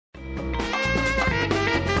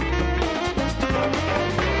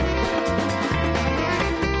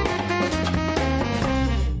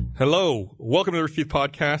Hello, welcome to the Rooster Teeth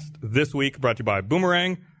Podcast. This week brought to you by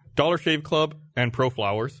Boomerang, Dollar Shave Club, and Pro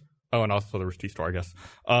Flowers. Oh, and also the Rooster Teeth Store, I guess.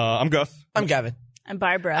 I'm Gus. I'm Gavin. I'm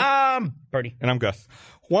Barbara. I'm Burnie. And I'm Gus.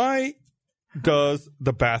 Why does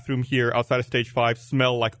the bathroom here outside of Stage 5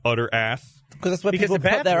 smell like utter ass? Because that's where people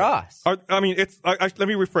put their ass. Let me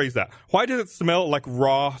rephrase that. Why does it smell like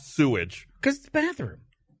raw sewage? Because it's the bathroom.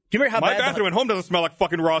 Do you remember how My bathroom at home doesn't smell like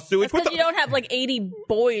fucking raw sewage. Because you don't have like 80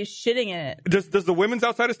 boys shitting in it. Does the women's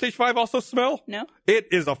outside of Stage 5 also smell? No. It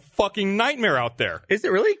is a fucking nightmare out there. Is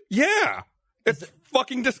it really? Yeah. It's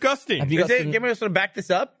fucking disgusting. Give me us to back this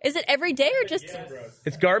up. Is it every day or just...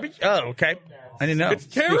 It's garbage? Oh, okay. I didn't know. It's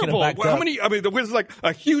terrible. How many? This is like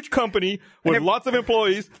a huge company with lots of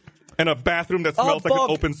employees and a bathroom that smells like an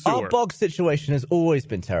open sewer. Our bog situation has always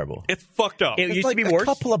been terrible. It's fucked up. It used like to be worse. A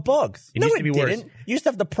couple of bogs. It used to be worse. Didn't. You used to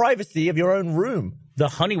have the privacy of your own room. The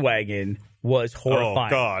honey wagon was horrifying. Oh,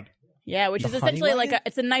 God. Yeah, which is essentially like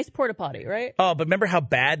it's a nice porta potty, right? Oh, but remember how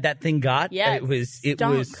bad that thing got? Yeah, it was. I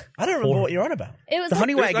don't remember what you're on about. It was the like,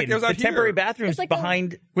 honey wagon. it was the out temporary here. bathrooms like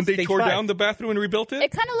behind When they Stage tore 5. down the bathroom and rebuilt it?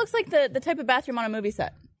 It kind of looks like the type of bathroom on a movie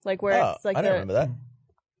set, like where it's like I don't remember that.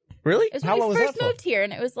 Really? It was How when long we was first that for? moved here,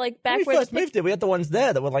 and it was like back When we where first moved it, we had the ones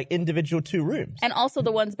there that were like individual 2 rooms. and also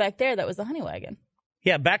the ones back there that was the honey wagon.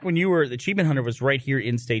 Yeah, back when you were the Achievement Hunter was right here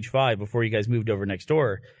in Stage 5 before you guys moved over next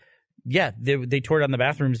door. Yeah, they tore down the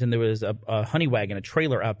bathrooms and there was a honey wagon, a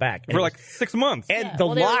trailer out back. For like 6 months. And Yeah, the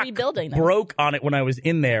well, they were lock rebuilding them. broke on it when I was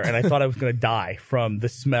in there, and I thought I was going to die from the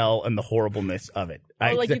smell and the horribleness of it.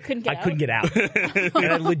 You couldn't get out? I couldn't get out,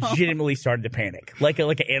 and I legitimately started to panic, like an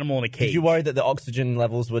animal in a cage. Did you worry that the oxygen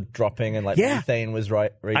levels were dropping and like methane was I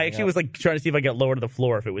actually was like trying to see if I got lower to the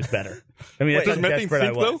floor if it was better. I mean, that's does how methane desperate I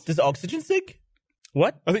sink, was. though? Does oxygen sink?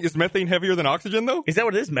 What? I think, is methane heavier than oxygen, though? Is that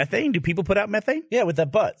what it is? Methane? Do people put out methane? Yeah, with their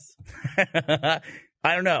butts. I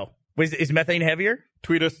don't know. Is methane heavier?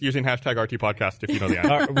 Tweet us using hashtag RTPodcast if you know the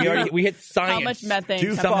answer. We hit science. How much methane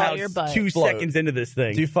comes somehow out of your butt? 2 Float. seconds into this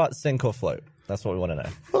thing. Do farts sink or float? That's what we want to know.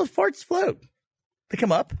 Well, farts float. They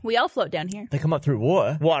come up. We all float down here. They come up through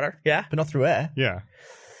water, Water, yeah. but not through air. Yeah.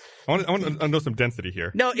 I want to know some density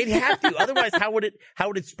here. No, it has to. Otherwise, how would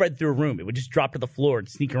it spread through a room? It would just drop to the floor and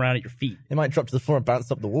sneak around at your feet. It might drop to the floor and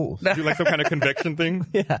bounce up the walls. Do like some kind of convection thing?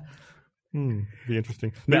 Yeah. Be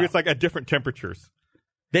interesting. Maybe No. it's like at different temperatures.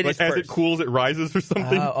 They Like as it cools, it rises or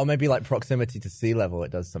something. Or maybe like proximity to sea level,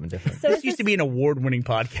 it does something different. So This used to be an award-winning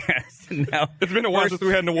podcast, and now It's been a while since we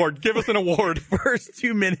had an award. Give us an award. first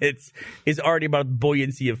 2 minutes is already about the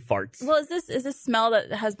buoyancy of farts. Well, is this smell that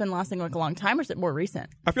has been lasting like a long time, or is it more recent?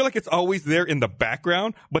 I feel like it's always there in the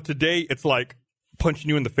background, but today it's like punching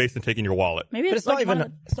you in the face and taking your wallet. Maybe But it's it's like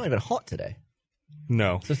not even hot today.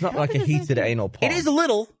 No. So it's not like a heated anal pond. It is a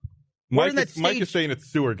little. We're in Mike that is, Mike stage. is saying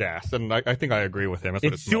it's sewer gas, and I think I agree with him. That's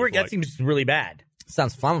what it It's sewer. smells That like. seems really bad.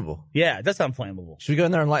 Sounds flammable. Yeah, it does sound flammable. Should we go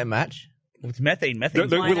in there and light a match? It's methane. Methane.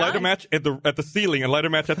 We Why light a not? match at the ceiling and light a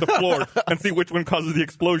match at the floor and see which one causes the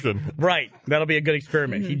explosion. Right. That'll be a good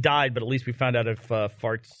experiment. He died, but at least we found out if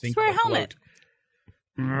farts sink Just wear a or helmet.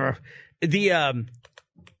 float. The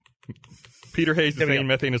Peter Hayes is There we saying go.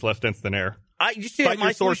 methane is less dense than air. you see Cite my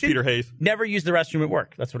your source, solution? Peter Hayes. Never use the restroom at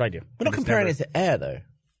work. That's what I do. We're not comparing it to air, though.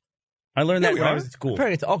 I learned that we when I are. was at school.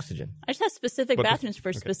 Comparing it to oxygen. I just have specific But this- bathrooms for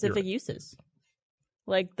okay, you're specific right. uses.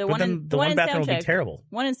 Like the But one then in the one in bathroom would be Soundcheck. terrible.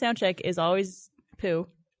 One in Soundcheck is always poo.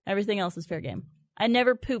 Everything else is fair game. I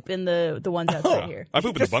never poop in the ones outside here. I poop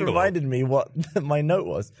in the Just bungalow. reminded me what my note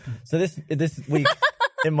was. So this week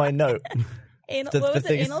in my note, Anal, the- what the was it?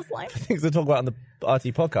 things- Anal slime? the things to talk about on the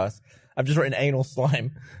RT podcast, I've just written anal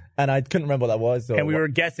slime, and I couldn't remember what that was. Or And we what- were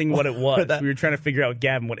guessing what it was. But that- We were trying to figure out with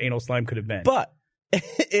Gavin what anal slime could have been. But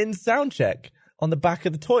in Soundcheck, on the back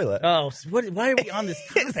of the toilet, oh, so why are we on this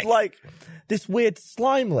it's topic? like this weird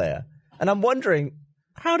slime layer, and I'm wondering,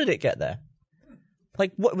 how did it get there?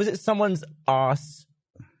 Like, what was it? Someone's ass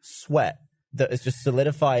sweat that is just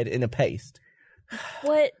solidified in a paste,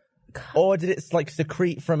 What? or did it like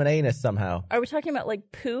secrete from an anus somehow? Are we talking about like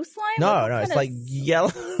poo slime? No, What no, kind it's of like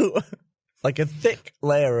yellow, like a thick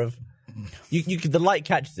layer of. You the light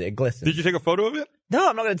catches it, it glistens. Did you take a photo of it? No,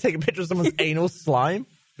 I'm not going to take a picture of someone's anal slime.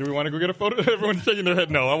 Do we want to go get a photo? Everyone's shaking their head.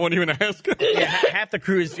 No, I won't even ask. Yeah, half the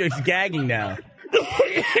crew is gagging now.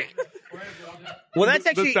 Well, that's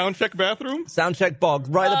actually the sound check bathroom. Soundcheck bog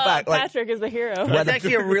right at the back. Like, Patrick is the hero. that's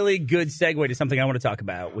actually a really good segue to something I want to talk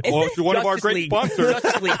about. Which Well, is it's one of our Justice great League. sponsors.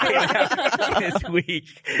 Justice League came out this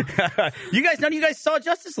week. None of you guys saw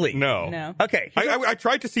Justice League? No. No. Okay. I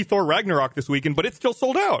tried to see Thor Ragnarok this weekend, but it's still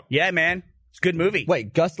sold out. Yeah, man. It's a good movie.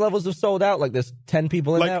 wait, Gus levels have sold out? Like there's 10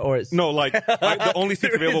 people in Like there, or it's no, like the only seats There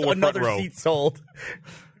is available were front another row. seat sold.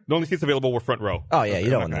 The only seats available were front row. Oh, yeah, you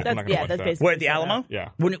don't want that. I'm not gonna watch That's that. basically. Where at the Alamo? Yeah.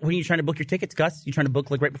 When are you trying to book your tickets, Gus? You trying to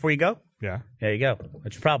book like right before you go? Yeah. There you go.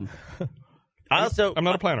 That's your problem. I also I'm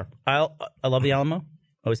not a planner. I love the Alamo.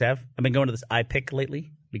 Always have. I've been going to this iPick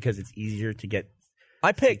lately because it's easier to get.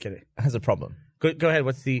 iPick has a problem. Go ahead.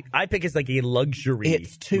 What's the iPick is like a luxury.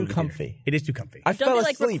 It's too movie comfy. theater. It is too comfy. I Don't fell they,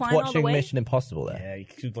 like, asleep recline all the watching way? Mission Impossible there. Yeah, you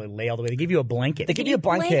can like lay all the way. They give you a blanket. They give you a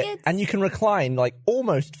blanket blankets? and you can recline like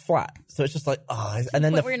almost flat. So it's just like, and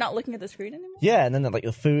then Wait, where you're not looking at the screen anymore? yeah, and then like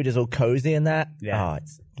the food is all cozy and that. Yeah.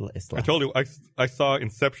 It's I like, told you, I saw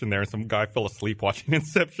Inception there, and some guy fell asleep watching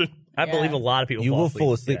Inception. I Yeah. believe a lot of people. you will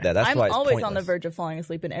fall asleep Yeah. there. That's I'm why it's always pointless. on the verge of falling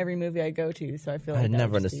asleep in every movie I go to, so I feel like I that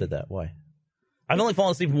never would just understood be- that. Why? I've only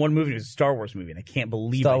fallen asleep in one movie. It was a Star Wars movie, and I can't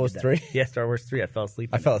believe Star I did Wars that. 3? Yeah, Star Wars 3. I fell asleep.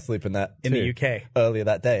 I fell asleep in that in the too. UK. Earlier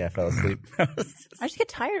that day, I fell asleep. I just get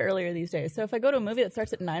tired earlier these days. So if I go to a movie that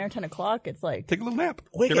starts at 9 or 10 o'clock, it's like Take a little nap.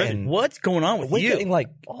 We're Get ready. getting What's going on with we're you? getting like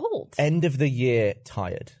old. end of the year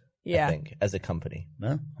tired. Yeah. I think as a company, No,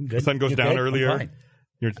 I'm The good. sun goes You down good? I'm earlier. fine.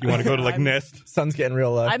 You want to go to like Nest. sun's getting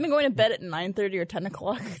real low. I've been going to bed at 9:30 or 10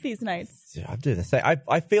 o'clock these nights. I'm doing the same.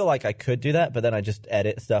 I feel like I could do that, but then I just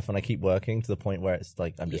edit stuff and I keep working to the point where it's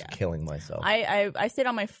like I'm just Yeah. killing myself. I stayed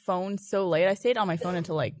on my phone so late. I stayed on my phone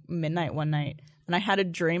until like midnight one night, and I had a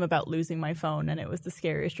dream about losing my phone, and it was the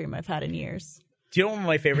scariest dream I've had in years. Do you know what one of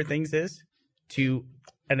my favorite things is?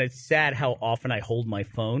 And it's sad how often I hold my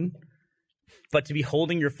phone, but to be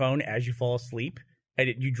holding your phone as you fall asleep, and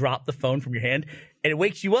you drop the phone from your hand, and it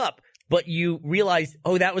wakes you up, but you realize,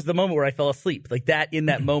 oh, that was the moment where I fell asleep. Like that in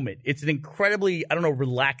that moment. It's an incredibly, I don't know,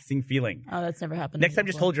 relaxing feeling. Oh, that's never happened. Next time,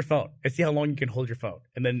 just hold your phone and see how long you can hold your phone.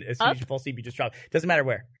 And then as soon as you fall asleep, you just drop it. Doesn't matter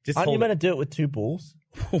where. Just Aren't you hold meant to do it with two balls?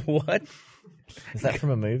 it. What? Is that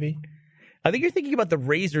from a movie? I think you're thinking about the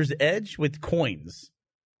razor's edge with coins.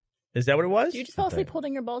 Is that what it was? Do you just fall asleep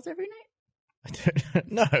holding your balls every night? I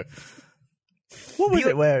don't know. What was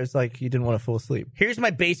it where it's like you didn't want to fall asleep? Here's my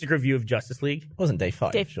basic review of Justice League. It wasn't day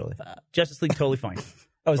 5, Dave- surely. Justice League, totally fine.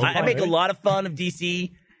 Oh, was it I fine, make a really? lot of fun of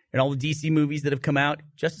DC and all the DC movies that have come out.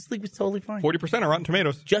 Justice League was totally fine. 40% on Rotten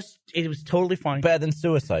Tomatoes. It was totally fine. Better than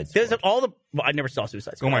Suicide Squad. There's all the. Well, I never saw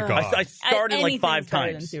Suicide Squad. Oh my God. I started like Anything's 5 better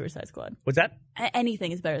than times. Suicide Squad. What's that?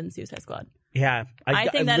 Anything is better than Suicide Squad. Yeah, I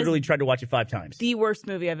think that literally is tried to watch it 5 times. The worst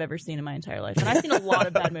movie I've ever seen in my entire life, and I've seen a lot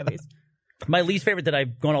of bad movies. My least favorite that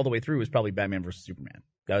I've gone all the way through was probably Batman vs Superman.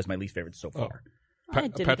 That was my least favorite so far. I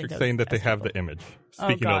didn't think Patrick's that saying was that they as have terrible. the image. Oh,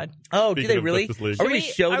 Speaking God. Oh, do Speaking they of really? Justice League. Are we going to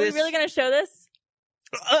show Are this? we really going to show this?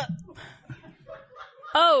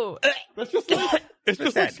 Oh, That's just like, it's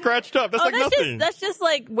just like scratched up. That's oh, like nothing. that's just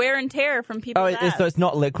like wear and tear from Oh, people's ass. so it's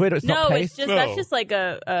not liquid? It's no, not it's paste? just No. that's just like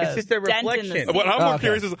a It's just a dent in the reflection. seat. What I'm more Okay.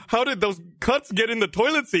 curious is how did those cuts get in the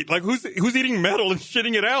toilet seat? Like who's eating metal and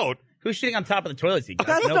shitting it out? Who's shitting on top of the toilet seat?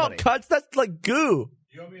 That's Nobody. not cuts. That's like goo.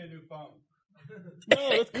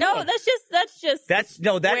 No, that's just That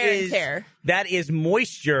wear and is tear. that is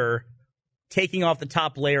moisture taking off the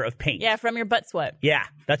top layer of paint. Yeah, from your butt sweat. Yeah,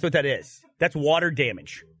 that's what that is. That's water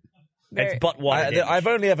damage. Very- That's butt water damage. I've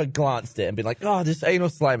only ever glanced at it and been like, oh, this anal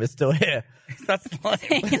slime is still here. That's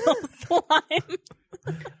Anal slime.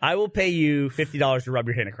 I will pay you $50 to rub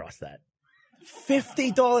your hand across that.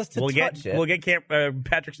 $50 to We'll touch it. We'll get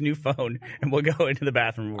Patrick's new phone and we'll go into the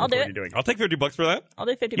bathroom. I'll do what it. you're doing. I'll take $50 for that. I'll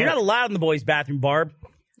do 50 You're not bucks. allowed in the boys' bathroom, Barb.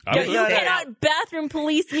 I'll You do it. cannot bathroom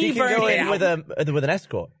police me, You can go Bernie. in with an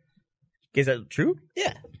escort. Is that true?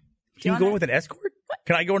 Yeah. Can you go in with an escort?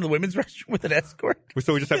 Can I go into the women's restroom with an escort?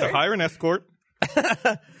 So we just have to hire an escort.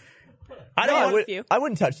 I No, don't. I I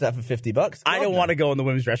wouldn't touch that for $50. I don't want to go in the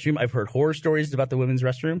women's restroom. I've heard horror stories about the women's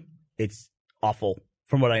restroom. It's awful,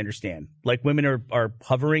 from what I understand. Like women are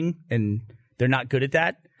hovering, and they're not good at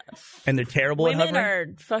that, and they're terrible at Women hovering.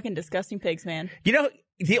 are fucking disgusting pigs, man. You know,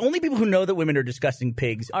 the only people who know that women are disgusting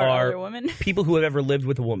pigs Are are other women? people who have ever lived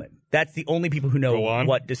with a woman. That's the only people who know Go on.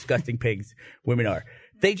 what disgusting pigs women are.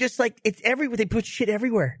 They just like it's everywhere. They put shit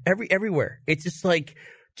everywhere, everywhere. It's just like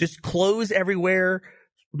just clothes everywhere,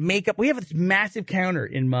 makeup. We have this massive counter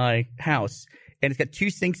in my house, and it's got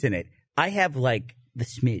 2 sinks in it. I have like the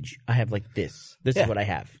smidge. I have like this. This Yeah. is what I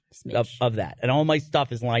have Smidge. of that, and all my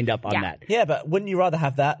stuff is lined up on Yeah. that. Yeah, but wouldn't you rather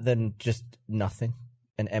have that than just nothing?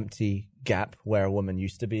 An empty gap where a woman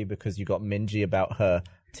used to be because you got mingy about her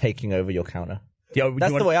taking over your counter? Yo,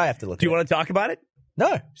 That's the way I have to look Do you at it. want to talk about it?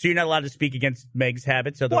 No. So you're not allowed to speak against Meg's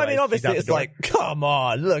habits. Well, I Otherwise mean, she's obviously, out the it's door? like, come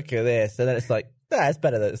on, look at this. And then it's like, it's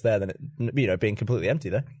better that it's there than it, being completely empty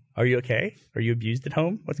there. Are you okay? Are you abused at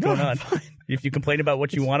home? What's going on? If you complain about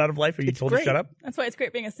what you want out of life, are you told great. to shut up? That's why it's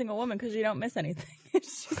great being a single woman because you don't miss anything.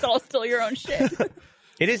 It's just all still your own shit.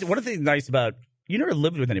 It is one of the things nice about You never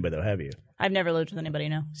lived with anybody, though, have you? I've never lived with anybody,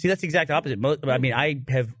 no. See, that's the exact opposite. I mean, I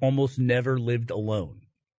have almost never lived alone.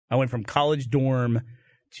 I went from college dorm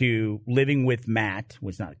to living with Matt,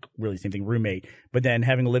 which is not really the same thing, roommate, but then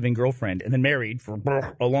having a living girlfriend, and then married for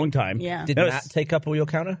a long time. Yeah. Did Matt take up all your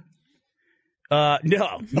counter?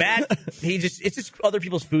 No, Matt, it's just other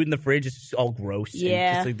people's food in the fridge. It's just all gross. Yeah.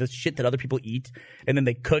 And just like the shit that other people eat. And then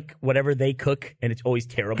they cook whatever they cook, and it's always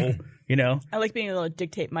terrible, you know? I like being able to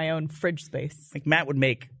dictate my own fridge space. Like Matt would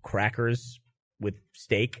make crackers with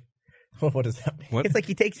steak. What does that mean? What? It's like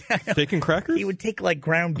he takes Steak and crackers? He would take like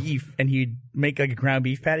ground beef and he'd make like a ground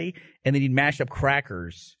beef patty, and then he'd mash up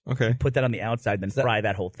crackers. Okay. Put that on the outside, then fry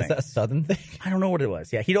that whole thing. Is that a southern thing? I don't know what it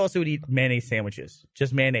was. Yeah, he'd also would eat mayonnaise sandwiches,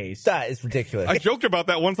 just mayonnaise. That is ridiculous. I joked about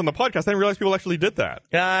that once on the podcast. I didn't realize people actually did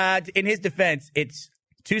that. In his defense, it's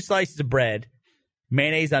 2 slices of bread,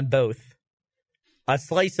 mayonnaise on both, a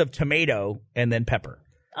slice of tomato, and then pepper.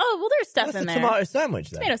 Oh, well, there's stuff That's in a there. tomato sandwich,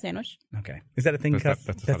 then. Tomato sandwich. Okay, is that a thing? That's Cuff?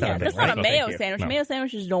 not Yeah, a that's thing, not a right? mayo Thank you. sandwich. No. Mayo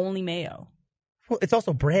sandwich is only mayo. Well, it's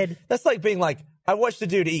also bread. That's like being like, I watched a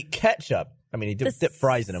dude eat ketchup. I mean, he The dip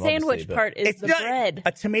fries in them, sandwich obviously, but part is It's the not bread.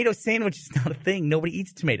 a tomato sandwich is not a thing. Nobody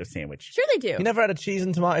eats tomato sandwich. Sure they do. You never had a cheese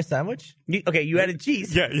and tomato sandwich? You added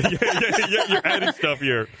cheese. Yeah, you're adding stuff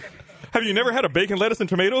here. Have you never had a bacon, lettuce, and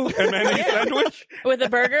tomato and mayonnaise sandwich? With a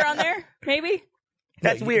burger on there, maybe?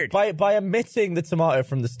 That's No, weird. By omitting the tomato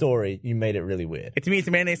from the story, you made it really weird. To me, it's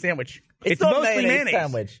a mayonnaise sandwich. It's not mostly mayonnaise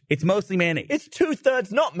sandwich. It's mostly mayonnaise. It's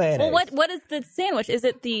 2/3 not mayonnaise. Well, what is the sandwich? Is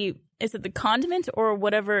it the condiment or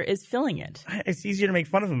whatever is filling it? It's easier to make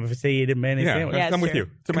fun of them if I say you did a mayonnaise Yeah, sandwich. Yeah, I'm with sure. you.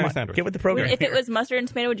 It's a Come mayonnaise on, sandwich. get with the program. If it here. was mustard and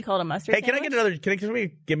tomato, would you call it a mustard Hey, can I sandwich? get another? Can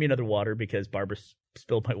somebody give me another water because Barbara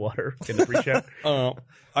spilled my water in the pre-show I all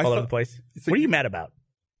over thought- the place? so What are you mad about?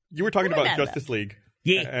 You were talking What am I about mad Justice League.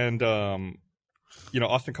 Yeah. And,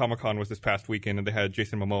 Austin Comic-Con was this past weekend, and they had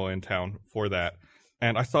Jason Momoa in town for that.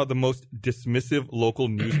 And I saw the most dismissive local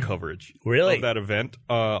news coverage Really? of that event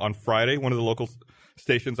on Friday. One of the local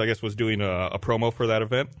stations, I guess, was doing a promo for that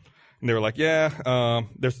event. And they were like,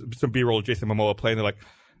 there's some B-roll of Jason Momoa playing. They're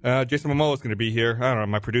like, Jason Momoa is going to be here. I don't know.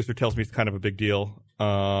 My producer tells me it's kind of a big deal.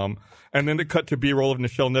 And then they cut to B-roll of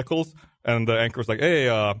Nichelle Nichols. And the anchor was like, hey,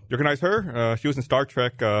 you recognize her? She was in Star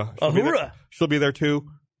Trek. Ahura. She'll be there too.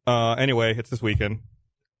 Anyway, it's this weekend.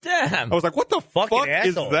 Damn. I was like, what the Fucking fuck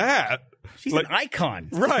is asshole. that? She's Like, an icon.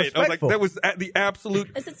 right. I was like, disrespectful. that was at the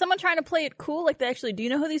absolute. Is it someone trying to play it cool? Like they actually do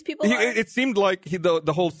know who these people are? It seemed like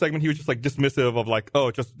the whole segment, he was just like dismissive of like, oh,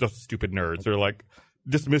 just stupid nerds, or like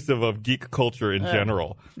dismissive of geek culture in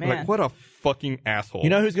general. I'm man. like, what a fucking asshole. You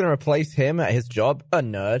know who's going to replace him at his job? A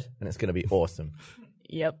nerd, and it's going to be awesome.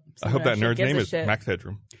 Yep. I hope that Someone nerd's actually name gives is a shit. Max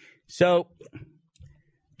Headroom. So,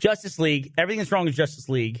 Justice League, everything that's wrong with Justice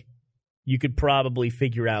League, you could probably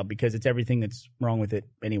figure out because it's everything that's wrong with it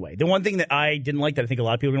anyway. The one thing that I didn't like that I think a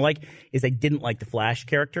lot of people are going to like is I didn't like the Flash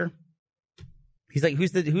character. He's like,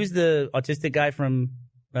 who's the autistic guy from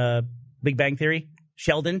Big Bang Theory?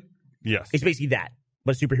 Sheldon? Yes. It's basically that,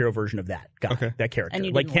 but a superhero version of that guy, Okay. that character. And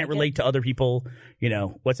you Like didn't can't like relate to other people,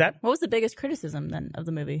 What's that? What was the biggest criticism then of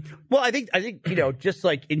the movie? Well, I think just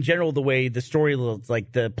like in general, the way the story looks,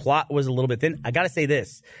 like the plot was a little bit thin. I got to say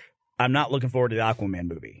this. I'm not looking forward to the Aquaman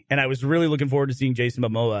movie. And I was really looking forward to seeing Jason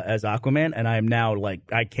Momoa as Aquaman. And I am now like,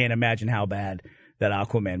 I can't imagine how bad that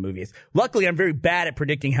Aquaman movie is. Luckily, I'm very bad at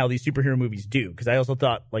predicting how these superhero movies do because I also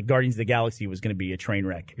thought like Guardians of the Galaxy was going to be a train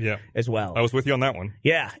wreck as well. I was with you on that one.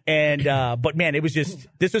 Yeah. And, but man, it was just,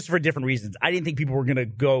 this was for different reasons. I didn't think people were going to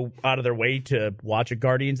go out of their way to watch a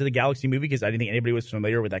Guardians of the Galaxy movie because I didn't think anybody was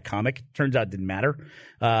familiar with that comic. Turns out it didn't matter.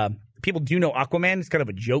 People do know Aquaman is kind of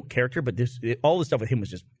a joke character, but all the stuff with him was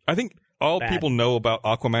just I think all Bad. people know about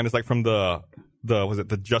Aquaman is like from the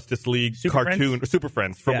Justice League Super cartoon, Friends? Super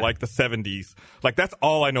Friends from Yeah. like the 70s. Like that's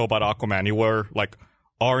all I know about Aquaman. He wore like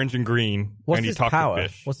orange and green, What's and he his talks power? to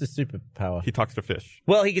fish. What's his superpower? He talks to fish.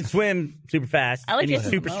 well, he can swim super fast. I like and he's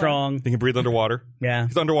Jason super Momoa. strong. He can breathe underwater. Yeah.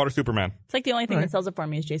 He's underwater Superman. It's like the only thing that sells it for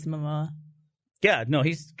me is Jason Momoa. Yeah, no,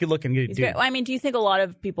 he's good looking. Good He's dude. great. Well, I mean, do you think a lot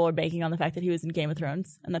of people are banking on the fact that he was in Game of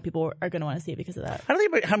Thrones and that people are going to want to see it because of that? I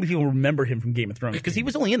don't think how many people remember him from Game of Thrones because he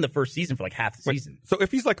was only in the first season for like half the season. So if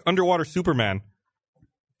he's like underwater Superman,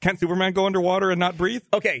 can't Superman go underwater and not breathe?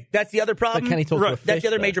 Okay, that's the other problem. But can he talk to a Right. fish, That's the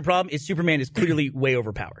other though? major problem is Superman is clearly way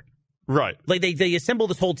overpowered. Right. Like they assemble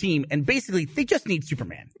this whole team and basically they just need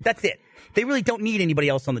Superman. That's it. They really don't need anybody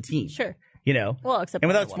else on the team. Sure. And Well, except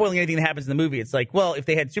without Wonder Woman. spoiling anything that happens in the movie, it's like, well, if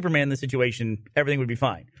they had Superman in the situation, everything would be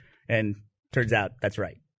fine. And turns out that's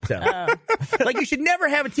right. So, like, you should never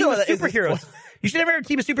have a team No, of that isn't superheroes. You should never have a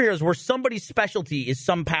team of superheroes where somebody's specialty is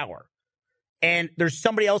some power, and there's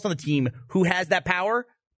somebody else on the team who has that power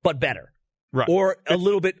but better. Right. or a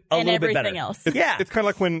little bit and better. everything else. Yeah. It's kind of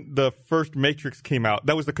like when the first Matrix came out.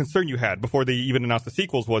 That was the concern you had before they even announced the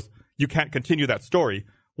sequels was you can't continue that story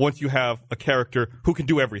once you have a character who can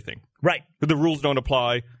do everything. Right. The rules don't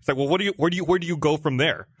apply. It's like, well, where do you go from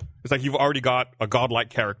there? It's like you've already got a godlike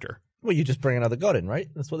character. Well, you just bring another god in, right?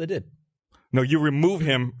 That's what they did. No, you remove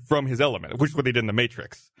him from his element, which is what they did in the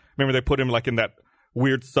Matrix. Remember they put him like in that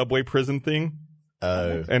weird subway prison thing?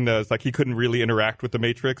 Oh. And it's like he couldn't really interact with the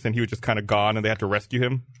Matrix, and he was just kind of gone, and they had to rescue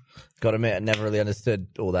him. Gotta admit, I never really understood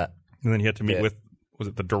all that. And then he had to meet Yeah. with, was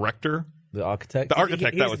it the director? The architect? The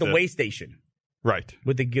architect, He that was was at the it. way station Right.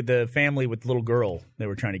 with the family with the little girl they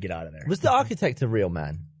were trying to get out of there. Was the architect a real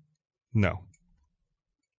man? No.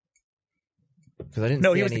 Because I didn't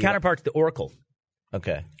No, see he was any... the counterpart to the Oracle.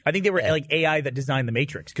 Okay. I think they were like AI that designed the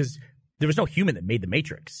Matrix because there was no human that made the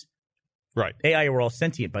Matrix. Right. AI were all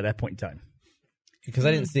sentient by that point in time. Because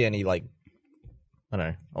I didn't see any, like, I don't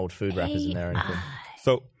know, old food wrappers in there or anything.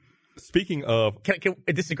 So, speaking of...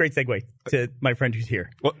 This is a great segue to my friend who's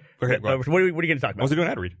here. What? Okay, go ahead. What are you going to talk I about? was doing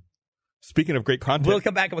an ad read. Speaking of great content... We'll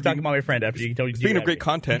come back and we'll talk about my friend after you tell me. Speaking of great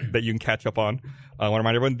content that you can catch up on, I want to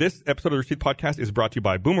remind everyone, this episode of the Receipt Podcast is brought to you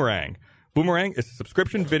by Boomerang. Boomerang is a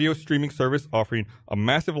subscription video streaming service offering a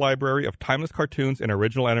massive library of timeless cartoons and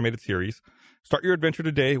original animated series. Start your adventure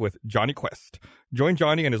today with Johnny Quest. Join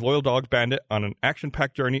Johnny and his loyal dog Bandit on an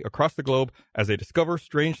action-packed journey across the globe as they discover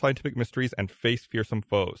strange scientific mysteries and face fearsome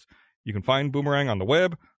foes. You can find Boomerang on the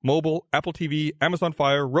web, mobile, Apple TV, Amazon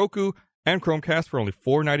Fire, Roku, and Chromecast for only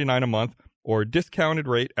 $4.99 a month or a discounted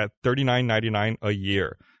rate at $39.99 a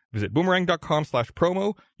year. Visit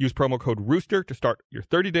boomerang.com/promo. Use promo code Rooster to start your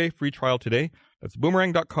 30-day free trial today. That's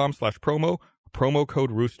boomerang.com/promo, promo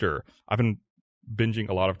code Rooster. I've been binging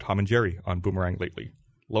a lot of Tom and Jerry on Boomerang lately.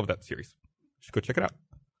 Love that series. Just go check it out.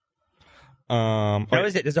 How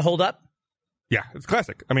is it? Does it hold up? Yeah, it's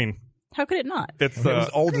classic. I mean, How could it not? it's It was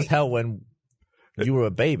old as hell when you were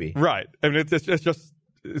a baby. right. I mean,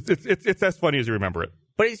 it's as funny as you remember it.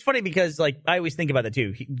 But it's funny because, like, I always think about that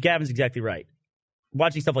too. Gavin's exactly right.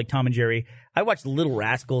 Watching stuff like Tom and Jerry, I watched Little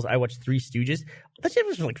Rascals, I watched Three Stooges. That shit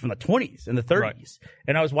was like from the 20s and the 30s. Right.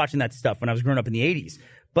 And I was watching that stuff when I was growing up in the 80s.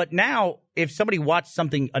 But now, if somebody watched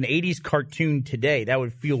something, an 80s cartoon today, that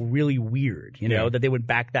would feel really weird, you know, that they went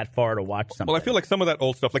back that far to watch something. Well, I feel like some of that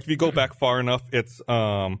old stuff, like if you go back far enough, it's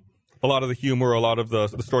a lot of the humor, a lot of the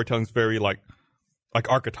storytelling is very like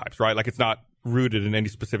archetypes, right? Like it's not rooted in any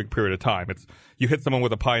specific period of time. It's you hit someone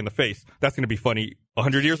with a pie in the face. That's going to be funny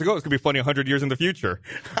 100 years ago. It's going to be funny 100 years in the future,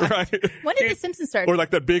 right? When did The Simpsons start? Or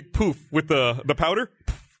like that big poof with the powder.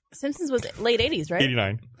 Simpsons was late 80s, right?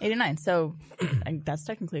 89. 89. So that's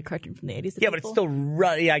technically a cartoon from the 80s. yeah, but it's still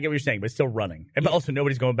running. Yeah, I get what you're saying, but it's still running. And but also,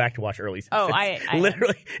 nobody's going back to watch early Simpsons. Oh, I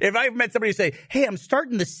literally. If I met somebody who say, "Hey, I'm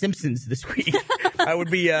starting The Simpsons this week," I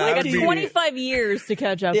would be. I like would be 25 years to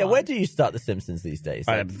catch up. Yeah, on. where do you start The Simpsons these days?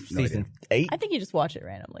 I Like have no season 8? I think you just watch it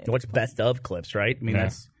randomly. What's best of clips, right? I mean, Yeah.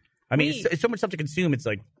 that's. I mean, it's so much stuff to consume. It's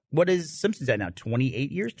like, what is Simpsons at now?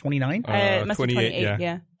 28 years? 29? It must be 28, 28.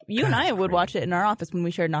 Yeah. You and I would watch it in our office when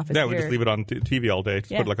we shared an office. Yeah, we here. just leave it on TV all day.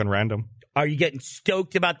 Just Yeah. put it like on random. Are you getting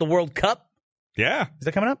stoked about the World Cup? Yeah, Is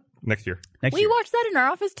that coming up next year. next We year? watched that in our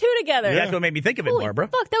office too together. That's what made me think of it, Holy Barbara.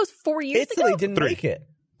 fuck, that was 4 years Italy ago. didn't 3. make it.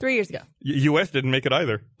 3 years ago. U.S. didn't make it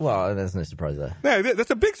either. Well, there's no surprise there. Yeah,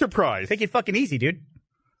 that's a big surprise. Take it fucking easy, dude.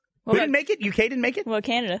 Well, Who didn't make it? UK didn't make it? Well,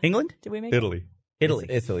 Canada. England? Did we make Italy. Italy?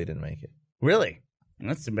 Italy didn't make it. Really?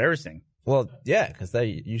 That's embarrassing. Well, yeah, because they're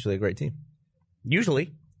usually a great team.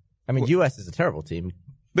 Usually. I mean, US is a terrible team.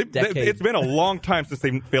 Decade. It's been a long time since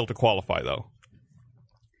they failed to qualify, though.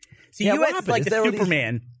 See, Yeah, what US is happened? like Is the there all these-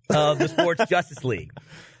 Superman of the Sports Justice League.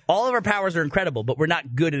 All of our powers are incredible, but we're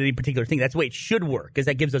not good at any particular thing. That's the way it should work, because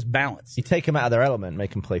that gives us balance. You take them out of their element,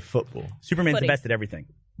 make them play football. Superman's Footy. the best at everything.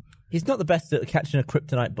 He's not the best at catching a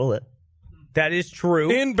kryptonite bullet. That is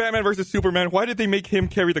true. In Batman versus Superman, why did they make him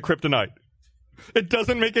carry the kryptonite? It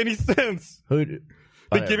doesn't make any sense. I They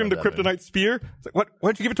don't give him the remember that movie. kryptonite spear. It's like, why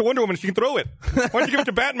don't you give it to Wonder Woman? She can throw it. Why don't you give it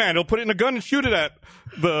to Batman? He'll put it in a gun and shoot it at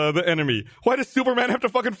the enemy. Why does Superman have to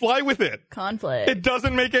fucking fly with it? Conflict. It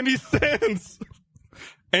doesn't make any sense.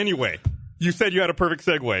 Anyway, you said you had a perfect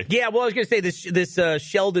segue. Yeah, well, I was going to say this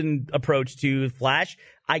Sheldon approach to Flash.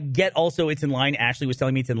 I get also it's in line. Ashley was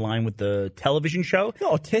telling me it's in line with the television show. He's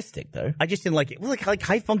not autistic, though. I just didn't like it. Well, like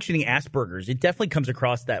high functioning Asperger's. It definitely comes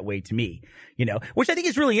across that way to me, you know, which I think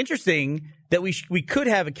is really interesting that we could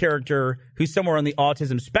have a character who's somewhere on the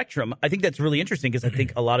autism spectrum. I think that's really interesting because I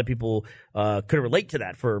think a lot of people could relate to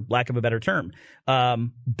that, for lack of a better term.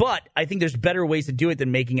 But I think there's better ways to do it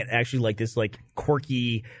than making it actually like this like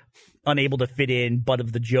quirky unable to fit in, butt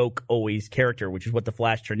of the joke always character, which is what the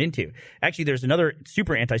Flash turned into. Actually, there's another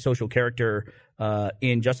super antisocial character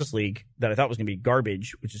in Justice League that I thought was going to be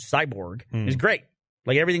garbage, which is Cyborg. It's great.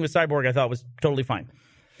 Like everything with Cyborg, I thought was totally fine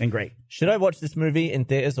and great. Should I watch this movie in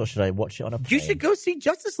theaters or should I watch it on a plane? You should go see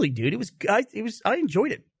Justice League, dude. I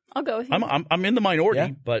enjoyed it. I'll go with you. I'm in the minority, Yeah.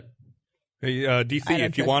 but Hey, DC, I don't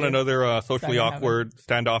if you trust want you. another socially Sorry, I haven't. awkward,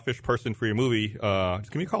 standoffish person for your movie, just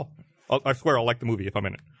give me a call. I swear I'll like the movie if I'm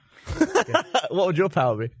in it. What would your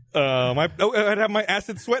power be? I'd have my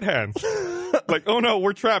acid sweat hands. Like, oh no,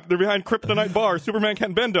 we're trapped. They're behind kryptonite bars. Superman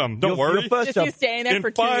can't bend them. Don't worry. Your first Just job. you staying there In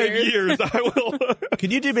for 2 5 years. years, I will.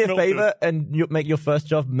 Can you do me a Melt favor and make your first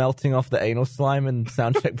job melting off the anal slime in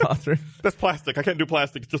soundcheck bathroom? That's plastic. I can't do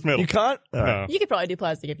plastic. It's just metal. You can't? All right. No. You could probably do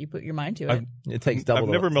plastic if you put your mind to it. It takes double I've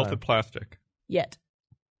the never time. melted plastic. Yet.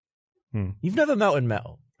 You've never melted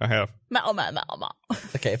metal. I have. Metal.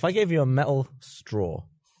 Okay, if I gave you a metal straw,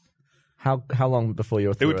 how long before you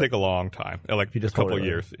were It through would take a long time, like You a just hold couple it of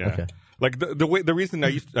there. years. Yeah. Okay. Like the reason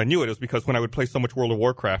I knew it was because when I would play so much World of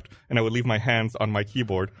Warcraft and I would leave my hands on my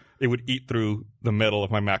keyboard, it would eat through the metal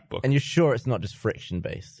of my MacBook. And you're sure it's not just friction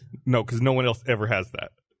based? No, because no one else ever has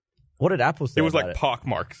that. What did Apple say? It was about like pock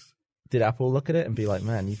marks. Did Apple look at it and be like,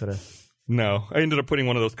 "Man, you gotta"? No, I ended up putting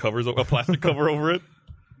one of those covers, a plastic cover over it.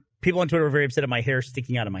 people on Twitter were very upset at my hair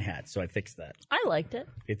sticking out of my hat, so I fixed that. I liked it.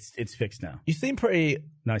 It's fixed now. You seem pretty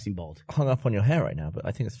Now I seem bald. hung up on your hair right now, but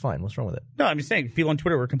I think it's fine. What's wrong with it? No, I'm just saying people on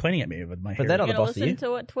Twitter were complaining at me with my hair. But they're not You the gonna boss of listen you.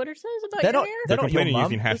 to what Twitter says about They're your not- hair? They're not your complaining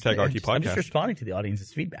mom. using hashtag RT I'm just podcast. responding to the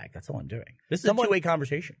audience's feedback. That's all I'm doing. This is Someone- a two-way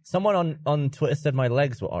conversation. Someone on Twitter said my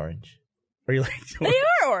legs were orange. Are you like? They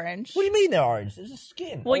are orange. What do you mean they're orange? It's just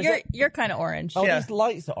skin. Well, Oh, is you're that- kind of orange. Oh, Yeah. these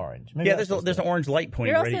lights are orange. Maybe Yeah, that's there's an orange light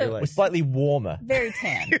pointing You're right at also- your It's legs. slightly warmer. Very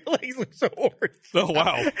tan. Your legs look so orange. Oh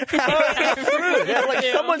wow! Yeah, like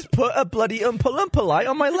someone's put a bloody Oompa Loompa light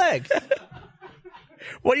on my leg.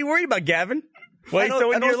 What are you worried about, Gavin? Why are you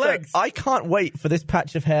so into your also, legs? I can't wait for this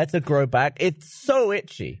patch of hair to grow back. It's so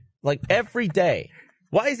itchy. Like every day.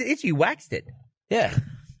 Why is it itchy? You waxed it. Yeah.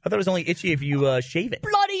 I thought it was only itchy if you shave it.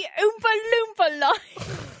 Bloody Oompa Loompa light.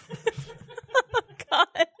 Oh, God.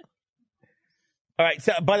 All right.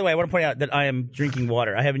 So, by the way, I want to point out that I am drinking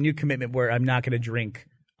water. I have a new commitment where I'm not going to drink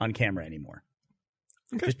on camera anymore.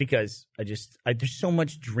 Okay. Just because there's so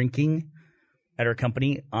much drinking at our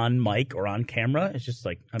company on mic or on camera. It's just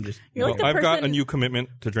like You're like the I've got a person- new commitment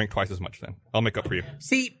to drink twice as much. Then I'll make up for you.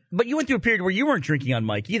 See, but you went through a period where you weren't drinking on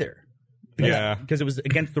mic either. Yeah, Because it was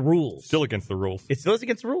against the rules. still against the rules. It still is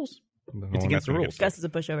against the rules. No, It's that's against the what I rules. get. Gus is a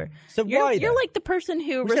pushover. So You're, why you're then? like the person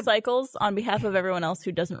who recycles on behalf of everyone else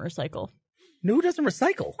who doesn't recycle. No, who doesn't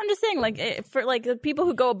recycle? I'm just saying, like, for like the people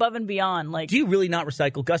who go above and beyond, like Do you really not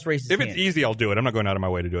recycle? Gus raises his If it's hand. easy, I'll do it. I'm not going out of my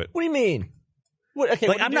way to do it. What do you mean? What, okay, Like,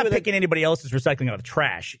 what do you I'm do not with it? picking anybody else's recycling out of the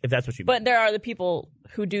trash, if that's what you mean. but there are the people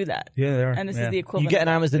who do that. Yeah, there are. And this Yeah. is the You equivalent. get an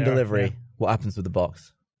Amazon Yeah, delivery. yeah. What happens with the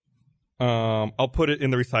box? I'll put it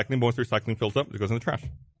in the recycling. Once the recycling fills up, it goes in the trash.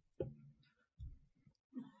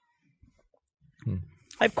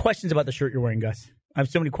 I have questions about the shirt you're wearing, Gus. I have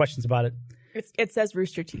so many questions about it. It says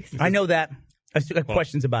Rooster Teeth. I know that. I still have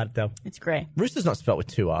questions about it, though. It's gray. Rooster's not spelled with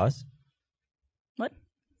 2 R's. What?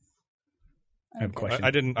 I have questions.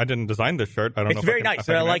 I didn't design this shirt. I don't It's know. If very I can, nice, if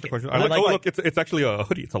I and I can like answer it. questions. I Oh, like- look, it's actually a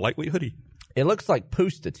hoodie. It's a lightweight hoodie. It looks like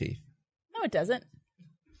Pooster teeth. No, it doesn't.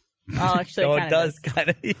 Oh, actually, Oh, it it kinda does kind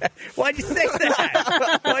of. Yeah. Why'd you say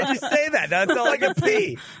that? Why'd you say that? That's all I can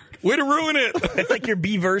see. Way to ruin it! It's like your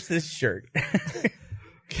B versus shirt.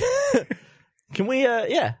 Can we,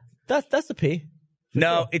 yeah. That's a P.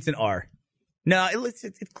 No, it's an R. No,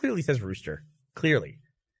 it clearly says Rooster. Clearly.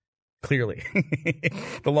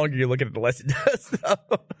 The longer you look at it, the less it does.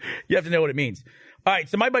 Though. You have to know what it means. All right,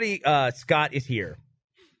 so my buddy Scott is here.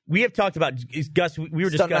 We have talked about Gus. We were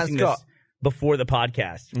Stuntman discussing this Scott. before the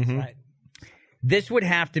podcast. Right. This would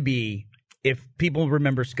have to be, if people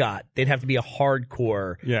remember Scott, they'd have to be a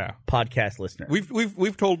hardcore Yeah. podcast listener.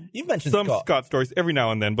 We've told You've mentioned some Scott. Scott stories every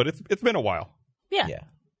now and then, but it's been a while. Yeah. Yeah.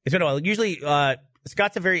 It's been a while. Usually,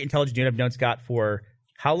 Scott's a very intelligent dude. I've known Scott for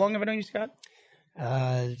how long have I known you, Scott?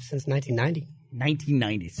 Since 1990.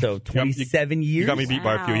 1990. So 27 years. You got me beat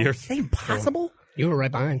by a few Wow. years. Is that impossible? You were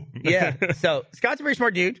right behind. Yeah. So Scott's a very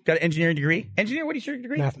smart dude. Got an engineering degree. Engineer? What is your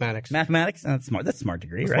degree? Mathematics. Mathematics. Oh, that's smart. That's a smart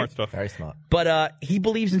degree, right? Smart stuff. Very smart. But he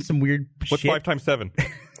believes in some weird What's shit. 5 times 7?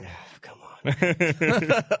 Come on.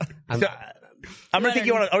 So, I'm gonna take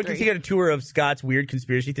you on. I'm gonna take you on a tour of Scott's weird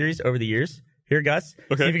conspiracy theories over the years. Here, Gus.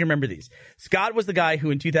 Okay. See if you can remember these. Scott was the guy who,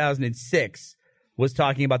 in 2006, was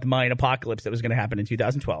talking about the Mayan apocalypse that was going to happen in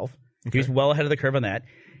 2012. He was well ahead of the curve on that.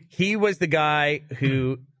 He was the guy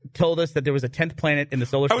who told us that there was a 10th planet in the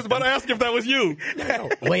solar I system. was about to ask if that was you. No,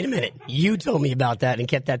 wait a minute. You told me about that and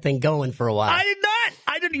kept that thing going for a while. I did not.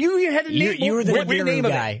 I didn't. You had a name. You were the What's the Nibiru name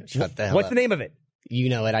of guy. it? Shut the hell What's up. the name of it? You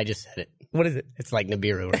know it. I just said it. What is it? It's like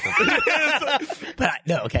Nibiru or something.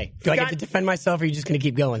 No, okay. Do I get to defend myself, or are you just going to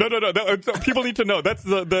keep going? No. People need to know. That's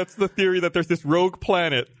the theory that there's this rogue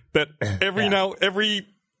planet that every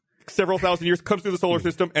several thousand years comes through the solar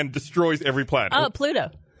system and destroys every planet. Oh,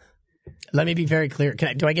 Pluto. Let me be very clear.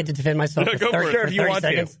 Do I get to defend myself Yeah, for go for 30, it. Sure, for if you 30 want to.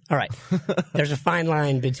 seconds? All right. There's a fine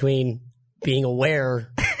line between being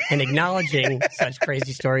aware and acknowledging such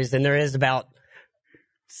crazy stories than there is about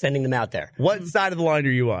sending them out there. What side of the line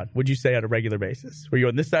are you on? Would you say on a regular basis? Were you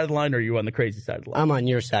on this side of the line, or are you on the crazy side of the line? I'm on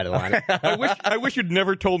your side of the line. I wish you'd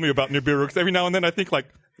never told me about Nibiru, because every now and then I think, like,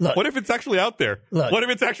 Look. what if it's actually out there? Look. What if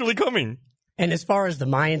it's actually coming? And as far as the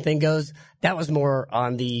Mayan thing goes, that was more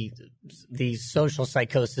on the social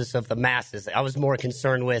psychosis of the masses. I was more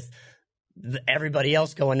concerned with everybody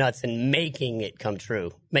else going nuts and making it come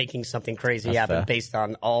true, making something crazy happen fair. based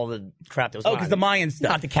on all the crap that was. Oh, because the Mayan stuff.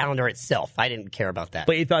 not the calendar itself. I didn't care about that.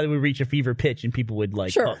 But you thought it would reach a fever pitch and people would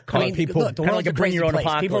like Sure. call I mean, people look, the kind of world's like a a bring crazy your own place.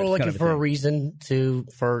 apocalypse. People are looking kind of for a thing. reason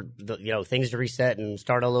for the, things to reset and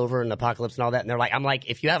start all over and apocalypse and all that. And they're like, I'm like,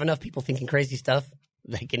 if you have enough people thinking crazy stuff,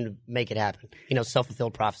 they can make it happen.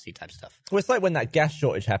 Self-fulfilled prophecy type stuff. Well, it's like when that gas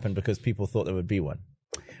shortage happened because people thought there would be one.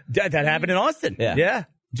 That happened in Austin. Yeah.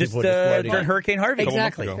 Just, People were just loading during up. Hurricane Harvey.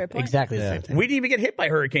 Exactly. ago. Fair point. Exactly the Yeah. same thing. We didn't even get hit by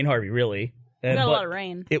Hurricane Harvey, really. We got a But lot of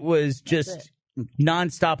rain. It was just it.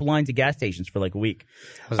 nonstop lines at gas stations for like a week.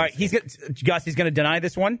 All right, he's going to deny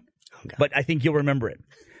this one, but I think you'll remember it.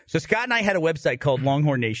 So Scott and I had a website called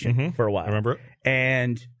Longhorn Nation for a while. I remember it.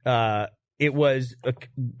 And it was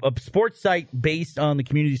a sports site based on the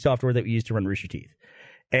community software that we used to run Rooster Teeth.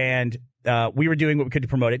 And we were doing what we could to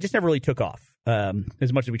promote it. It just never really took off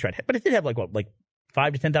as much as we tried. But it did have like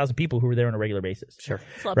 5 to 10,000 people who were there on a regular basis. Sure.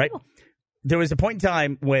 It's a lot of Right? people. There was a point in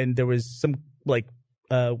time when there was some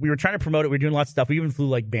we were trying to promote it. We were doing lots of stuff. We even flew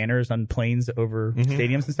like banners on planes over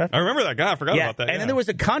stadiums and stuff. I remember that guy. I forgot about that. And then there was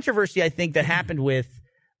a controversy, I think, that happened with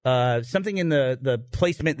something in the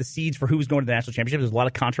placement, the seeds for who was going to the national championship. There's a lot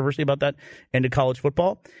of controversy about that into college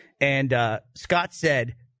football. And Scott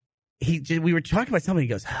said, we were talking about something. He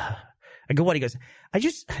goes, I go, what? He goes, I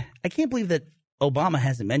can't believe that Obama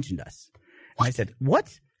hasn't mentioned us. And I said,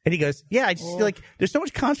 what? And he goes, yeah, I just feel like there's so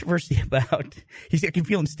much controversy about, I can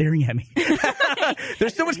feel him staring at me.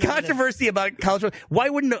 There's so much controversy about college. Why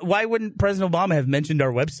wouldn't President Obama have mentioned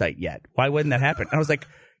our website yet? Why wouldn't that happen? And I was like,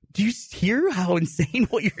 do you hear how insane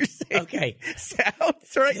what you're saying Okay.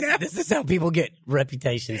 sounds right now? This is how people get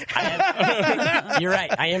reputations. You're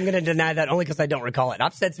right. I am going to deny that only because I don't recall it.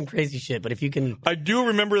 I've said some crazy shit, but if you can... I do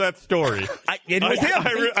remember that story. It was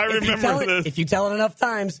him. I remember this. If you tell it enough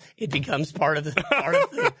times, it becomes part of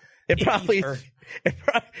the It probably,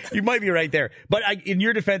 you might be right there. But in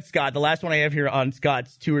your defense, Scott, the last one I have here on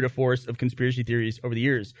Scott's tour de force of conspiracy theories over the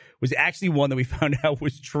years was actually one that we found out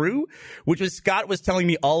was true, which was Scott was telling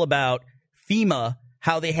me all about FEMA,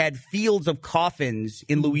 how they had fields of coffins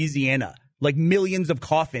in Louisiana, like millions of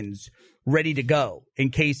coffins ready to go in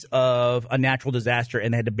case of a natural disaster,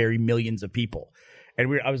 and they had to bury millions of people.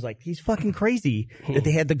 And I was like, he's fucking crazy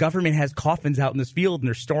that the government has coffins out in this field and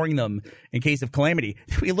they're storing them in case of calamity.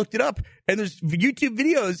 We looked it up, and there's YouTube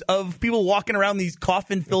videos of people walking around these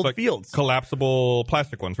coffin-filled Like fields. collapsible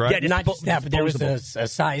plastic ones, right? Yeah, Not just that, but there was disposable. a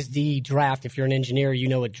size D draft. If you're an engineer, you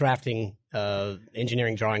know what drafting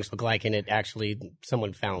engineering drawings look like, and it actually,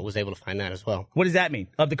 someone was able to find that as well. What does that mean?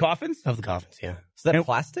 Of the coffins? Of the coffins, yeah. Is that And-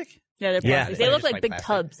 plastic? Yeah, they're Yeah. plastic. They They're look just like like big plastic.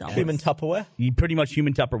 tubs. Almost. Human Tupperware? Pretty much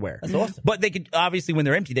human Tupperware. That's awesome. But they could, obviously, when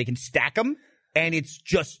they're empty, they can stack them, and it's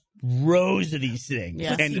just rows of these things.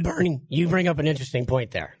 Yeah. See, Burnie, you bring up an interesting point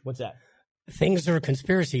there. What's that? Things are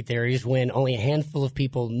conspiracy theories when only a handful of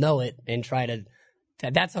people know it and try to.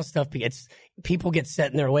 That's how stuff. People get set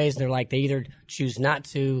in their ways, and they're like they either choose not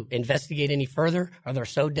to investigate any further, or they're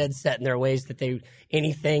so dead set in their ways that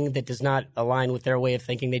anything that does not align with their way of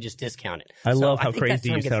thinking, they just discount it. I So love how think that crazy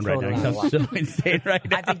term you gets sound right thrown now. You around a sound lot. so insane right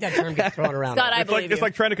now. I think that term gets thrown around. Scott, a I lot. believe It's you.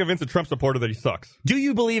 like trying to convince a Trump supporter that he sucks. Do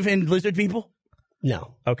you believe in lizard people?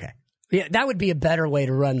 No. Okay. Yeah, that would be a better way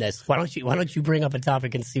to run this. Why don't you bring up a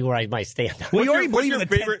topic and see where I might stand? Well, you What's already your believe in the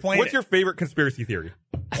 10th favorite? planet. What's your favorite conspiracy theory?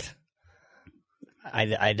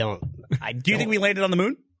 I don't. Do you think we landed on the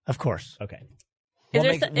moon? Of course. Okay. Is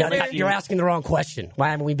there, makes- is there, You're asking the wrong question.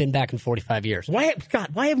 Why haven't we been back in 45 years?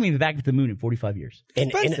 Scott, why haven't we been back to the moon in 45 years?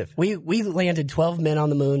 Expensive. We landed 12 men on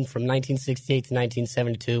the moon from 1968 to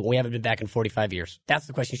 1972. We haven't been back in 45 years. That's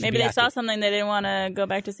the question you should maybe be they asking. saw something they didn't want to go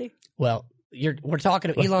back to see. Well, we're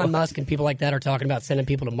talking to Elon Musk and people like that are talking about sending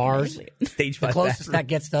people to Mars. Stage The 5 closest that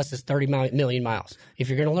gets to us is 30 million miles. If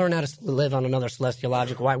you're going to learn how to live on another celestial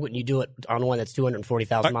object, why wouldn't you do it on one that's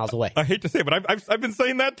 240,000 miles away? I hate to say it, but I've been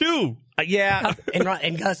saying that too. Yeah.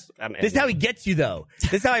 And Gus, This is how he gets you, though.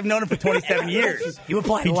 This is how I've known him for 27 years. You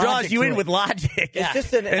apply He logic draws you to in it. with logic. It's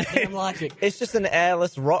just an Damn logic. it's just an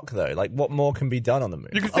airless rock though. Like what more can be done on the moon?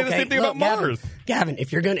 You can say the same thing about Mars. Gavin,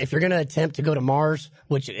 if you're gonna attempt to go to Mars,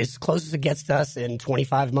 which is close as it gets to us in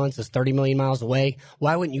 25 months, is 30 million miles away,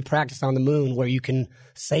 why wouldn't you practice on the moon where you can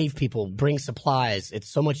save people, bring supplies?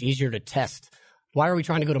 It's so much easier to test. Why are we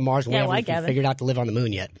trying to go to Mars when we haven't even figured out to live on the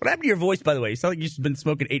moon yet? What happened to your voice, by the way? You sound like you've been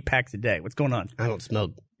smoking 8 packs a day. What's going on? I don't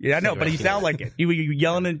smoke. Yeah, I know, but you sound like it. You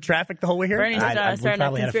yelling in traffic the whole way here? Bernie's We starting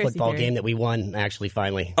probably a had a conspiracy football theory. game that we won, actually,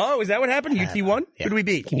 finally. Oh, is that what happened? UT won? Yeah. Who did we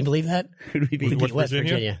beat? Can you believe that? Who did we beat? We beat West West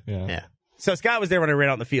Virginia? Virginia. Yeah. So Scott was there when I ran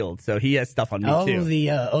out in the field, so he has stuff on me, Oh, too. the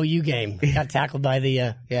OU game. Got tackled by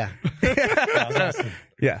the, yeah. That was awesome.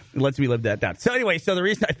 Yeah, it lets me live that down. So anyway, the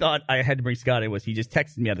reason I thought I had to bring Scott in was he just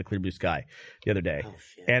texted me out of the clear blue sky the other day. Oh,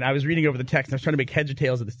 shit. And I was reading over the text, and I was trying to make heads or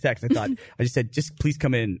tails of this text. I thought, I just said, just please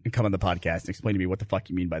come in and come on the podcast and explain to me what the fuck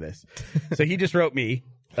you mean by this. So he just wrote me,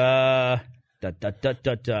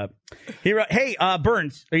 He wrote, hey,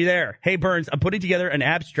 Burns, are you there? Hey, Burns, I'm putting together an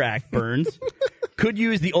abstract, Burns. Could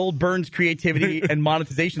use the old Burns creativity and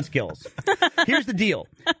monetization skills. Here's the deal.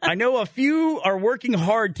 I know a few are working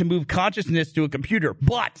hard to move consciousness to a computer,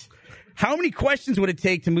 but how many questions would it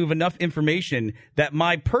take to move enough information that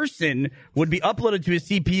my person would be uploaded to a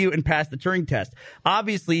CPU and pass the Turing test?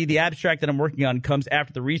 Obviously, the abstract that I'm working on comes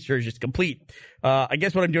after the research is complete. I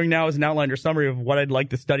guess what I'm doing now is an outline or summary of what I'd like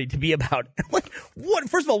the study to be about. Like, what?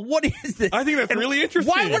 First of all, what is this? I think that's And really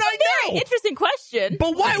interesting. Why would I know? Interesting question.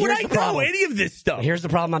 But why would Here's I the know problem. any of this stuff? Here's the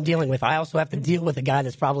problem I'm dealing with. I also have to deal with a guy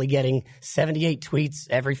that's probably getting 78 tweets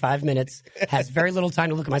every 5 minutes, has very little time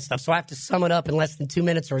to look at my stuff. So I have to sum it up in less than 2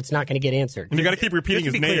 minutes or it's not going to get answered. And you got to keep repeating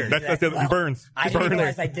his Just to be name. clear. That's the Burns. I didn't Burns.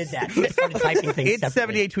 realize I did that. I started typing things It's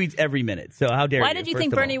separately. 78 tweets every minute. So how dare you? Why did you first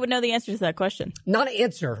think of all. Bernie would know the answer to that question? Not an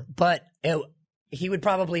answer, but he would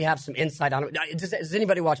probably have some insight on it. Does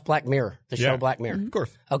anybody watch Black Mirror, the show Yeah. Black Mirror? Of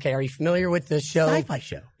course. Okay, are you familiar with the show? Sci-fi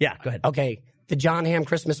show? Yeah, go ahead. Okay, the John Hamm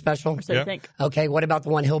Christmas special? So Yeah. you think? Okay, what about the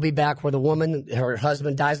one He'll Be Back where the woman, her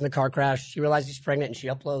husband dies in the car crash, she realizes she's pregnant and she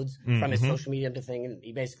uploads from his social media to thing and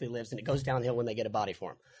he basically lives and it goes downhill when they get a body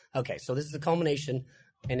for him. Okay, so this is the culmination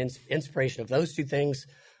and inspiration of those two things.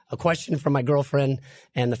 A question from my girlfriend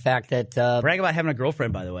and the fact that Brag about having a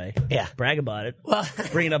girlfriend, by the way. Yeah. Brag about it. well,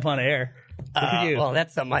 Bring it up on air. Look at you. well,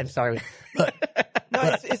 that's something I'm sorry. Look, No,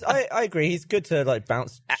 I agree. He's good to like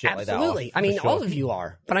bounce shit like that off. absolutely. I mean, for sure. all of you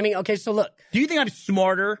are. But I mean, okay, so look. Do you think I'm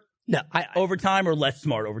smarter No, over time or less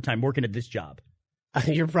smart over time working at this job?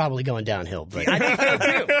 you're probably going downhill, but I think so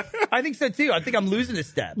too. I think so too. I think I'm losing a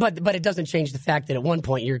step. but it doesn't change the fact that at one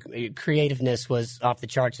point your creativeness was off the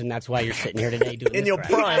charts, and that's why you're sitting here today doing in this your crap.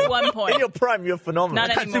 prime, At one point. in your prime, you're phenomenal.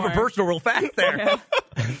 Not Got anymore. super personal real fast there.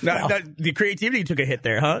 The creativity took a hit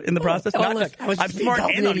there, huh? In the process. Oh, Not look, just- I was I'm just being smart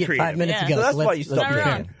called and an I'm idiot 5 creative. minutes Yeah. ago. So that's why let's- you stopped let's be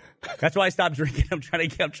drinking. fair. That's why I stopped drinking. I'm trying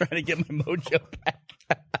to get my mojo back.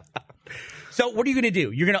 So what are you going to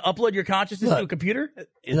do? You're going to upload your consciousness to a Look. computer?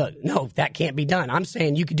 Look, no, that can't be done. I'm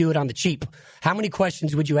saying you could do it on the cheap. How many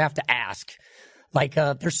questions would you have to ask? Like,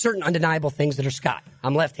 there's certain undeniable things that are Scott.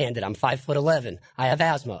 I'm left-handed. I'm 5'11". I have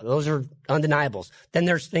asthma. Those are undeniables. Then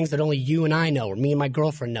there's things that only you and I know, or me and my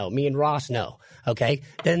girlfriend know, me and Ross know. Okay.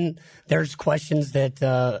 Then there's questions that,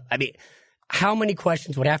 I mean, how many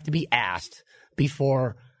questions would have to be asked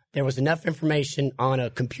before there was enough information on a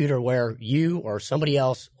computer where you or somebody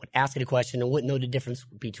else would ask it a question and wouldn't know the difference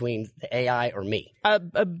between the AI or me?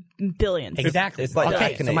 Billions. Exactly. it's like the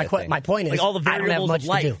okay. So my Akinator thing. my point is, Like all the I don't have variables much of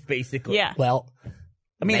life, to do. basically. Yeah. Well,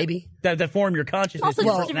 I mean, maybe. that form your consciousness. Also and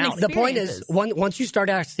just Well, different personality. the point is, experiences. once you start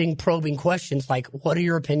asking probing questions like, "What are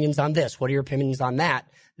your opinions on this? What are your opinions on that?"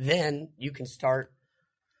 Then you can start,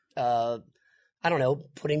 I don't know,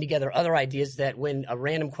 putting together other ideas that when a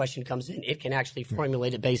random question comes in, it can actually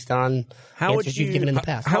formulate it based on How would answers you you've given in the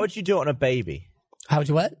past. How would you do it on a baby? How would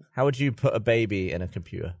you what? How would you put a baby in a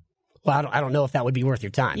computer? Well, I don't know if that would be worth your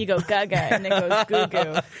time. You go gaga and then goes goo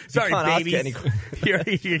goo. Sorry, can't ask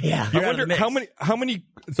babies. any- Yeah. I wonder how many.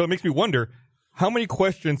 So it makes me wonder how many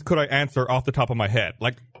questions could I answer off the top of my head?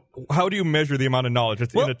 Like, how do you measure the amount of knowledge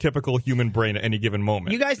that's in a typical human brain at any given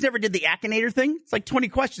moment? You guys never did the Akinator thing? It's like 20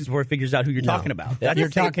 questions before it figures out who you're talking about. That's You're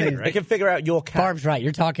the same talking- thing, They right? can figure out your cat. Barb's right.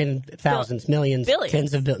 You're talking thousands, millions, Billions.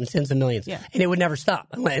 tens of millions, and it would never stop.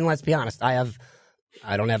 And let's be honest, I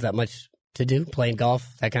don't have that much to do, playing golf,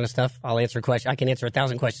 that kind of stuff. I'll answer a question. I can answer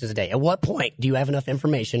 1,000 questions a day. At what point do you have enough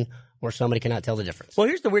information where somebody cannot tell the difference? Well,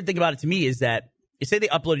 here's the weird thing about it to me is that, you say they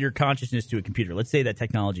uploaded your consciousness to a computer. Let's say that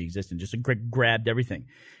technology existed, just grabbed everything.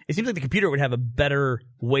 It seems like the computer would have a better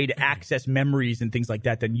way to access memories and things like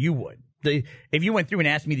that than you would. If you went through and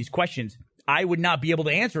asked me these questions, I would not be able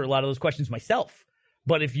to answer a lot of those questions myself.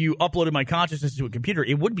 But if you uploaded my consciousness to a computer,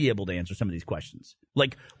 it would be able to answer some of these questions.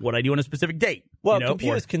 Like what I do on a specific date. Well,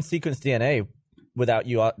 computers can sequence DNA without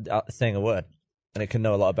you saying a word. And it can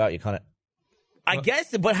know a lot about you, can't it? I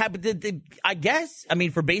guess what happened. I guess. I mean,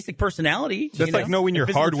 for basic personality, that's like knowing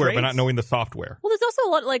your hardware traits. but not knowing the software. Well, there's also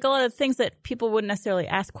a lot of things that people wouldn't necessarily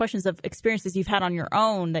ask questions of experiences you've had on your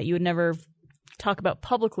own that you would never talk about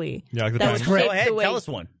publicly. Yeah, like the that time. would shape Go ahead, the way. tell us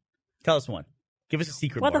one. Tell us one. Give us a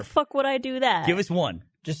secret. Why Barb. the fuck would I do that? Give us one.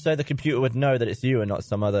 Just so the computer would know that it's you and not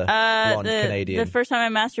some other blonde Canadian. The first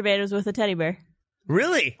time I masturbated was with a teddy bear.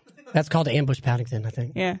 Really? That's called ambush Paddington, I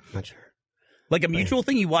think. Yeah. Not sure. Like a mutual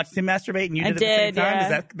thing? You watched him masturbate and you did I it at the same did, time?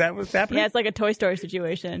 yeah. Is that what's happening? Yeah, it's like a Toy Story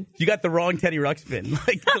situation. You got the wrong Teddy Ruxpin.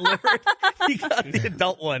 Like, delivered. You got the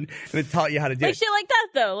adult one and it taught you how to do Like it. shit like that,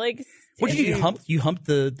 though. Like, What did you hump? You humped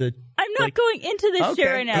the. I'm not like- going into this Okay,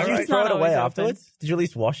 shit right now. all Did right. you It's throw not it away always open. afterwards? Did you at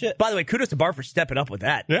least wash it? By the way, kudos to Barb for stepping up with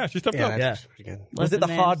that. Yeah, she stepped up. Yeah. That's pretty good. Was it the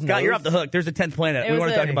Listen, man. hard Scott, you're nose? off the hook. There's a 10th planet. It We was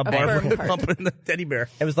want to talk a about firm Barb part. humping the teddy bear.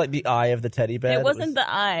 It was like the eye of the teddy bear. It that wasn't was... the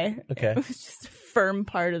eye. Okay. It was just a firm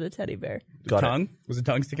part of the teddy bear. Got it. Tongue? Was the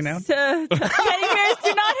tongue sticking out? Teddy bears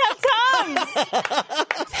do not have tongues.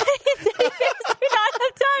 Teddy bears do not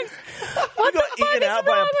have tongues. What You got the fuck eaten is out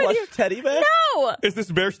by wrong a with plush you? teddy bear? No, Is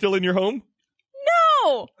this bear still in your home?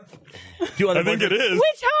 no. I I think it is.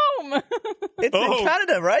 Which home? It's Oh. in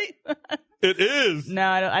Canada, right? It is. No,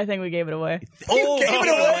 I think we gave it away. Oh, Gave it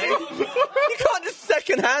away. You can't just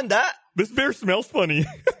secondhand that. This bear smells funny.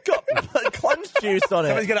 It's got clunge juice on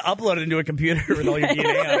Somebody's it. going to upload it into a computer with all your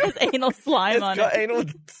DNA on it. There's anal slime on It's got it. anal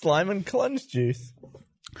slime and clunge juice.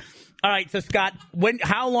 All right, so Scott,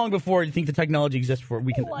 how long before do you think the technology exists for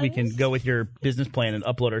we can go with your business plan and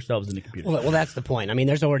upload ourselves into computers? Well, that's the point. I mean,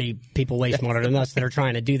 there's already people way smarter than us that are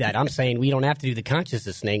trying to do that. I'm saying we don't have to do the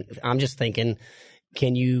consciousness thing. I'm just thinking,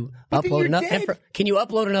 can you upload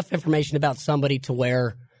enough information about somebody to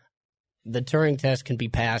where the Turing test can be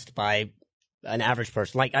passed by an average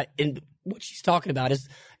person? Like, and what she's talking about is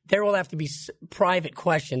there will have to be private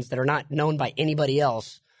questions that are not known by anybody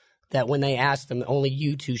else. That when they ask them, only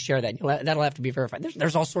you two share that. That'll have to be verified.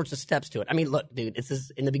 There's all sorts of steps to it. I mean, look, dude, it's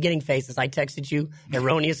this, in the beginning phases. I texted you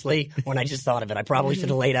erroneously when I just thought of it. I probably should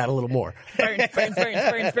have laid out a little more. Burn.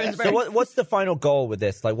 So what's the final goal with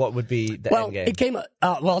this? Like, what would be the end game? It came up.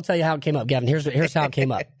 Well, I'll tell you how it came up, Gavin. Here's how it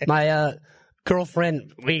came up. My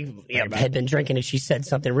girlfriend, we had been drinking, and she said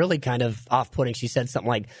something really kind of off-putting. She said something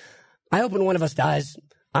like, "I hope when one of us dies,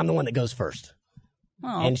 I'm the one that goes first."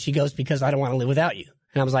 Oh. And she goes, "Because I don't want to live without you."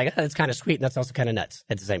 And I was like, that's kind of sweet, and that's also kind of nuts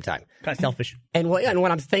at the same time. Kind of selfish. And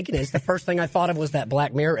what I'm thinking is the first thing I thought of was that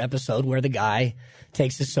Black Mirror episode where the guy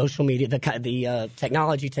takes his social media, the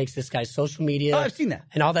technology takes this guy's social media. Oh, I've seen that.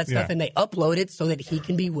 And all that stuff, Yeah. and they upload it so that he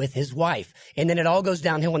can be with his wife. And then it all goes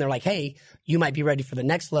downhill when they're like, hey, you might be ready for the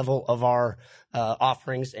next level of our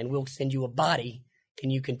offerings, and we'll send you a body.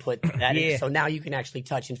 And you can put that in. So now you can actually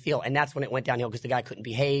touch and feel. And that's when it went downhill because the guy couldn't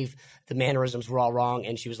behave. The mannerisms were all wrong.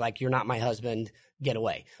 And she was like, you're not my husband. Get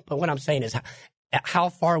away. But what I'm saying is, how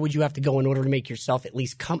far would you have to go in order to make yourself at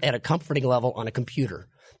least come at a comforting level on a computer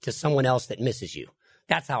to someone else that misses you?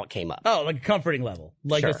 That's how it came up. Oh, like a comforting level.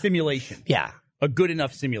 Like a Sure. simulation. Yeah. A good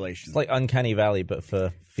enough simulation. It's like Uncanny Valley, but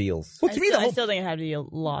for feels. Well, to me, the I whole still think it had to be a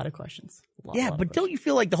lot of questions. Yeah, but don't you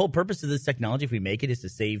feel like the whole purpose of this technology, if we make it, is to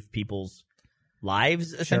save people's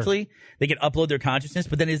lives, essentially? They can upload their consciousness,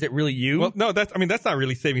 but then is it really you? Well, no, that's not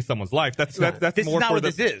really saving someone's life. That's this more is not for what the,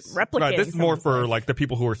 this is. Replicating Right, this is more someone's for life. like the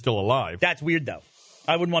people who are still alive. That's weird, though.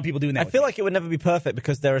 I wouldn't want people doing that. I with feel me. like it would never be perfect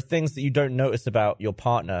because there are things that you don't notice about your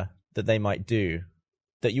partner that they might do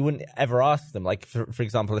that you wouldn't ever ask them. Like, for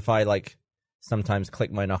example, if I like sometimes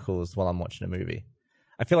click my knuckles while I'm watching a movie,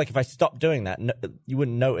 I feel like if I stopped doing that, you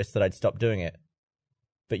wouldn't notice that I'd stopped doing it,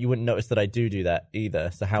 but you wouldn't notice that I do that either.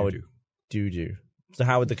 So how would do? So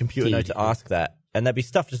how would the computer know to ask that? And there'd be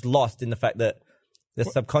stuff just lost in the fact that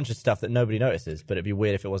there's subconscious stuff that nobody notices, but it'd be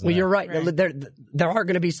weird if it wasn't. Well, there. you're right. There are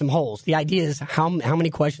going to be some holes. The idea is how many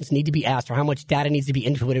questions need to be asked or how much data needs to be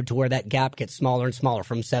inputted to where that gap gets smaller and smaller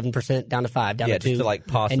from 7% down to 5, down to 2. just to, like,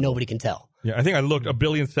 possible. And nobody can tell. Yeah, I think I looked. 1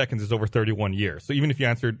 billion seconds is over 31 years. So even if you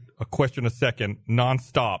answered a question a second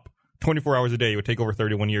nonstop, 24 hours a day, it would take over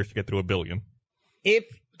 31 years to get through 1 billion. If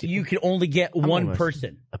you could only get one almost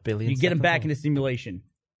person, 1 billion you get them seconds back old. into simulation,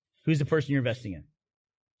 who's the person you're investing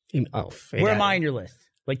in? Oh, Where am I on your list?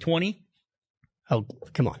 Like 20? Oh,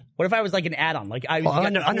 come on. What if I was like an add-on? Like I was Well, I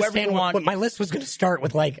whoever understand you want. what my list was going to start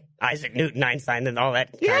with, like Isaac Newton, Einstein, and all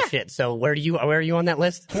that kind of shit. So where are you on that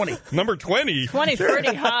list? 20. Number 20. 20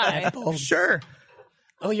 pretty high. Sure.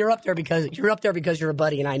 Oh, you're up there because you're a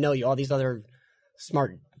buddy, and I know you. All these other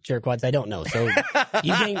smart jerkwads I don't know. So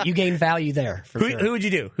you gain value there. For sure. Who would you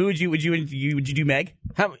do? Would you do Meg?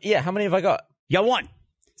 How many have I got? You got one.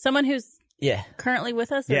 Someone who's Yeah. currently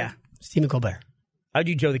with us? Or? Yeah. Stephen Colbert. I'd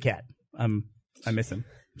do Joe the Cat. I miss him.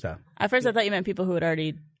 So At first, I thought you meant people who had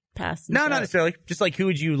already passed. and no, stuff. not necessarily. Just like who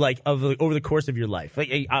would you like over the course of your life? Like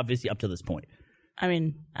obviously up to this point. I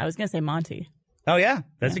mean, I was going to say Monty. Oh yeah,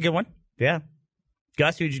 that's a good one. Yeah.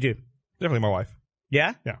 Gus, who'd you do? Definitely my wife.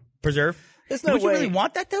 Yeah. Yeah. Preserve. There's no Would you way. really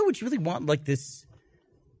want that though? Would you really want like this?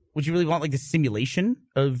 Would you really want like the simulation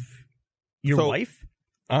of your So- wife?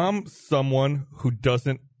 I'm someone who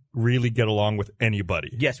doesn't really get along with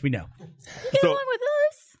anybody. Yes, we know. Get So- along with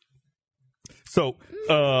us. So,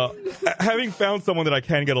 having found someone that I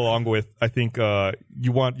can get along with, I think I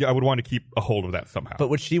would want to keep a hold of that somehow. But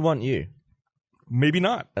would she want you Maybe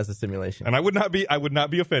not, as a simulation? and I would not be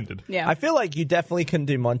offended. Yeah. I feel like you definitely can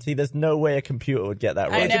do Monty. There's no way a computer would get that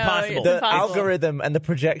I right. know, impossible. It's The impossible. algorithm and the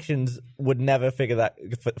projections would never figure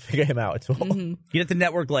him out at all. Mm-hmm. You'd have to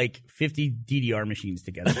network like 50 DDR machines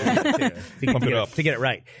together to Pump it up. to get it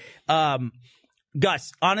right.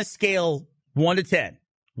 Gus, on a scale 1 to 10,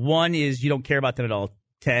 1 is you don't care about them at all.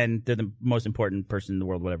 10, they're the most important person in the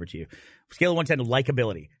world, whatever to you. Scale of 1 to 10,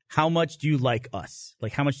 likability. How much do you like us?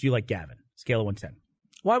 Like, how much do you like Gavin? Scale of 1 to 10.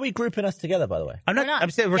 Why are we grouping us together, by the way? I'm not. We're not. I'm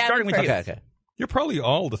saying we're Gavin starting with first. you. Okay. You're probably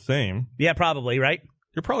all the same. Yeah, probably right.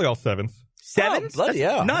 You're probably all 7s. 7? Oh, bloody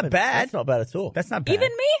hell. Not bad. That's not bad at all. That's not bad. Even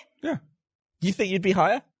me? Yeah. You think you'd be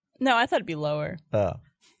higher? No, I thought it'd be lower. Oh.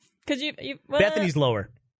 Because you well, Bethany's lower.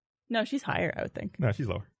 No, she's higher, I would think. No, she's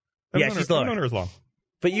lower. Yeah, I've known she's her, lower. I've known her as long.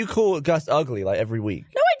 But you call Gus ugly like every week.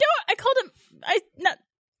 No, I don't. I called him.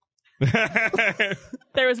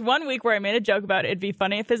 There was one week where I made a joke about it'd be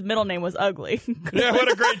funny if his middle name was ugly. Yeah,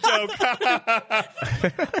 what a great joke.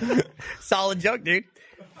 Solid joke, dude.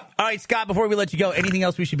 All right, Scott, before we let you go, anything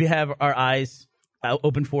else we should have our eyes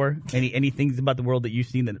open for? Any things about the world that you've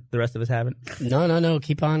seen that the rest of us haven't? No.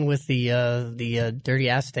 Keep on with the dirty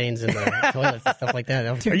ass stains in the toilets and stuff like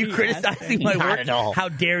that. Are you criticizing my Not work? at all. How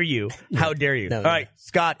dare you? How dare you? No, All no. right,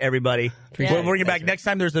 Scott, everybody. Appreciate We'll bring it. you back Thanks, next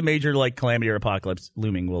time there's a major like calamity or apocalypse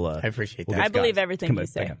looming. We'll I appreciate we'll that. I get believe Scott. everything Come you on,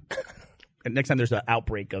 say. back up. And next time there's an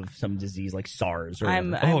outbreak of some disease like SARS or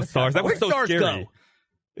I'm whatever. Oh, a SARS. That was Where'd so SARS scary. go?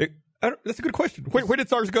 That's a good question. Where did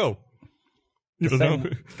SARS go? You don't know?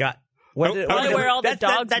 Scott. Probably where all the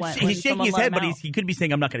dogs went. when He's shaking someone his let head, him but out. he could be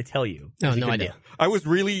saying, "I'm not going to tell you." No, He no could idea. know. I was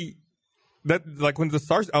really like when the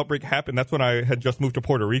SARS outbreak happened. That's when I had just moved to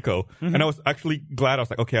Puerto Rico, and I was actually glad. I was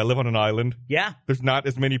like, okay, I live on an island. Yeah. There's not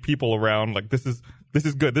as many people around. Like this is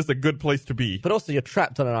good. This is a good place to be. But also, you're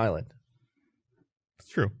trapped on an island. It's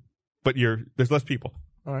true, but there's less people.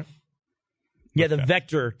 All right. Yeah, the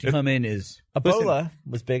vector to come in is Ebola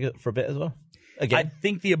was big for a bit as well. I Again,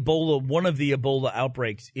 think one of the Ebola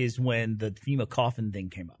outbreaks is when the FEMA coffin thing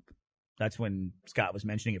came up. That's when Scott was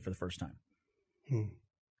mentioning it for the first time. I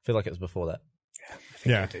feel like it was before that.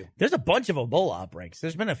 Yeah, There's a bunch of Ebola outbreaks.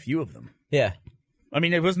 There's been a few of them. Yeah. I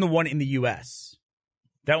mean, it wasn't the one in the U.S.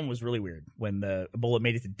 That one was really weird when the Ebola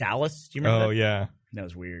made it to Dallas. Do you remember Oh that? yeah. That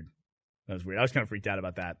was weird. I was kind of freaked out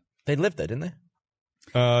about that. They lived there, didn't they?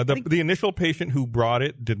 The initial patient who brought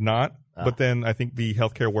it did not, but then I think the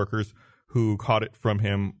healthcare workers who caught it from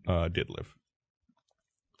him did live.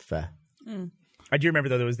 Fair. I do remember,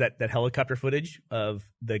 though, there was that helicopter footage of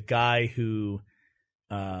the guy who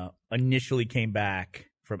initially came back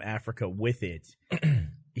from Africa with it.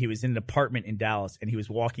 He was in an apartment in Dallas, and he was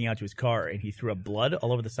walking out to his car, and he threw up blood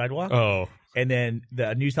all over the sidewalk. Oh, And then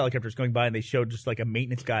the news helicopter was going by, and they showed just like a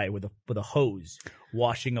maintenance guy with a hose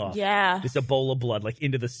washing off this Ebola blood like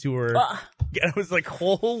into the sewer. And I was like,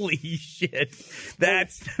 holy shit,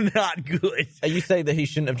 that's not good. Are you saying that he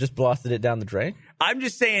shouldn't have just blasted it down the drain? I'm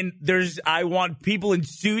just saying, I want people in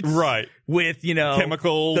suits, right. with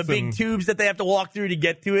Chemicals the big and- tubes that they have to walk through to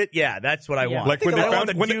get to it. Yeah, that's what I want. Like when I they want found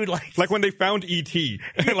the when dude like when they found ET,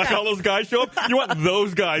 and like all those guys show up. You want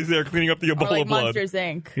those guys there cleaning up the Or Ebola like blood, Monsters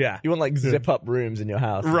Inc. yeah, You want like zip up rooms in your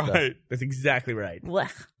house. and stuff. right? that's exactly right.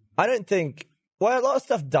 Blech. I don't think. Well, a lot of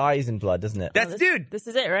stuff dies in blood, doesn't it? That's dude. This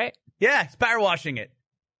is it, right? Yeah, it's power washing it.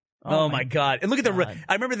 Oh my god! And look at God.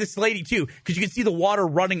 I remember this lady too, because you can see the water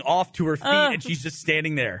running off to her feet, and she's just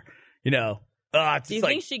standing there. It's Do you like,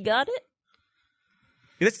 think she got it?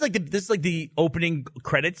 This is like the opening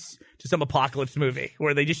credits to some apocalypse movie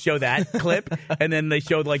where they just show that clip and then they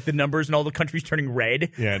show like the numbers and all the countries turning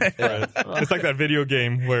red. Yeah, it's like that video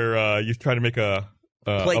game where you try to make a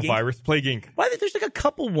virus. Plague Inc. Why? There's like a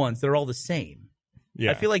couple ones that are all the same.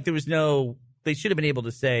 Yeah, I feel like there was no. They should have been able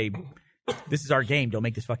to say, "This is our game. Don't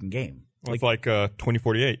make this fucking game." It's like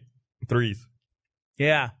 2048 threes.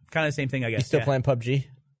 Yeah, kind of the same thing, I guess. You still playing PUBG?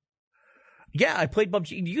 Yeah, I played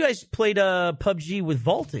PUBG. You guys played PUBG with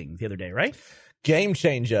vaulting the other day, right? Game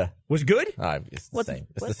changer. Was it good? It's the same.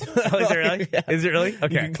 It's the same. Oh, is it really? Yeah. Is it really?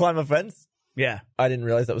 Okay. You can climb a fence? Yeah. I didn't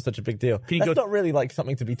realize that was such a big deal. That's not really like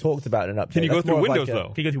something to be talked about in an update. Can you go That's through more of windows, like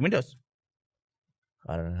though? Can you go through windows?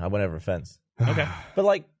 I don't know. I went over a fence. Okay. But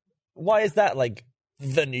like, why is that like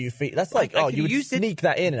the new feat? That's like, I you would used it. sneak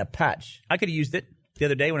that in a patch. I could have used it the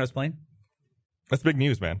other day when I was playing. That's big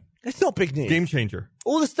news, man. It's not big news. Game changer.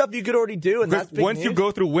 All the stuff you could already do, and that's big Once news. you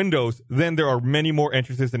go through windows, then there are many more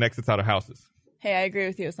entrances and exits out of houses. Hey, I agree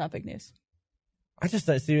with you. It's not big news. I just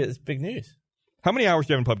don't see it as big news. How many hours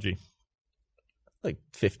do you have in PUBG? Like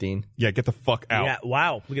 15. Yeah, get the fuck out. Yeah.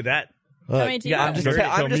 Wow. Look at that. How many do you yeah, have?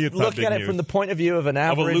 Tell I'm me just it's not looking big at it news. from the point of view of an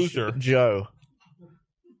Of a average loser. Joe.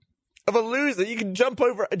 Of a loser. You can jump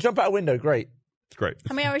out a window. Great. It's great.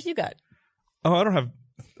 How many hours you got? Oh, I don't have.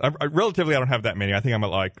 Relatively, I don't have that many. I think I'm at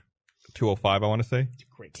like 205. I want to say.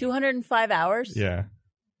 205 hours? Yeah.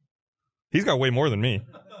 He's got way more than me.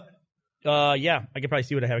 Yeah. I could probably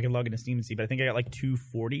see what I have. I can log into Steam and see, but I think I got like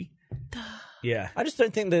 240. Yeah. I just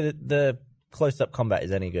don't think that the close-up combat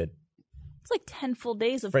is any good. It's like 10 full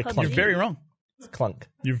days of Very PUBG. clunky. You're very wrong. It's clunk.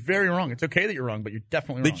 You're very wrong. It's okay that you're wrong, but you're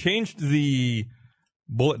definitely They wrong. changed the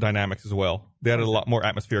bullet dynamics as well. They added a lot more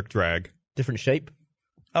atmospheric drag. Different shape.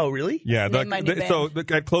 Oh, really? Yeah. Name my new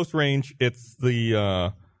band. At close range, it's they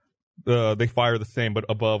fire the same, but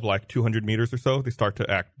above like 200 meters or so, they start to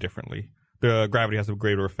act differently. The gravity has a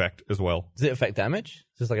greater effect as well. Does it affect damage?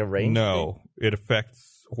 Is this like a range? No, it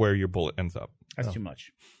affects where your bullet ends up. That's too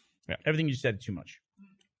much. Yeah. Everything you said is too much.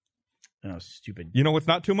 Oh, stupid. You know what's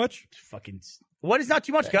not too much? Fucking. What is not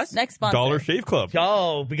too much, Gus? Next sponsor. Dollar Shave Club.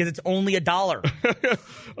 Oh, because it's only $1. I want to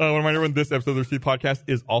remind everyone this episode of the Receipt Podcast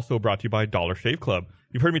is also brought to you by Dollar Shave Club.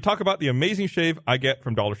 You've heard me talk about the amazing shave I get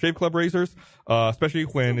from Dollar Shave Club razors, especially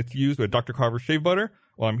when it's used with Dr. Carver's shave butter.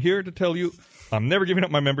 Well, I'm here to tell you I'm never giving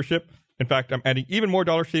up my membership. In fact, I'm adding even more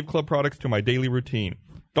Dollar Shave Club products to my daily routine.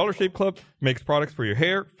 Dollar Shave Club makes products for your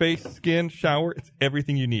hair, face, skin, shower. It's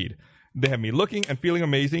everything you need. They have me looking and feeling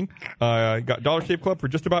amazing. I got Dollar Shave Club for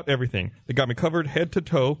just about everything. They got me covered head to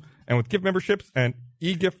toe. And with gift memberships and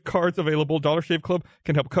e-gift cards available, Dollar Shave Club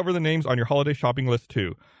can help cover the names on your holiday shopping list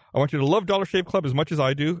too. I want you to love Dollar Shave Club as much as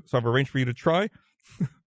I do, so I've arranged for you to try.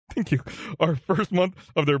 Thank you. Our first month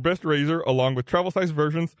of their best razor, along with travel-sized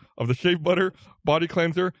versions of the shave butter, body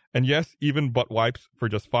cleanser, and yes, even butt wipes for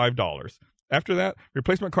just $5. After that,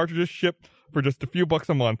 replacement cartridges ship for just a few bucks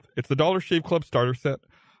a month. It's the Dollar Shave Club starter set.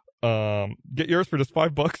 Get yours for just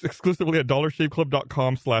 $5 exclusively at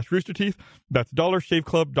dollarshaveclub.com/roosterteeth. That's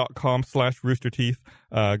dollarshaveclub.com/roosterteeth.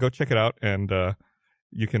 Go check it out, and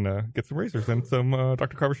you can get some razors and some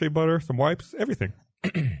Dr. Carver shave butter, some wipes, everything.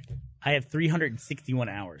 I have 361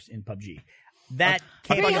 hours in PUBG. That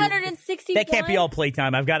can't 361? That can't be all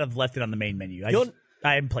playtime. I've got to have left it on the main menu. I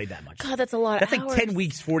haven't played that much. God, that's a lot That's of like hours. 10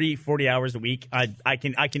 weeks, 40 hours a week. I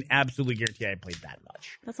can absolutely guarantee I haven't played that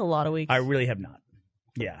much. That's a lot of weeks. I really have not.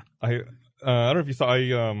 Yeah. I don't know if you saw.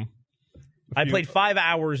 I played 5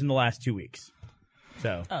 hours in the last 2 weeks.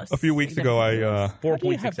 So a few weeks ago, I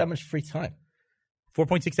 4.6 that much free time?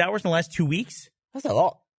 4.6 hours in the last 2 weeks? That's a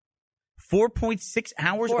lot. 4.6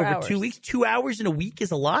 hours 4 over hours. 2 weeks? 2 hours in a week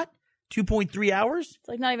is a lot? 2.3 hours? It's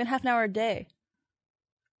like not even half an hour a day.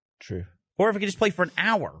 True. Or if I could just play for an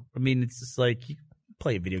hour. I mean, it's just like, you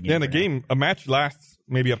play a video game. yeah, and the for an hour. game, a match lasts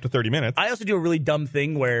maybe up to 30 minutes. I also do a really dumb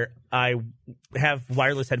thing where I have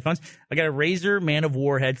wireless headphones. I got a Razer Man of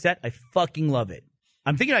War headset. I fucking love it.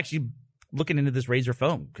 I'm thinking of actually looking into this Razer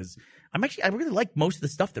phone because I really like most of the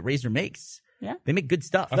stuff that Razer makes. Yeah. They make good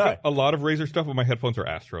stuff. I've got a lot of Razer stuff, but my headphones are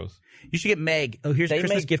Astros. You should get Meg. Oh, here's a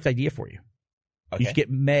Christmas gift idea for you. Okay. You should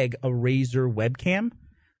get Meg a Razer webcam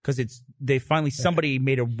because somebody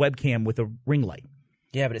made a webcam with a ring light.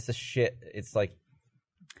 Yeah, but it's a shit. It's like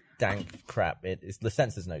dank crap. The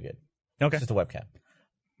sensor's no good. Okay. It's just a webcam.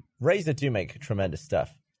 Razer do make tremendous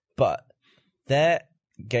stuff, but their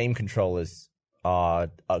game controllers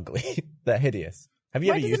are ugly. They're hideous. Have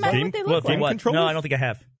you Why ever does it used matter them? what they Well, look like? what? controllers? No, I don't think I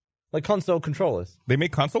have. Like console controllers? They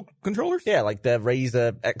make console controllers? Yeah, like their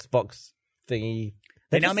Razer Xbox thingy.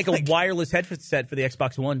 They They're now just make like- a wireless headset for the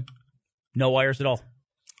Xbox One. No wires at all.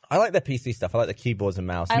 I like their PC stuff. I like the keyboards and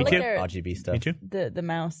mouse. I and like the their- RGB stuff. Me too. The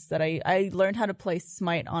mouse that I learned how to play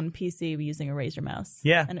Smite on PC using a Razer mouse.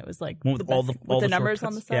 Yeah. And it was like One with the all best- the- all with the the numbers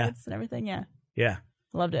on the shortcuts. Yeah. sides and everything. Yeah. Yeah.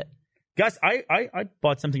 Loved it. Guys, I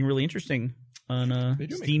bought something really interesting on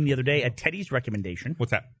Steam the other day at Teddy's recommendation.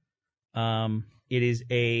 What's that? It is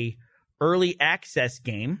a early access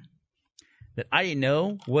game that I didn't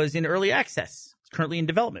know was in early access. It's currently in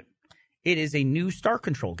development. It is a new Star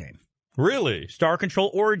Control game. Really? Star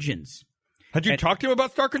Control Origins. Had you talked to him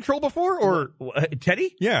about Star Control before, or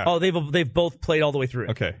Teddy? Yeah. Oh, they've both played all the way through.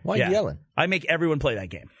 okay? Why are you yelling? I make everyone play that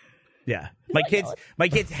game. Yeah. My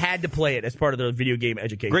kids had to play it as part of their video game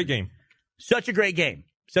education. Great game. Such a great game.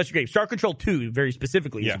 Such a great. Star Control 2, very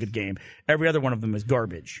specifically, is Yes. a good game. Every other one of them is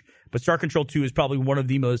garbage. But Star Control 2 is probably one of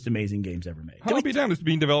the most amazing games ever made. How be damned? It's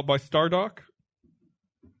being developed by Stardock.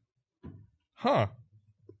 Huh?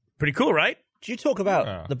 Pretty cool, right? Do you talk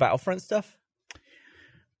about the Battlefront stuff?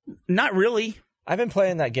 Not really. I've been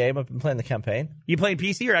playing that game. I've been playing the campaign. You playing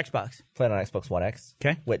PC or Xbox? Playing on Xbox One X.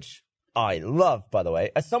 Okay. Which I love, by the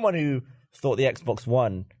way. As someone who thought the Xbox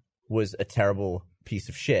One was a terrible piece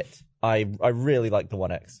of shit, I really like the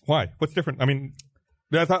One X. Why? What's different? I mean,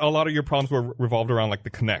 I thought a lot of your problems were revolved around like the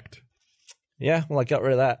Kinect. Yeah, well, I got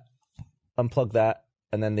rid of that, unplugged that,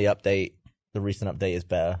 and then the recent update is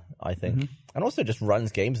better, I think. And also just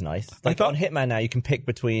runs games nice. Like on Hitman now, you can pick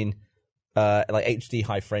between like HD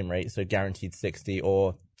high frame rate, so guaranteed 60,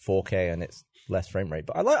 or 4K, and it's less frame rate.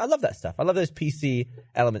 But I love that stuff. I love those PC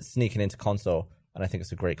elements sneaking into console, and I think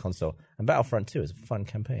it's a great console. And Battlefront 2 is a fun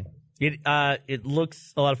campaign. It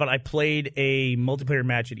looks a lot of fun. I played a multiplayer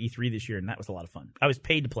match at E3 this year, and that was a lot of fun. I was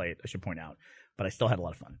paid to play it, I should point out, but I still had a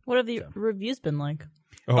lot of fun. What have the reviews been like?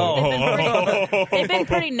 Oh, They've been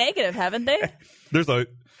pretty negative, haven't they? there's a.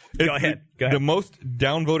 Go ahead. The most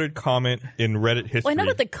downvoted comment in Reddit history Well, I know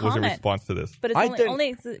that the was a comment- response to this. But it's I only, don't-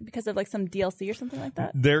 only because of like some DLC or something like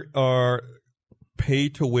that. There are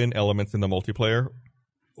pay-to-win elements in the multiplayer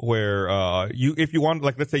where if you want,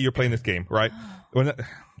 like, let's say you're playing this game, right?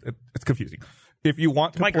 It's confusing. If you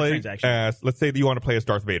want to play Microtransactions. as, let's say that you want to play as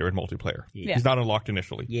Darth Vader in multiplayer, Yeah. he's not unlocked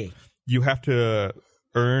initially. Yeah. You have to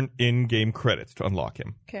earn in-game credits to unlock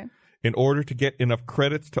him. Okay. In order to get enough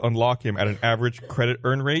credits to unlock him at an average credit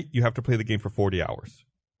earn rate, you have to play the game for 40 hours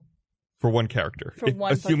for one character, For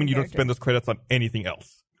one assuming fucking you don't character. spend those credits on anything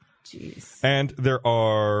else. Jeez. And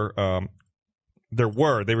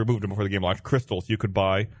they removed them before the game launched, crystals you could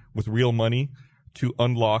buy with real money to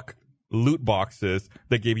unlock loot boxes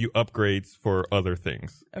that gave you upgrades for other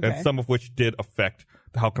things, Okay. and some of which did affect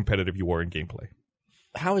how competitive you were in gameplay.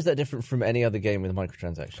 How is that different from any other game with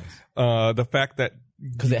microtransactions? The fact that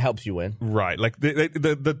Because it helps you win. right, like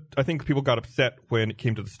I think people got upset when it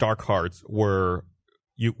came to the star cards, were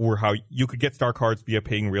how you could get star cards via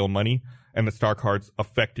paying real money, and the star cards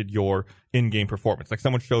affected your in-game performance. Like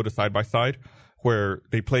someone showed a side by side where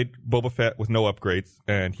they played Boba Fett with no upgrades,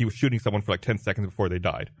 and he was shooting someone for like 10 seconds before they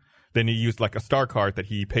died. Then he used like a star card that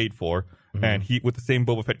he paid for, and he with the same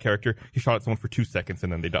Boba Fett character, he shot at someone for 2 seconds,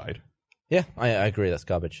 and then they died. Yeah, I agree. That's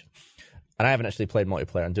garbage. And I haven't actually played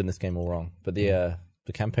multiplayer. I'm doing this game all wrong. But the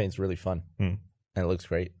campaign's really fun, and it looks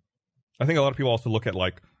great. I think a lot of people also look at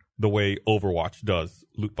like the way Overwatch does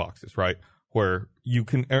loot boxes, right? Where you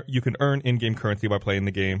can earn in-game currency by playing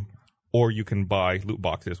the game, or you can buy loot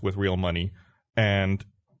boxes with real money, and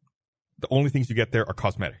the only things you get there are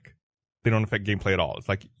cosmetic. They don't affect gameplay at all. It's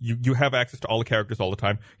like you have access to all the characters all the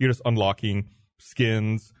time. You're just unlocking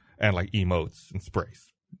skins and like emotes and sprays.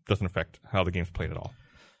 Doesn't affect how the game's played at all.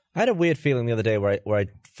 I had a weird feeling the other day where I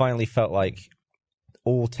finally felt like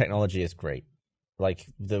all technology is great. Like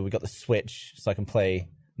we got the Switch, so I can play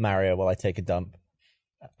Mario while I take a dump.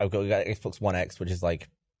 We got Xbox One X, which is like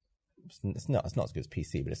it's not as good as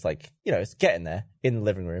PC, but it's like, you know, it's getting there in the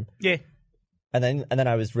living room. Yeah. And then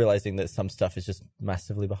I was realizing that some stuff is just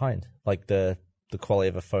massively behind, like the quality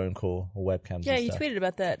of a phone call or webcams. Yeah, and you stuff. tweeted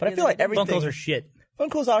about that. But I the feel other like day. everything. Phone calls are shit. Phone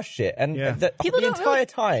calls are shit, and Yeah. the People don't entire really-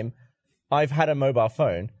 time I've had a mobile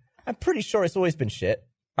phone, I'm pretty sure it's always been shit.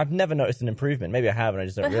 I've never noticed an improvement. Maybe I have, and I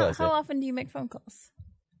just don't But realize how it. often do you make phone calls?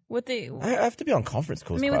 With the, I have to be on conference I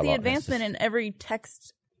calls. mean, quite with a the lot, and it's advancement just- in every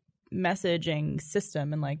text messaging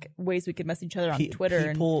system and like ways we could message each other on Twitter.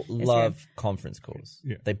 People and Instagram. love conference calls.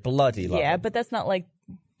 Yeah. They bloody love Yeah, them. but that's not like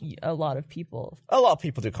a lot of people. A lot of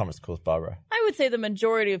people do conference calls, Barbara. I would say the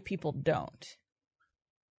majority of people don't.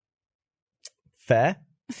 Fair.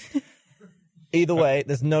 Either way,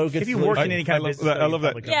 there's no good If you solution. work in any kind of love business, that. I love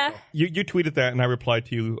that. probably Yeah. don't. You tweeted that, and I replied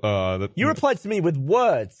to you. You replied to me with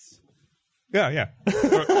words. Yeah.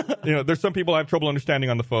 There's some people I have trouble understanding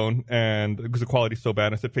on the phone, and because the quality's so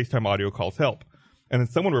bad, I said FaceTime audio calls help. And then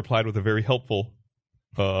someone replied with a very helpful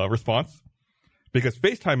response because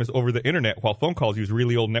FaceTime is over the internet while phone calls use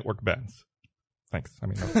really old network bands. Thanks. I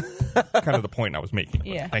mean, that's kind of the point I was making.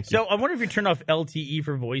 Yeah. Thank you. So I wonder if you turn off LTE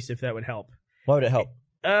for voice, if that would help. Why would it help?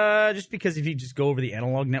 Just because if you just go over the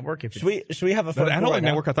analog network, if Should we have a phone the call analog right now?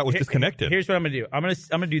 network I thought was disconnected. Here's what I'm gonna do. I'm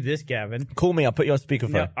gonna do this, Gavin. Call me. I'll put you on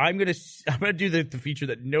speakerphone. No, I'm gonna do the feature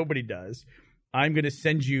that nobody does. I'm gonna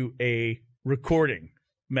send you a recording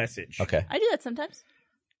message. Okay. I do that sometimes.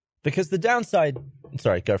 Because the downside.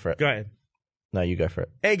 Sorry, go for it. Go ahead. No, you go for it.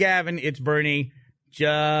 Hey, Gavin, it's Burnie.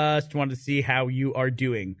 Just wanted to see how you are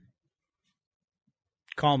doing.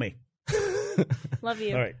 Call me. Love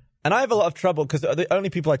you. All right. And I have a lot of trouble because the only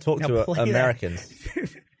people I talk Now to play are that. Americans.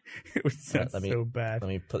 It would sound Let me- so bad. Let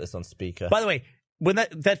me put this on speaker. By the way, when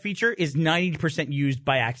that feature is 90% used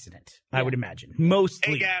by accident, I would imagine.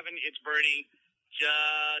 Mostly. Hey, Gavin, it's Burnie.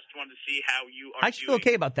 Just wanted to see how you are I actually feel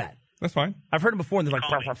okay about that. That's fine. I've heard them before, and they're like,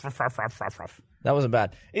 Call me. ruff, ruff, ruff, ruff, ruff, ruff. That wasn't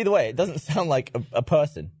bad. Either way, it doesn't sound like a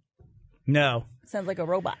person. No. Sounds like a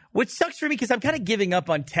robot. Which sucks for me because I'm kind of giving up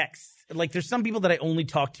on text. Like, there's some people that I only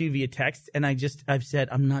talk to via text, and I've said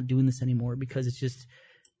I'm not doing this anymore because it's.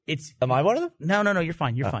 Am I one of them? No, you're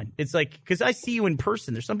fine. You're fine. It's like, because I see you in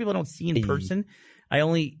person. There's some people I don't see in person. I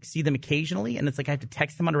only see them occasionally, and it's like I have to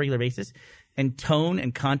text them on a regular basis, and tone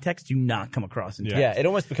and context do not come across in text. Yeah, it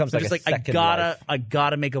almost becomes So like it's a like second I life.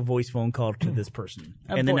 gotta make a voice phone call to this person,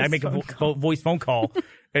 A and then I voice make a phone call. voice phone call,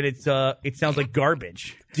 and it sounds like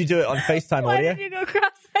garbage. Do you do it on FaceTime Why audio? did you go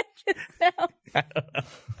cross edges now?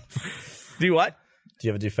 Do what? Do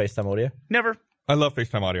you ever do FaceTime audio? Never. I love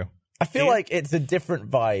FaceTime audio. I feel like it's a different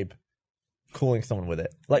vibe calling someone with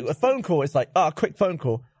it. Like a phone call, it's like, a quick phone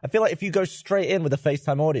call. I feel like if you go straight in with a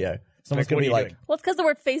FaceTime audio, someone's Like, going what to be are you like, doing? Well, it's because the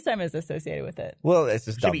word FaceTime is associated with it. well, it's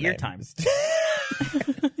just Should dumb be ear name. time.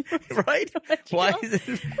 Right? Where'd you Why go? is it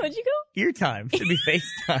Where'd you go? ear time? Should be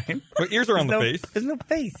FaceTime. But ears are on the face. There's no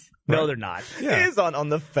face. No, they're not. Yeah. Ears aren't on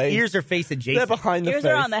the face. Ears are face They're adjacent. behind the Ears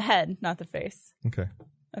face. are on the head, not the face. Okay.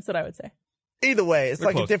 That's what I would say. Either way, it's They're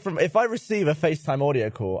like close. a different. If I receive a FaceTime audio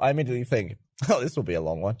call, I immediately think, oh, this will be a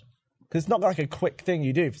long one. Because it's not like a quick thing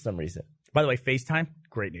you do for some reason. By the way, FaceTime,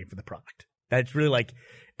 great name for the product. That's really like,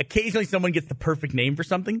 occasionally someone gets the perfect name for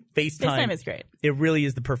something. FaceTime is great. It really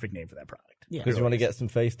is the perfect name for that product. Yeah. Because you want to get some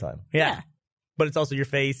FaceTime. Yeah. But it's also your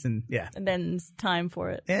face and yeah. And then it's time for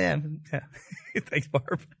it. Yeah. Thanks,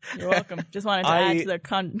 Barb. You're welcome. Just wanted to add to,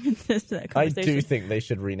 to that I conversation. do think they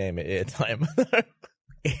should rename it Ear Time.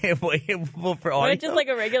 Well, for Why audio, just like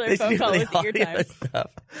a regular they phone should call do with the ear audio time.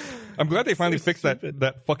 stuff. I'm glad they finally fixed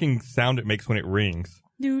that fucking sound it makes when it rings.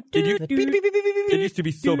 Do, Did you- do, do. It used to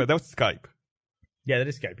be so bad. That was Skype. Yeah, that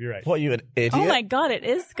is Skype. You're right. What, are you an idiot? Oh my god, it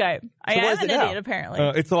is Skype. I what am is an it now? idiot, apparently.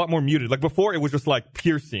 It's a lot more muted. Like before, it was just like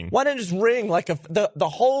piercing. Why don't you just ring like the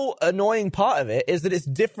whole annoying part of it is that it's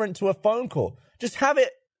different to a phone call. Just have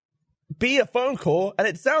it be a phone call and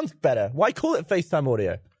it sounds better. Why call it FaceTime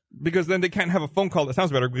audio? Because then they can't have a phone call that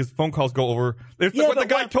sounds better because phone calls go over. It's what the but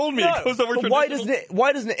guy told me. no, It goes over but why traditional-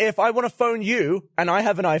 doesn't it if I want to phone you and I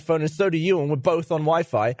have an iPhone and so do you and we're both on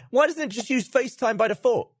Wi-Fi, why doesn't it just use FaceTime by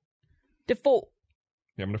default? Default.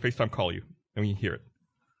 Yeah, I'm going to FaceTime call you and we can hear it.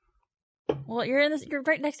 Well, you're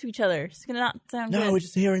right next to each other. It's gonna not sound No, good. we're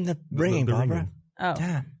just hearing the ringing, the Barbara. ringing. Oh,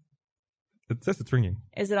 Damn. It says it's ringing.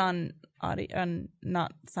 is it on audio and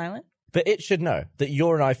not silent? But it should know that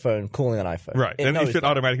you're an iPhone calling an iPhone. Right. It And you knows should that.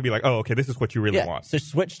 automatically be like, oh, okay, this is what you really Yeah. want. So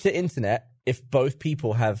switch to internet if both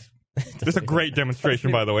people have. This is a great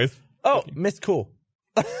demonstration, by the way. Oh, missed call.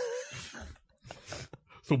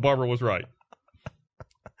 So Barbara was right.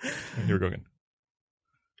 And here we go again.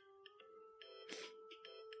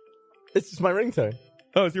 It's just my ringtone.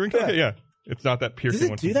 Oh, is your ringtone? Yeah. Okay, yeah. It's not that piercing Does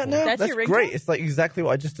one it do from that before. now? That's your ringtone? great. It's like exactly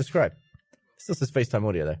what I just described. Still says FaceTime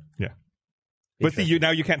audio though. Yeah. But see,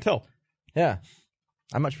 now you can't tell. Yeah,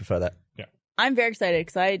 I much prefer that. Yeah. I'm very excited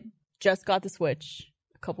because I just got the Switch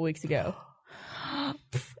a couple weeks ago,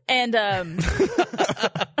 and I'm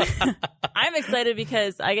excited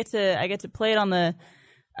because I get to play it on the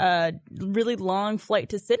really long flight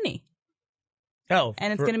to Sydney, Oh,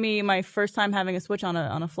 and it's going to be my first time having a Switch on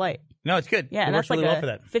a flight. No, it's good. Yeah, it and works that's really like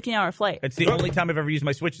well for a that. 15-hour flight. It's the only time I've ever used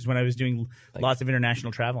my Switch is when I was doing lots of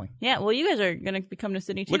international traveling. Yeah, well, you guys are going to be coming to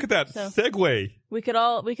Sydney too. Look at that So segue. we could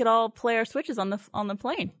all play our Switches on the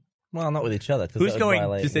plane. Well, not with each other. 'cause Who's that would going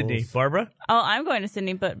violate to Sydney? rules. Barbara? Oh, I'm going to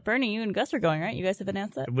Sydney, but Burnie, you and Gus are going, right? You guys have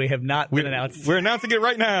announced that. We have not been announced. We're announcing it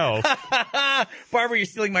right now. Barbara, you're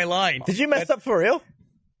stealing my line. Did you mess up for real?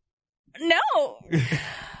 No,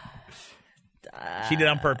 She did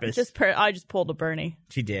on purpose. I just pulled a Burnie.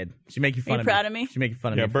 She did. She make you fun you of proud me. of me? She make you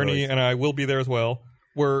fun of Yeah, me. Burnie and I will be there as well.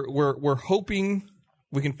 We're hoping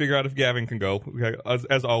we can figure out if Gavin can go.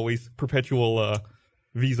 As always, perpetual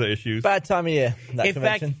visa issues. Bad time of year. That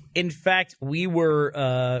convention. In fact, we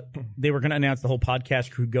were they were going to announce the whole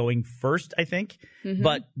podcast crew going first, I think.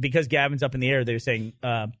 But because Gavin's up in the air, they were saying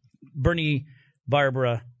Burnie,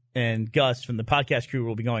 Barbara, and Gus from the podcast crew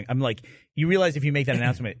will be going. I'm like, you realize if you make that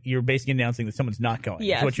announcement, you're basically announcing that someone's not going.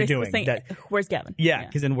 Yeah, That's what you're doing. saying, where's Gavin? Yeah,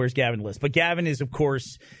 because then where's Gavin list? But Gavin is, of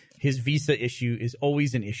course, his visa issue is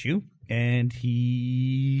always an issue, and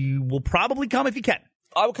he will probably come if he can.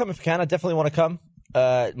 I will come if I can. I definitely want to come.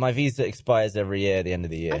 My visa expires every year at the end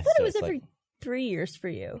of the year. I thought so it was it's every 3 years for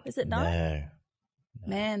you. Is it not? No.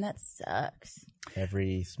 Man, that sucks.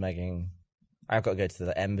 Every smegging. I've got to go to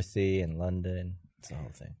the embassy in London. It's the whole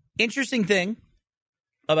thing. Interesting thing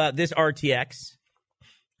about this RTX.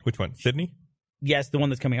 Which one? Sydney? Yes, the one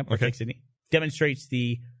that's coming up. Okay. RTX Sydney demonstrates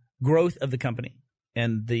the growth of the company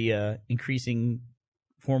and the increasing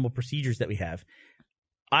formal procedures that we have.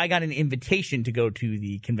 I got an invitation to go to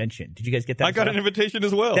the convention. Did you guys get that? I got an invitation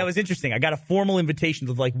as well. That was interesting. I got a formal invitation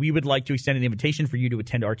of like, we would like to extend an invitation for you to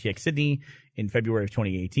attend RTX Sydney in February of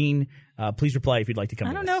 2018. Please reply if you'd like to come.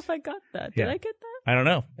 I don't know if I got that. Did Yeah. I get that? I don't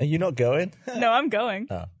know. Are you not going? No, I'm going.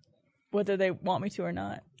 Oh. Whether they want me to or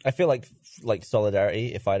not. I feel like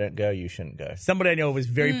solidarity. If I don't go, you shouldn't go. Somebody I know was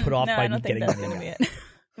very put off No, by I me don't think getting that's that going to email. be it.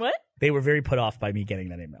 What? They were very put off by me getting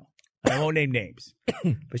that email. I won't name names, but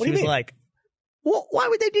What she do you was mean? like, "Well, why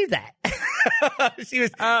would they do that?" She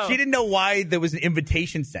didn't know why there was an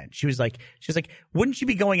invitation sent. She was like, "Wouldn't you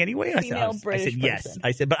be going anyway?" I Female said, British yes. person.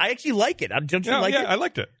 I said, but I actually like it. Don't you like it? I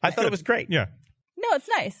liked it. I thought it was great. Yeah. No, it's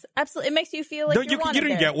nice. Absolutely. It makes you feel like Don't you're you wanted didn't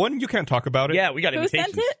there. get one. You can't talk about it. Yeah, we got Who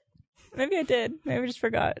invitations. sent it? Maybe I did. Maybe I just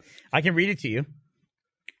forgot. I can read it to you.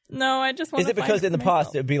 No, I just want Is to it because find in the for past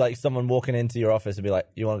myself. it would be like someone walking into your office and be like,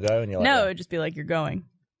 "You want to go?" And you're like, No, "Yeah." it'd just be like, you're going.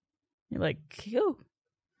 You're like, cool.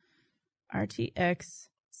 RTX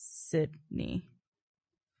Sydney.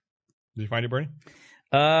 Did you find it,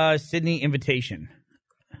 Bernie? Sydney invitation.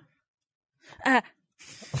 Ah.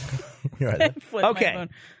 You're right there. Flip my Okay.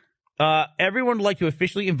 phone. Everyone would like to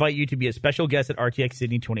officially invite you to be a special guest at RTX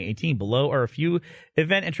Sydney 2018. Below are a few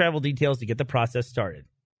event and travel details to get the process started.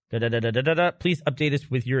 Da-da-da-da-da-da. Please update us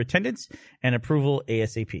with your attendance and approval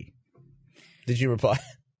ASAP. Did you reply?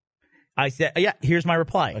 I said, yeah, here's my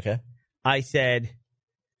reply. Okay. I said,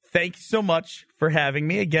 thanks so much for having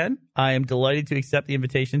me again. I am delighted to accept the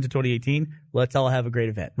invitation to 2018. Let's all have a great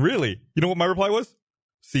event. Really? You know what my reply was?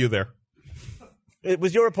 See you there.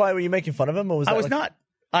 Was your reply, were you making fun of him? Or was I that was like- not.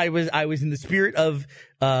 I was in the spirit of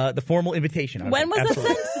the formal invitation. When was that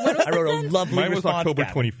absolutely. sent? When was I that wrote a sent? lovely Mine was response October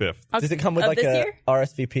back. 25th. Does it come with Of like this a year?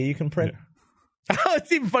 RSVP you can print? Oh, it's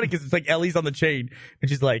even funny because it's like Ellie's on the chain, and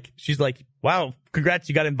she's like, "Wow, congrats,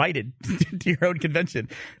 you got invited to your own convention."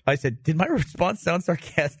 I said, "Did my response sound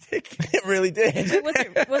sarcastic?" It really did.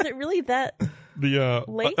 Was it really that?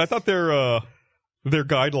 Late? I thought their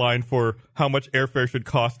guideline for how much airfare should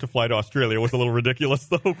cost to fly to Australia was a little ridiculous,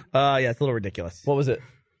 though. Yeah, it's a little ridiculous. What was it?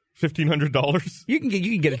 You $1,500. can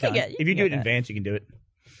get it can done. get- you If you can do it get in that. advance, you can do it.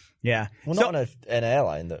 Yeah. Well, So- not on an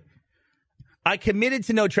airline that. I committed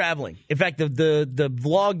to no traveling. In fact, the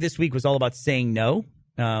vlog this week was all about saying no.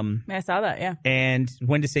 I saw that, yeah. And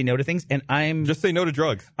when to say no to things. And I'm Just say no to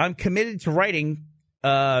drugs. I'm committed to writing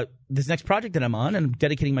this next project that I'm on, and I'm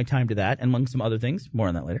dedicating my time to that, and among some other things. More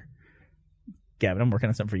on that later. Gavin, I'm working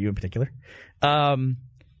on something for you in particular. I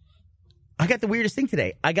got the weirdest thing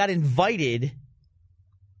today. I got invited.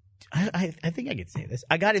 I think I could say this.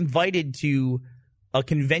 I got invited to a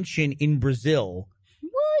convention in Brazil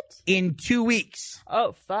What? in 2 weeks.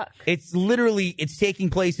 Oh, fuck. It's taking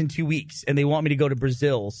place in 2 weeks, and they want me to go to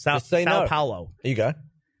Brazil, Sao Just say no. Paulo. You go.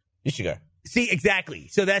 You should go. See, exactly.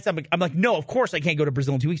 So I'm like, no, of course I can't go to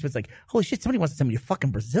Brazil in 2 weeks. But it's like, holy shit, somebody wants to send me to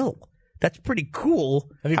fucking Brazil. That's pretty cool.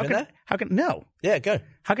 Have you How been can, there? How can no? Yeah, go.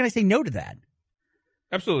 How can I say no to that?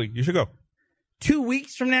 Absolutely. You should go. 2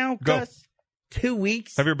 weeks from now, Go. Gus? 2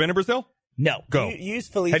 weeks? Have you ever been to Brazil? No. Go. Use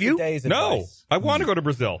Felicia Have you? Day's No. advice. I want to go to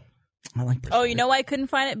Brazil. I like Brazil. Oh, you know why I couldn't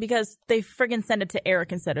find it? Because they friggin' sent it to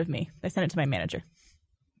Eric instead of me. They sent it to my manager.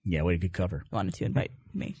 Yeah, what a good cover. Wanted to invite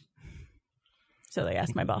me. So they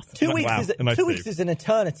asked my boss. 2 weeks Wow. is A nice 2 weeks save. is an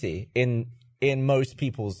eternity in most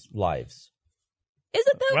people's lives. Is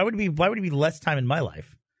it though? Why would it be less time in my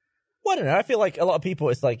life? Well, I don't know. I feel like a lot of people,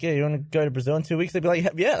 it's like, yeah, you want to go to Brazil in 2 weeks? They'd be like,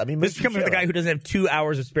 yeah. I mean, This is coming from the guy who doesn't have 2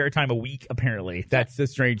 hours of spare time a week, apparently. That's a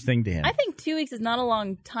strange thing to him. I think 2 weeks is not a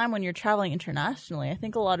long time when you're traveling internationally. I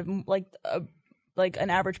think a lot of like an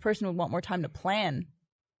average person would want more time to plan.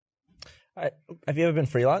 Have you ever been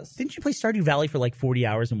freelance? Didn't you play Stardew Valley for like 40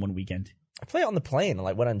 hours in one weekend? I play it on the plane,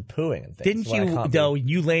 like when I'm pooing and things. Didn't when I you, can't be- though,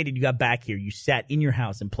 you landed, you got back here, you sat in your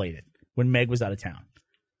house and played it when Meg was out of town?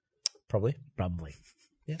 Probably. Probably.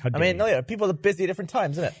 How I dare mean, you. no, yeah, people are busy at different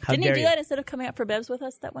times, isn't it? How Didn't you dare do that instead of coming out for Bevs with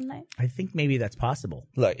us that one night? I think maybe that's possible.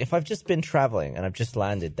 Look, if I've just been traveling and I've just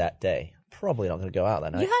landed that day, probably not going to go out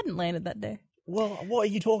that night. You hadn't landed that day. Well, what are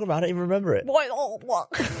you talking about? I don't even remember it.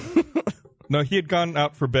 No, he had gone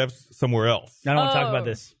out for Bevs somewhere else. I don't want to talk about Oh.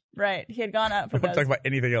 this. Right. He had gone out I for don't want Bevs to talk about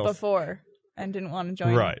anything else. before and didn't want to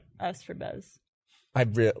join Right. us for Bevs.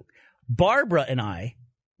 Barbara and I.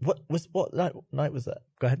 What night was that?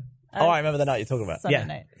 Go ahead. Oh, I remember the night you're talking about. Sunday Yeah.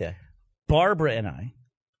 night. Yeah. Barbara and I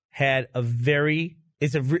had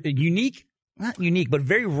it's a unique, not unique, but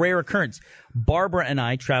very rare occurrence. Barbara and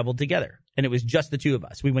I traveled together, and it was just the two of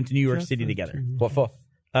us. We went to New York City together. What for?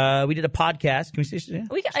 We did a podcast. Can we say yeah?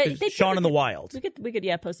 We could, they Sean in the Wild We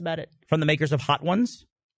could post about it. from the makers of Hot Ones,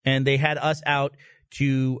 and they had us out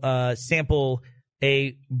to sample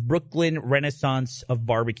a Brooklyn renaissance of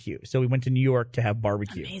barbecue. So we went to New York to have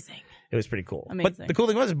barbecue. Amazing. It was pretty cool. Amazing. But the cool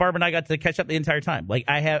thing was Barb and I got to catch up the entire time. Like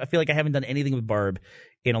I feel like I haven't done anything with Barb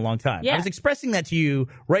in a long time. Yeah. I was expressing that to you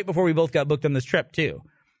right before we both got booked on this trip too.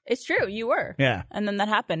 It's true. You were. Yeah. And then that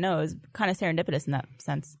happened. No, it was kind of serendipitous in that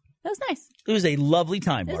sense. That was nice. It was a lovely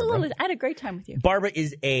time, It was Barbara. I had a great time with you. Barbara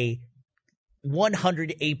is a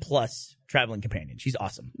 100 A+ traveling companion. She's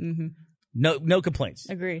awesome. Mm-hmm. No complaints.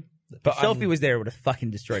 Agreed. But Sophie was there, would have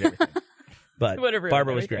fucking destroyed everything. But Would have ruined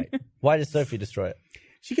Barbara was everything. great. Why did Sophie destroy it?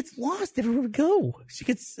 She gets lost everywhere we go.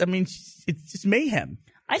 It's just mayhem.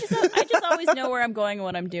 I just always know where I'm going and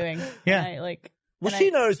what I'm doing. Yeah. And Well, and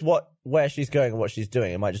she knows where she's going and what she's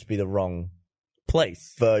doing. It might just be the wrong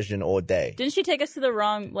Place. version or day. Didn't she take us to the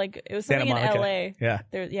wrong, it was Santa something in Monica.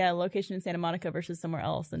 LA. Yeah. Location in Santa Monica versus somewhere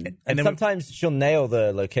else. And And then sometimes she'll nail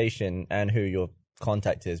the location and who your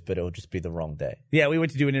contact is, but it'll just be the wrong day. we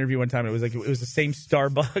went to do an interview one time. It was the same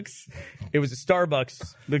Starbucks. It was a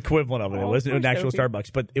Starbucks, the equivalent of it. It wasn't an poor actual Sophie.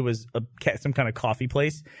 Starbucks, but it was some kind of coffee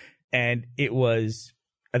place. And it was,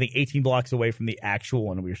 I think, 18 blocks away from the actual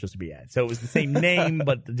one we were supposed to be at. So it was the same name,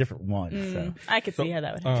 but a different one. So I could see how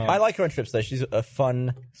that would happen. I like her on trips, though. She's a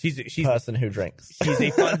fun she's person who drinks.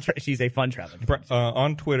 she's a fun traveler.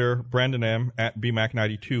 On Twitter, Brandon M at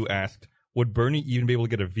BMac92 asked, "Would Burnie even be able to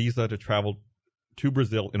get a visa to travel to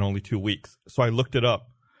Brazil in only 2 weeks?" So I looked it up.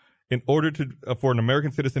 In order to for an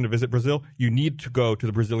American citizen to visit Brazil, you need to go to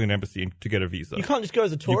the Brazilian embassy to get a visa. You can't just go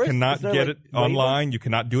as a You tourist. cannot There's no, get like, it waiver? online. You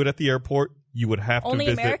cannot do it at the airport. You would have Only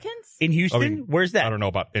to visit. Americans? In Houston? I mean, Where's that? I don't know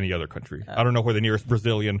about any other country. I don't know where the nearest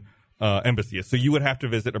Brazilian embassy is. So you would have to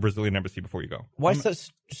visit a Brazilian embassy before you go. Why such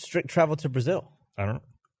strict travel to Brazil? I don't know.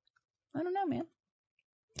 I don't know, man.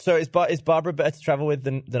 So is Barbara better to travel with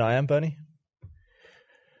than I am, Bernie?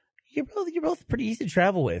 You're both pretty easy to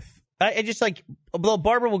travel with. I just well,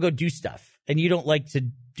 Barbara will go do stuff, and you don't like to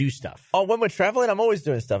do stuff. Oh, when we're traveling, I'm always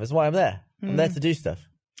doing stuff. That's why I'm there. I'm there to do stuff.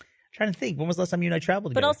 I'm trying to think. When was the last time you and I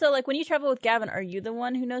traveled But together? also, when you travel with Gavin, are you the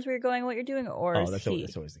one who knows where you're going and what you're doing, or is that's he?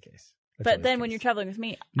 always the case. That's But always then the when case. you're traveling with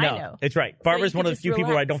me, No, I know. it's right. Barbara's you one can of the just few people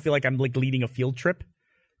where I relax. don't feel like I'm leading a field trip.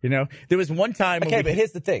 You know, there was one time. Okay, when but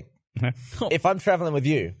here's the thing. If I'm traveling with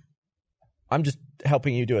you, I'm just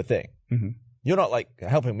helping you do a thing. Mm-hmm. You're not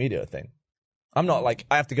helping me do a thing. I'm not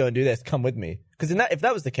I have to go and do this. Come with me. Because if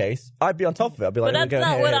that was the case, I'd be on top of it. I'd be like, But "I'm that's going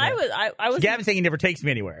not here, what here, I here." was. I was. Gavin's saying he never takes me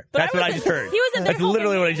anywhere. But That's I what I wasn't- just heard. he wasn't there That's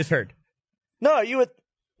literally helping what I me. just heard. No, you would.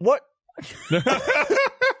 What?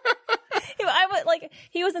 I was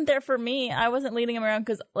he wasn't there for me. I wasn't leading him around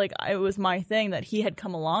because it was my thing that he had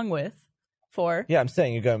come along with. For Yeah, I'm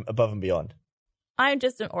saying you're going above and beyond. I'm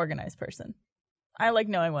just an organized person. I like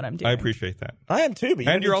knowing what I'm doing. I appreciate that. I am too, but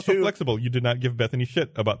And you're also too. flexible. You did not give Bethany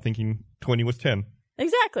shit about thinking 20 was 10.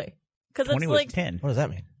 Exactly. Because 20 it's was like, 10. What does that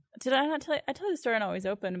mean? did I not tell you? I told you the story on Always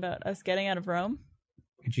Open about us getting out of Rome.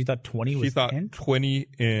 She thought 20 was She thought 10? 20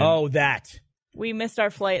 in. Oh, that. We missed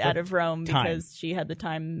our flight out of Rome time. because she had the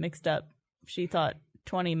time mixed up. She thought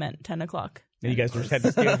 20 meant 10 o'clock. And you guys just had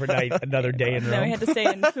to stay overnight another day in Rome. Then we had to stay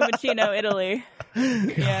in Fiumicino, Italy.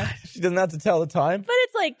 Yeah. She doesn't have to tell the time. But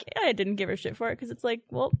it's I didn't give her shit for it because it's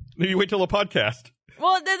well, You wait till the podcast.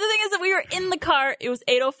 the thing is that we were in the car. It was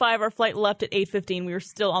 8:05. Our flight left at 8:15. We were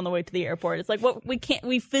still on the way to the airport. It's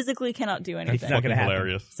we physically cannot do anything. It's not gonna Fucking happen.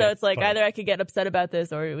 hilarious. So it's funny. either I could get upset about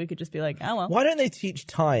this or we could just be like, oh well. Why don't they teach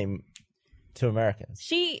time to Americans?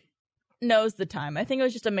 She knows the time. I think it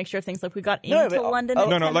was just a mixture of things. We got No, into but- London. oh, at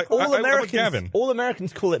No, 10 like, o'clock. All I went with Americans, Gavin. all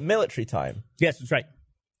Americans call it military time, Yes, that's right.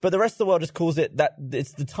 but the rest of the world just calls it that.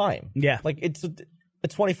 It's the time. Yeah. It's a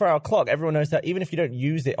 24-hour clock. Everyone knows that, even if you don't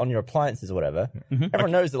use it on your appliances or whatever.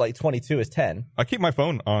 Everyone knows that 22 is 10. I keep my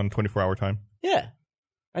phone on 24-hour time. Yeah.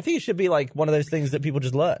 I think it should be like one of those things that people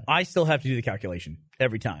just learn. I still have to do the calculation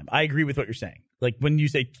every time. I agree with what you're saying. Like when you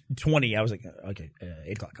say 20, I was like, okay,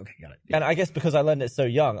 8 o'clock. Okay, got it. Yeah. And I guess because I learned it so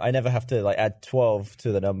young, I never have to like add 12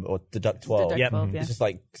 to the number or deduct 12. Deduct 12, yeah. It's just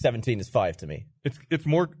like 17 is 5 to me.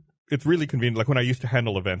 It's really convenient. Like when I used to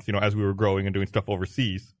handle events, as we were growing and doing stuff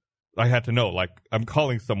overseas, I had to know, like, I'm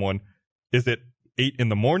calling someone, is it 8 in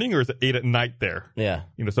the morning or is it 8 at night there? Yeah.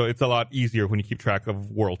 So it's a lot easier when you keep track of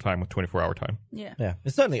world time with 24-hour time. Yeah. Yeah.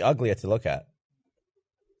 It's certainly uglier to look at.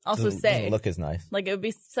 Also Doesn't look as nice. like it would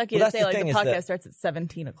be sucky Well, to that's say the like thing the is that- podcast starts at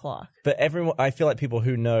 17 o'clock. But I feel like people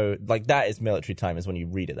who know, like that is military time is when you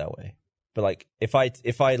read it that way. But like if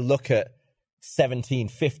I look at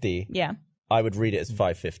 1750, Yeah. I would read it as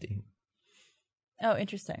 550. Oh,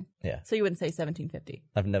 interesting. Yeah. So you wouldn't say 1750.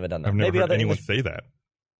 I've never done that. I've never Maybe heard other anyone English- say that.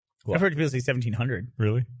 What? I've heard people say 1700.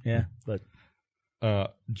 Really? Yeah, but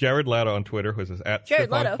Jared Latta on Twitter, who is at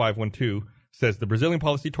Jared Latta. 512, says the Brazilian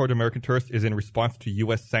policy toward American tourists is in response to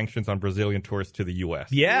U.S. sanctions on Brazilian tourists to the U.S.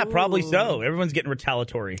 yeah, probably so. Everyone's getting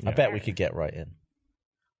retaliatory I bet we could get right in.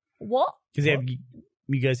 What? because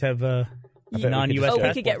you guys have bet we non-U.S. Oh, we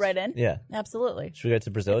passports. could get right in? Yeah. Absolutely. Should we go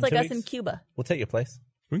to Brazil? It's like in 2 us in weeks? Cuba. We'll take your place.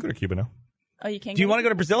 We can go to Cuba now. Oh, you can't Do you want to go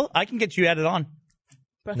to Brazil? I can get you added on.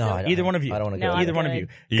 Brazil? No, I don't. Either one of you. I don't want to No, go. I'm Either one of good.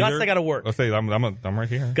 you. Gus, I got to work. I'll say I'm right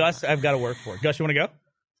here. Gus, I've got to work for. Gus, you want to go?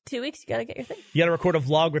 2 weeks, you got to get your thing. You got to record a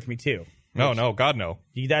vlog with me too. No, God, no.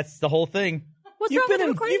 That's the whole thing. What's You've wrong been with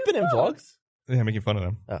in recording you've been in a vlog? vlogs. Yeah, making fun of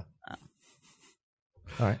them. Oh.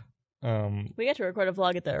 All right. We got to record a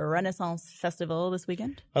vlog at the Renaissance Festival this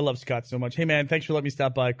weekend. I love Scott so much. Hey man, thanks for letting me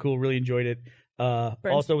stop by. Cool, really enjoyed it.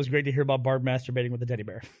 Also, it was great to hear about Barb masturbating with a teddy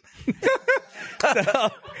bear.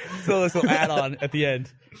 so this will add on at the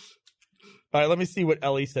end. All right, let me see what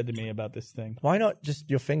Ellie said to me about this thing. Why not just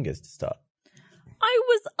your fingers to start? I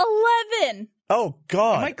was 11. Oh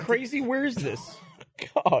God! Am I crazy? Where is this?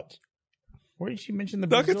 God, Where did she mention the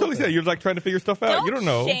No, I can Brazil totally see that. thing? You're like trying to figure stuff out. You don't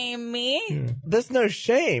know. Shame me. there's no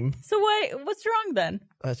shame. So what's wrong then?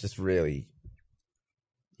 That's just really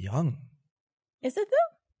young. Is it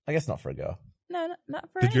though? I guess not for a girl. No, not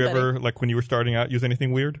for Did you anybody. ever, like when you were starting out, use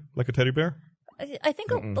anything weird? Like a teddy bear? I think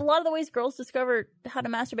a lot of the ways girls discover how to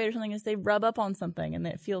masturbate or something is they rub up on something and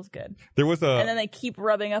it feels good. There was And then they keep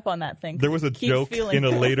rubbing up on that thing. There was a It keeps joke feeling in a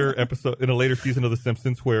good. later episode, in a later season of The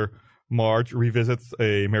Simpsons, where Marge revisits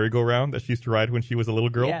a merry-go-round that she used to ride when she was a little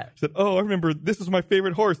girl. Yeah. She said, "Oh, I remember. This is my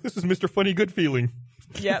favorite horse. This is Mr. Funny Good Feeling."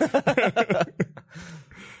 Yep.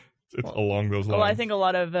 It's along those lines. Well, I think a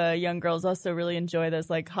lot of young girls also really enjoy those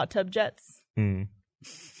like hot tub jets,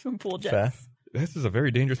 pool jets. Fair. This is a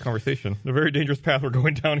very dangerous conversation. A very dangerous path we're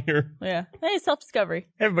going down here. Yeah. Hey, self-discovery.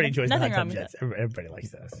 Everybody enjoys the Nothing hot wrong tub with jets. Everybody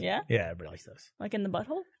likes those. Yeah? Yeah, everybody likes those. Like in the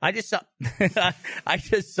butthole? I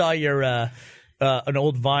just saw your an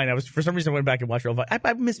old Vine. For some reason I went back and watched your old Vine.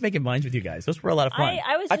 I miss making Vines with you guys. Those were a lot of fun.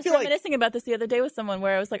 I was I just feel like- reminiscing about this the other day with someone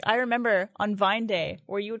where I was like, I remember on Vine Day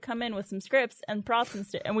where you would come in with some scripts and props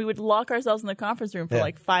and we would lock ourselves in the conference room for Yeah.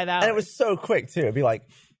 like 5 hours. And it was so quick too. It'd be like,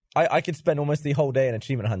 I could spend almost the whole day in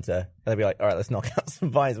Achievement Hunter, and I'd be like, all right, let's knock out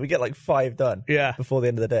some vines. We get like 5 done. Yeah. Before the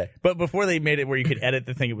end of the day. But before they made it where you could edit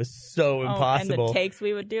the thing, it was so impossible. And the takes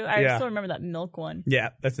we would do. I Yeah. still remember that milk one. Yeah,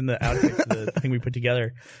 that's in the outtakes, the thing we put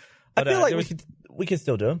together. I But, feel like there we could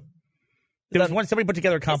still do them. was one somebody put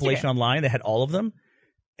together a compilation Instagram. online that had all of them,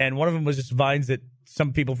 and one of them was just vines that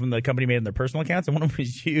some people from the company made in their personal accounts, and one of them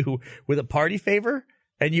was you with a party favor,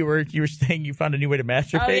 and you were saying you found a new way to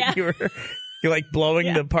masturbate. Oh, yeah. You're like blowing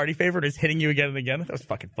Yeah. the party favor and it's hitting you again and again. That was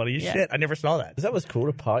fucking funny as Yeah. shit. I never saw that. Is that what's called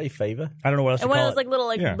a party favor? I don't know what else And to one of call those it. like little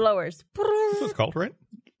like Yeah. blowers. This is called, right?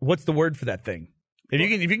 What's the word for that thing? If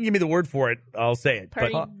you can give me the word for it, I'll say it.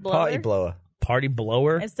 Party But blower. Party blower. party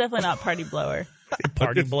blower, It's definitely not party blower.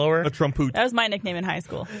 party It's blower. A trumpoot. That was my nickname in high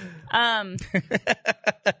school.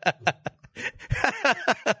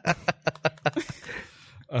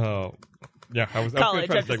 Yeah, I was going College, to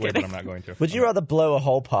try I'm to just segue, but kidding. I'm not going to. Would you rather blow a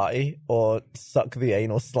whole party or suck the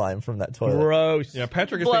anal slime from that toilet? Gross. Yeah,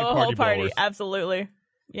 Patrick is saying Blow a party whole party. blowers. Absolutely.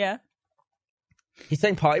 Yeah. He's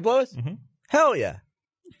saying party blowers? Mhm. Hell yeah.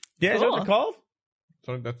 Yeah, is that what they're called?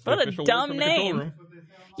 So that's What the a official dumb word from the control name. room.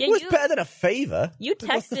 Yeah, Well, it's you, better than a favor. you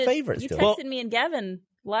What's the texted favor it's you doing? texted me and Gavin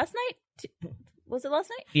last night. Was it last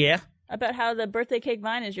night? Yeah. About how the birthday cake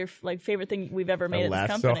vine is your like favorite thing we've ever made I at this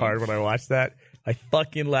laughed company. so hard when I watched that. I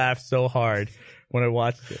fucking laughed so hard when I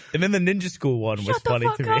watched it. And then the Ninja School one was Shut the funny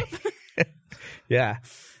fuck to me. Yeah.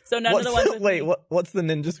 So none of the ones with me. What's the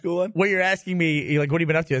ninja school one? Well, you're asking me, like, what have you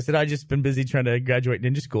been up to? I said, I've just been busy trying to graduate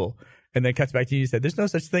Ninja School. And then cuts back to you and said, there's no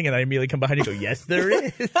such thing. And I immediately come behind you and go, yes, there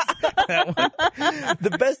is. That one.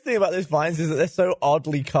 The best thing about those vines is that they're so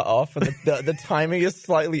oddly cut off, and the timing is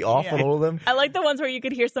slightly off on all of them. I like the ones where you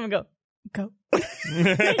could hear someone go. I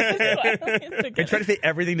try to fit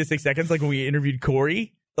everything to 6 seconds, like when we interviewed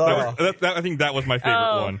Corey. Oh. I think that was my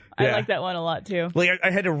favorite one. I like that one a lot too. Like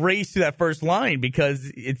I had to race through that first line because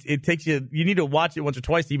it takes you need to watch it once or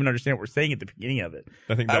twice to even understand what we're saying at the beginning of it.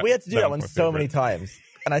 I think We had to do that was one my so favorite. many times.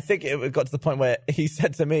 And I think it got to the point where he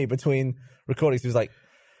said to me between recordings, he was like,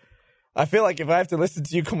 I feel like if I have to listen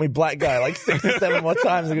to you call me black guy like 6 or 7 more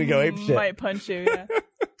times, I'm going to go ape shit. Might punch you, yeah.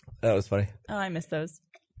 That was funny. Oh, I miss those.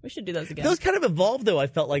 We should do those again. Those kind of evolved though. I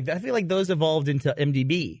feel like those evolved into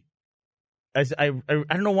MDB. I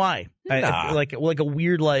don't know why. I feel like a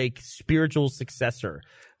weird like spiritual successor.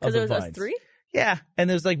 Because of there was the us Vines. 3? Yeah, and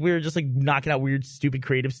there's like we were just like knocking out weird, stupid,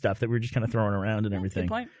 creative stuff that we were just kind of throwing around and everything. Good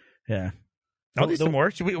point. Yeah. I'll do some more.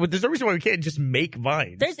 There's no reason why we can't just make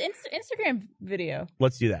vines. There's Instagram video.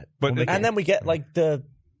 Let's do that. But- We'll make And it. then we get like the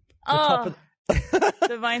top of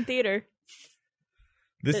The Vine Theater.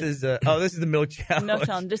 this is the milk challenge. No,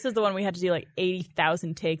 Sean, this is the one we had to do like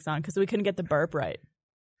 80,000 takes on because we couldn't get the burp right.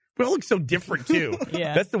 We all look so different too.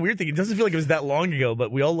 Yeah. That's the weird thing. It doesn't feel like it was that long ago,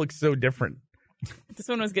 but we all look so different. This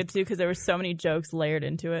one was good too because there were so many jokes layered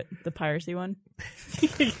into it. The piracy one. All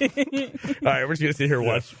right, we're just gonna sit here and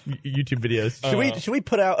watch YouTube videos. should we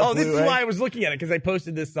put out a Oh, this is Blu-ray? why I was looking at it because I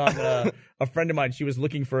posted this on a friend of mine. She was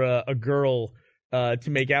looking for a girl to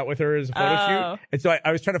make out with her as a photo Oh. shoot, and so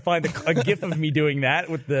I was trying to find a gif of me doing that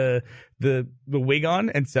with the wig on,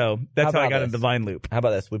 and so that's how I about got this? into the Vine loop. How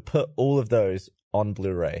about this? We put all of those on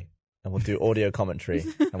Blu-ray and we'll do audio commentary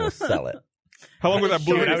and we'll sell it. How long would that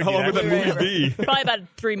Sure, I movie? would How do long would that. that movie be? Probably about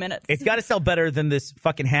 3 minutes. It's got to sell better than this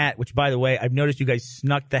fucking hat. Which, by the way, I've noticed you guys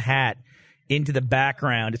snuck the hat into the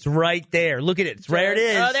background. It's right there. Look at it. It's where it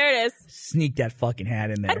is. Oh, there it is. Sneak that fucking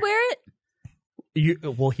hat in there. I'd wear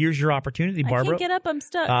it. Well, here's your opportunity, Barbara. I can't get up. I'm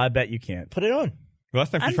stuck. I bet you can't. Put it on.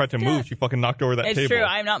 Last time she I'm tried to stuck. move, she fucking knocked over that It's table. true.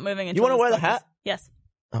 I'm not moving until wanna this wear the focus- hat? Yes.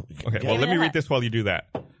 Oh, Okay, well, let me read this while you do that.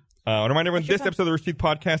 I remind everyone, this episode of the Rooster Teeth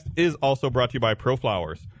Podcast is also brought to you by Pro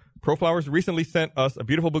Flowers. Pro Flowers recently sent us a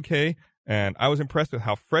beautiful bouquet, and I was impressed with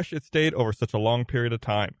how fresh it stayed over such a long period of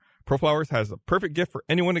time. Pro Flowers has a perfect gift for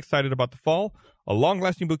anyone excited about the fall, a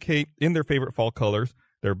long-lasting bouquet in their favorite fall colors.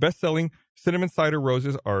 Their best-selling cinnamon cider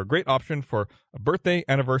roses are a great option for a birthday,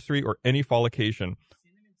 anniversary, or any fall occasion.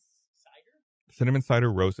 Cinnamon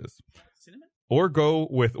cider roses. Cinnamon? Or go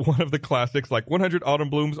with one of the classics like 100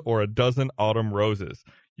 Autumn Blooms or a dozen Autumn Roses.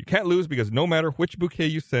 You can't lose because no matter which bouquet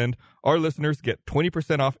you send, our listeners get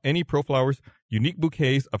 20% off any Pro Flowers unique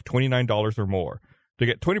bouquets of $29 or more. To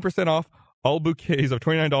get 20% off all bouquets of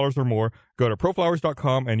 $29 or more, go to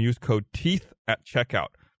proflowers.com and use code TEETH at checkout.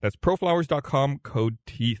 That's proflowers.com, code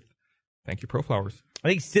TEETH. Thank you, Pro Flowers. I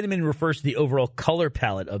think cinnamon refers to the overall color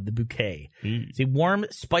palette of the bouquet. It's a warm,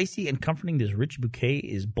 spicy, and comforting. This rich bouquet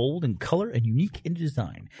is bold in color and unique in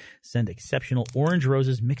design. Send exceptional orange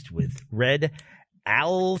roses mixed with red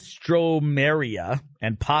alstroemeria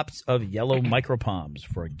and pops of yellow micropalms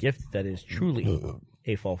for a gift that is truly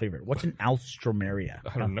a fall favorite. What's an alstroemeria?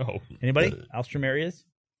 I don't know. Anybody? Alstromerias?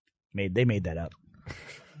 They made that up.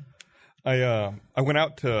 I went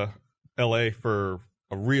out to L.A. for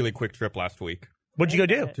a really quick trip last week What'd you go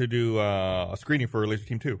do? to do a screening for Laser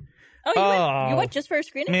Team 2. Oh, you went just for a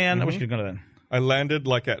screening? Man, I wish you could go to that. I landed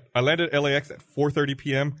LAX at 4:30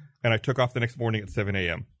 p.m. and I took off the next morning at 7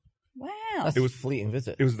 a.m. Wow. It was fleeting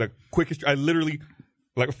visit. It was the quickest. I literally,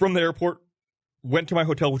 like, from the airport, went to my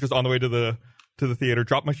hotel, which was on the way to the theater,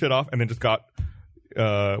 dropped my shit off, and then just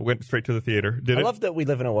went straight to the theater. I love that we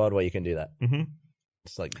live in a world where you can do that. Mm-hmm.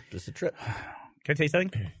 It's like just a trip. Can I tell you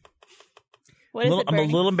something? What is it, I'm a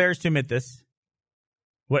Bernie? little embarrassed to admit this.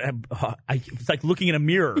 It's like looking in a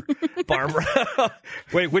mirror, Barbara.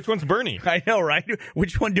 Wait, which one's Burnie? I know, right?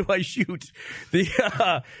 Which one do I shoot?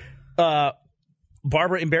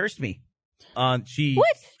 Barbara embarrassed me. She,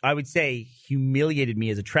 What? I would say, humiliated me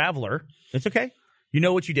as a traveler. It's okay. You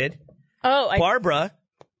know what you did? Oh, Barbara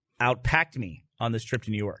outpacked me on this trip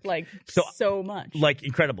to New York. like So- so much. Like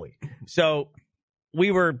incredibly. So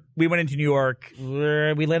we went into New York.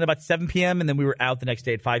 We landed about 7 p.m. and then we were out the next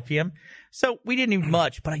day at 5 p.m. So we didn't need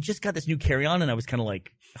much, but I just got this new carry-on and I was kind of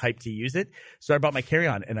like hyped to use it. So I brought my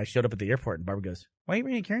carry-on and I showed up at the airport and Barbara goes, "Why are you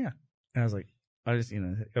bringing a carry-on?" And I was like, I just,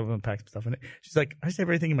 I'm gonna pack some stuff in it. She's like, I just have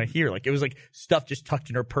everything in my here. Like it was like stuff just tucked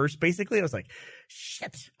in her purse, basically. I was like,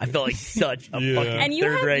 shit. I felt like such a Yeah. fucking And you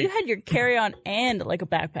third rate. had your carry-on and like a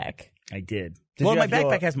backpack. I did. Did Well, you my have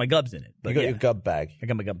your- backpack has my gubs in it. But You got yeah. your gub bag. I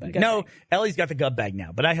got my gub bag. Gub No, bag. Ellie's got the gub bag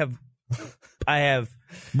now, but I have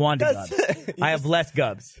Wanda gubs. I have less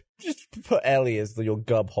gubs. Just put Ellie as your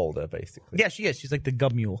gub holder, basically. Yeah, she is. She's like the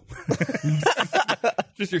gub mule.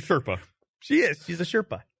 Just your Sherpa. She is. She's a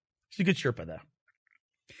Sherpa. She's a good Sherpa, though.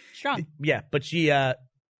 Strong. Yeah, but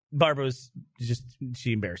Barbara was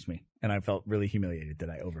she embarrassed me, and I felt really humiliated that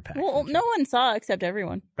I overpacked. Well, no one saw except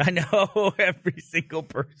everyone. I know, every single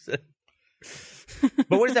person.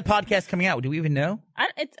 But what is that podcast coming out? Do we even know? Why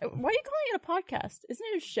are you calling it a podcast? Isn't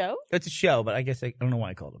it a show? It's a show, but I guess I don't know why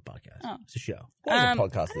I called it a podcast. Oh. It's a show. What is a I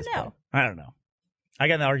podcast don't this know. point? I don't know. I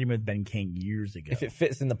got in an argument with Ben King years ago. If it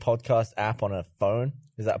fits in the podcast app on a phone,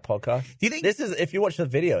 is that a podcast? Do you think If you watch the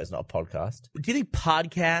video, it's not a podcast. Do you think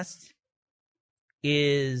podcast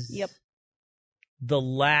is the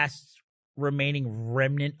last remaining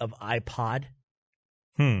remnant of iPod?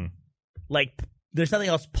 Like, there's nothing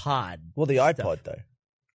else pod. Well, the stuff. iPod, though.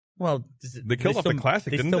 Well, They killed off the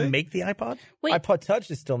classic, they didn't still they? make the iPod? Wait. iPod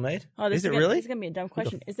Touch is still made. Oh, this Is it gonna, really? This is going to be a dumb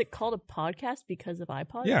question. Is it called a podcast because of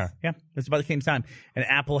iPods? Yeah. Yeah, it's about the same time. And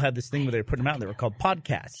Apple had this thing where they were putting them out, and they were called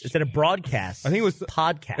podcasts instead of broadcasts. I think it was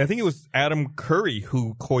podcast. I think it was Adam Curry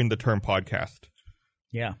who coined the term podcast.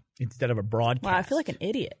 Yeah, instead of a broadcast. Wow, I feel like an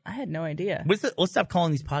idiot. I had no idea. Let's stop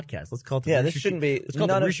calling these podcasts. Let's call it the Yeah, Rooster this shouldn't Teeth- be- Let's call it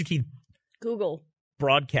none the of- Rooster Teeth Google.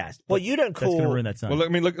 broadcast. Well, But you don't that's going to call... ruin that sign. Well,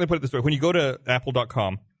 let me put it this way. When you go to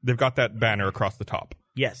apple.com, they've got that banner across the top.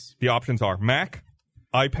 Yes. The options are Mac,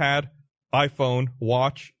 iPad, iPhone,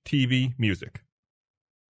 watch, TV, music.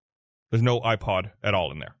 There's no iPod at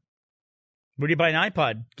all in there. Where do you buy an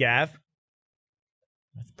iPod, Gav?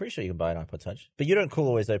 I'm pretty sure you can buy an iPod Touch. But you don't call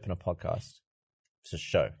Always Open a podcast. It's a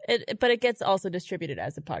show. But it gets also distributed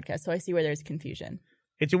as a podcast, so I see where there's confusion.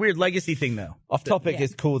 It's a weird legacy thing, though. Off Topic Yeah.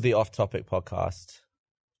 is called the Off Topic podcast.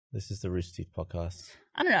 This is the Rooster Teeth podcast.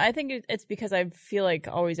 I don't know. I think it's because I feel like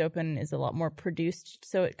Always Open is a lot more produced,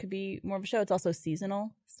 so it could be more of a show. It's also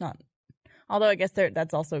seasonal. It's not. Although I guess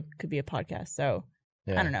that's also could be a podcast. So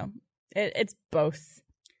Yeah. I don't know. It's both.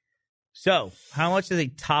 So, how much does a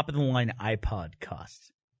top of the line iPod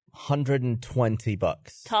cost?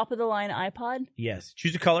 $120. Top of the line iPod, Yes.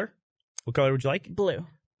 Choose a color. What color would you like? blue,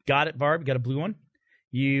 Got it, Barb. Got a blue one.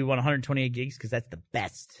 You want 128 gigs because that's the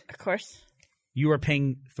best. of course. You are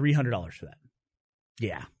paying $300 for that.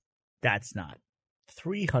 Yeah, that's not.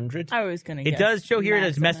 300. I was gonna. It guess does show here. It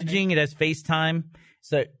has max 100. messaging. It has FaceTime.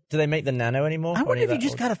 So, do they make the Nano anymore? I Or wonder any if of you that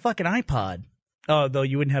just got a fucking iPod. Oh, though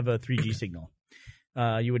you wouldn't have a 3G signal.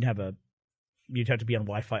 You wouldn't have a. You'd have to be on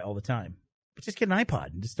Wi-Fi all the time. But just get an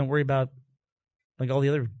iPod and just don't worry about like all the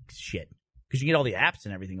other shit because you get all the apps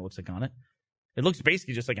and everything. It looks like on it. It looks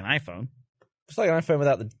basically just like an iPhone. It's like an iPhone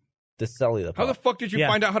without the cellular How part. the fuck did you Yeah.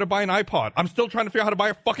 find out how to buy an iPod? I'm still trying to figure out how to buy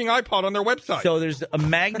a fucking iPod on their website. So there's a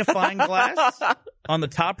magnifying glass on the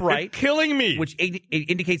top right, It's killing me. which it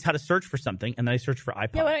indicates how to search for something, and then I search for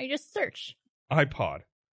iPod. Yeah, why don't you just search? iPod.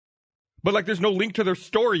 But like there's no link to their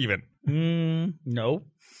store even. No.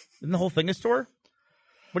 Isn't the whole thing a store?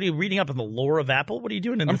 What are you reading up on the lore of Apple? What are you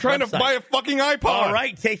doing in I'm this trying website? to buy a fucking iPod. All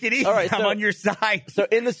right, take it easy. All right, I'm so- on your side. So,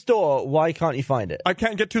 in the store, why can't you find it? I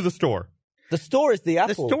can't get to the store. The store is the The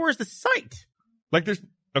Apple. store is the site. Like there's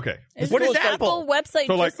okay. What is the Apple? website?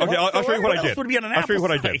 So like just okay, a I'll show you store? what I else did. would be on an I'll show you Apple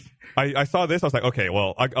what I did. site? I saw this. I was like, okay,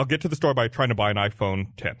 well, I'll get to the store by trying to buy an iPhone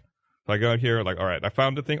 10. So I go out here, like, all right, I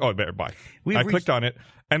found the thing. Oh, I better buy. We've I clicked on it,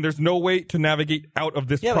 and there's no way to navigate out of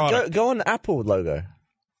this Yeah, but product. go on the Apple logo.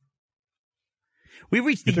 We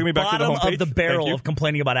reached You the took me back to the bottom homepage? of the Thank barrel you. of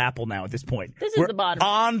complaining about Apple now at this point. This is We're the bottom.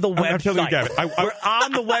 on the website. I'm telling you, Gavin, We're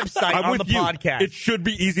on the website I'm on with the you. podcast. It should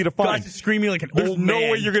be easy to find. Guys is screaming like an There's old no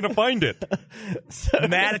man. way you're going to find it.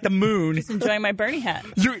 mad at the moon. Just enjoying my Burnie hat.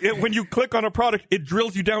 When you click on a product, it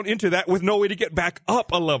drills you down into that with no way to get back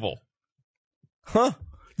up a level. Huh?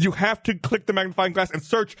 You have to click the magnifying glass and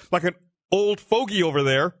search like an old fogey over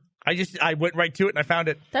there. I went right to it and I found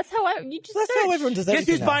it. That's how you just That's search. how everyone does Guess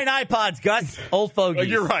everything who's now. buying iPods, Gus? Old fogies. Oh,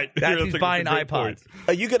 you're right. That's That's who's a buying great iPods. point.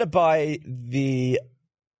 Are you going to buy the,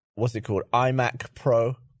 what's it called, iMac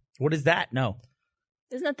Pro? What is that? No.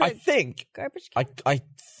 Isn't that the I think, garbage can? I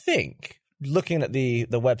think, looking at the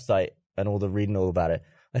website and all the reading all about it,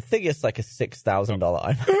 I think it's like a $6,000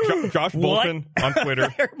 iMac. Josh Bolton on Twitter. I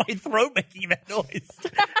heard my throat making that noise.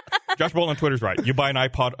 Josh Bolton on Twitter's right. You buy an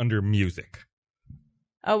iPod under music.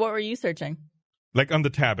 Oh, what were you searching? Like on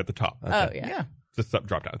the tab at the top. Oh, yeah. Yeah. Just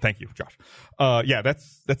drop down. Thank you, Josh. Yeah, that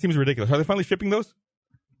seems ridiculous. Are they finally shipping those?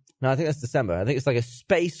 No, I think that's December. I think it's like a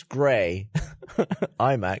space gray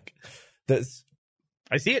iMac that's...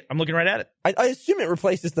 I see it. I'm looking right at it. I assume it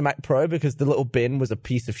replaces the Mac Pro because the little bin was a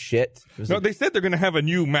piece of shit. It was No, they said they're going to have a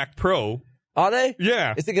new Mac Pro. Are they?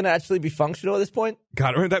 Yeah. Is it going to actually be functional at this point?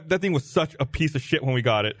 God, I mean, that thing was such a piece of shit when we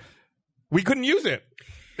got it. We couldn't use it.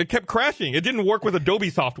 It kept crashing. It didn't work with Adobe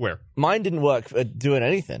software. Mine didn't work for doing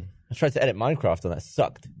anything. I tried to edit Minecraft and that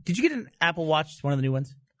sucked. Did you get an Apple Watch, one of the new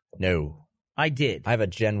ones? No. I did. I have a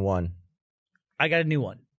Gen 1. I got a new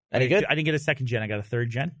one. Any good? I didn't get a second gen. I got a third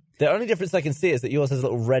gen. The only difference I can see is that yours has a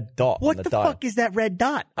little red dot on What the the dial. fuck is that red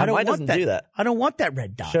dot? I don't Mine want doesn't do that. I don't want that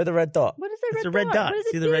red dot. Show the red dot. What is a It's red a red dot. What does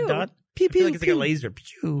it See the red do? dot? Pew, I feel like pew, it's like a pew. laser.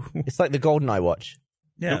 Pew. It's like the GoldenEye watch.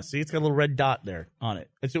 Yeah, see, it's got a little red dot there on it.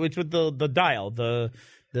 It's with the dial, the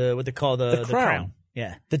what they call the crown.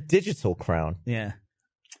 Yeah, The digital crown. yeah.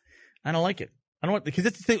 I don't like it. I don't want because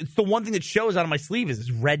it's the one thing that shows out of my sleeve is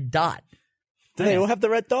this red dot. Do they all have the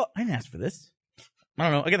red dot? I didn't ask for this. I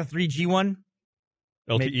don't know. I got a 3G one.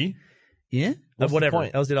 LTE. Yeah, What's the whatever.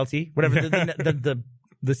 point? LZLT, whatever.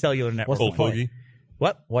 the cellular network. What's the one. point?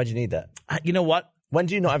 What? Why'd you need that? You know what? When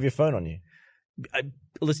do you not have your phone on you?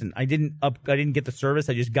 Listen, I didn't get the service.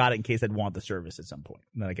 I just got it in case I'd want the service at some point.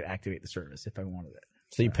 And then I could activate the service if I wanted it.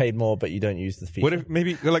 So you paid more, but you don't use the feature. What if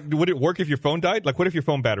maybe would it work if your phone died? Like, what if your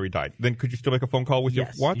phone battery died? Then could you still make a phone call with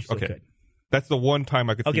Yes, your watch? you still Okay, could. that's the one time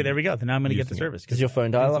I could. Okay, see there we go. Then now I'm going to get the using it. service. Does your phone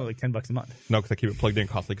it's dial only up? like $10 a month. No, because I keep it plugged in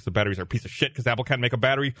constantly because the batteries are a piece of shit because Apple can't make a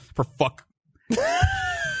battery for fuck.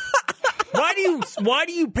 Why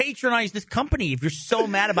do you patronize this company if you're so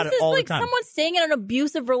mad about This it is all like the time? someone staying in an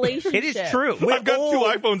abusive relationship. It is true. I've got two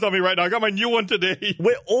iPhones on me right now. I got my new one today.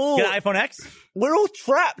 We're all Get an iPhone X? we're all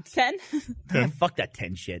trapped. 10? Fuck that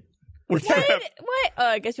 10 shit. What?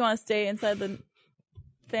 I guess you want to stay inside the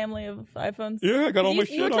family of iPhones? Yeah, I got all my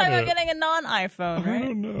shit You were on talking it. about getting a non-iPhone, I right?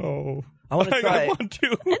 don't know. I want to try. I want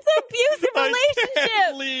to. It's an abusive I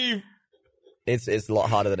can't relationship. leave. It's a lot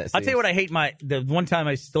harder than it seems. I'll tell you what I hate the one time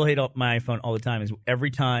I still hate my iPhone all the time is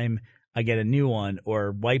every time I get a new one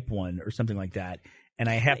or wipe one or something like that, and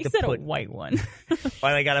I have You to said put a white one. and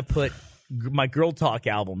I got to put my Girl Talk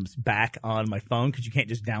albums back on my phone because you can't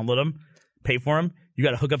just download them, pay for them. You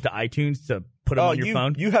got to hook up to iTunes to put them on your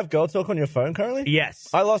phone. You have Girl Talk on your phone currently? Yes.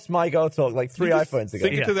 I lost my Girl Talk like 3 iPhones ago.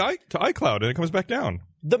 Sync it to the to iCloud and it comes back down.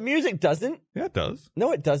 The music doesn't. Yeah, it does.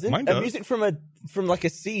 No, it doesn't. Mine does. Music from like a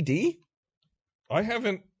CD. I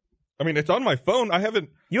haven't. I mean, it's on my phone. I haven't.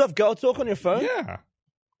 You have Girl Talk on your phone? Yeah.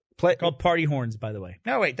 Play. Called party horns, by the way.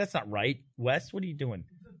 No, wait, that's not right. Wes, what are you doing?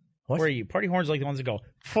 What? Where are you? Party horns are like the ones that go.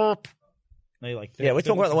 Chirp. They like. Yeah, we're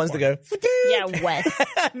talking about the ones that go. Yeah, Wes.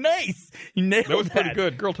 Nice. You nailed That was pretty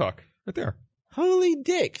good. Girl talk. Right there. Holy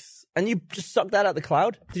dicks! And you just sucked that out the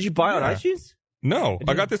cloud? Did you buy it on Yeah. iTunes? No,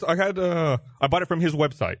 I got this. I bought it from his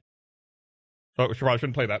website. Oh, I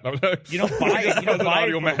shouldn't play that. You don't buy it. You That was don't an buy it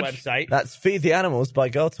audio from a match. website. That's Feed the Animals by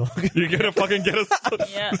Girl Talk. You're gonna fucking get us.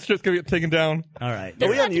 Yeah. It's just gonna get taken down. All right. Does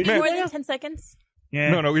we it on have to be YouTube? more than 10 seconds?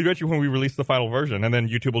 Yeah. No, we bet you when we release the final version, and then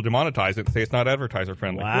YouTube will demonetize it and say it's not advertiser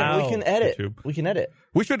friendly. Wow. Yeah, we can edit. YouTube. We can edit.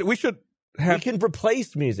 We should We have. can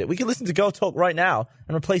replace music. We can listen to Girl Talk right now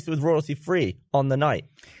and replace it with royalty free on the night.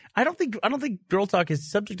 I don't think Girl Talk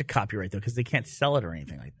is subject to copyright though because they can't sell it or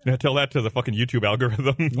anything like that. Yeah, tell that to the fucking YouTube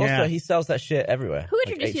algorithm. Yeah. Also, he sells that shit everywhere. Who like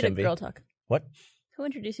introduced you to HMV. Girl Talk? What? Who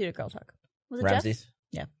introduced you to Girl Talk? Was it Ramses? Jeff?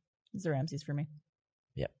 Yeah. It's the Ramses for me.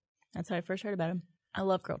 Yep. That's how I first heard about him. I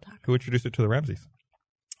love Girl Talk. Who introduced it to the Ramses?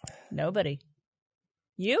 Nobody.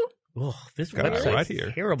 You? Ugh, this Got it website's right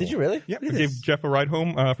here. terrible. Did you really? Yeah, I at gave this. Jeff a ride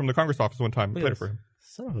home from the Congress office one time. Look Played at it for him.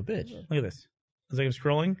 Son of a bitch. Look at this. It's like I'm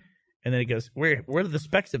scrolling, and then it goes, "Where are the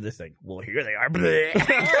specs of this thing?" Well, here they are. Bleh.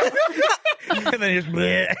 And then just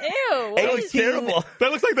bleh. Ew. That looks terrible.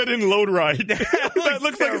 That looks like that didn't load right. that looks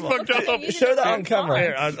like it's terrible. fucked up. You Show did that it on camera.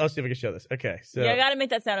 Here, I'll see if I can show this. Okay, so Yeah, I gotta make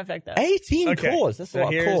that sound effect though. 18 Okay. cores. That's a So lot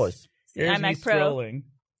of here's- cores. here's me iMac Pro. scrolling.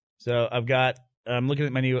 So I'm looking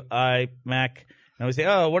at my new iMac, and I would say,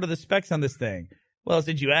 "Oh, what are the specs on this thing?" Well,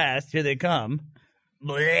 since you asked, here they come.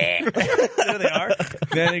 Bleh. There they are.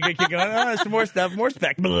 Then you keep going. Oh, some more stuff, more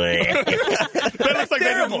spec. Bleh. That looks like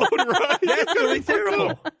that didn't load right. That's really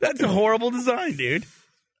terrible. That's a horrible design, dude.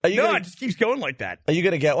 Are you No, gonna, it just keeps going like that. are you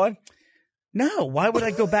gonna get one? No, why would I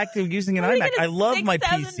go back to using an Why would you iMac? get a I love my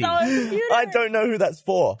PC. $6,000 computer? I don't know who that's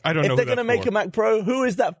for. I don't know If they're who gonna that's make for. a Mac Pro, who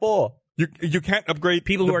is that for? You can't upgrade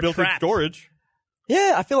People the who are built-in trapped. storage.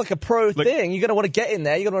 Yeah, I feel like a pro thing. You're gonna want to get in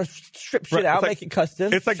there. You're gonna want to strip shit Right, out, it's like- make it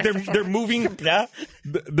custom. It's like they're moving. yeah.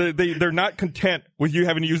 They're not content with you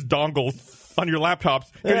having to use dongles on your laptops.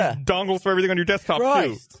 They're Yeah. use dongles for everything on your desktop too.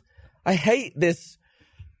 Christ. I hate this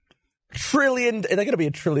trillion. They're going to be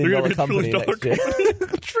 $1 trillion They're gonna be a company $1 trillion next year.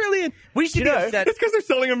 $1 trillion. We should You be know- upset. It's because they're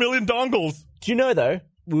selling 1 million dongles. Do you know though?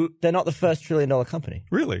 They're not the first $1 trillion company.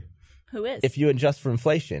 Really? Who is? If you adjust for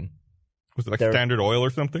inflation, Was it like They're- Standard Oil or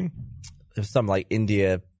something? there's some like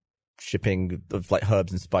India shipping of like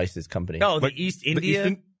herbs and spices company. Oh, the Like, East the India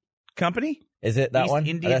Eastern- company? Is it that East one?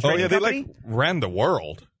 India That's Oh Trading yeah, they company? like ran the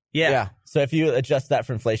world. Yeah. So if you adjust that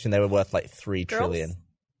for inflation, they were worth like $3 Girls? trillion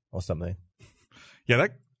or something. Yeah,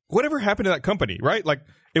 that whatever happened to that company, right? Like,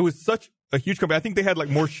 it was such a huge company. I think they had like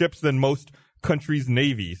more ships than most countries'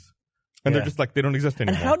 navies. And they're just like, they don't exist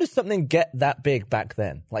And anymore. how does something get that big back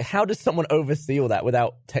then? Like, how does someone oversee all that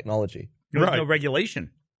without technology? There's Right. no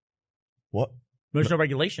regulation. What? There's no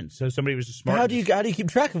regulation. So somebody was just smart. How do you keep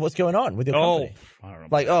track of what's going on with your company? I don't know.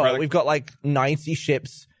 Like, Right, like- we've got like 90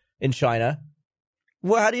 ships in China.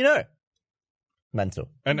 Well, how do you know? Mental.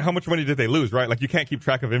 And how much money did they lose, right? Like, you can't keep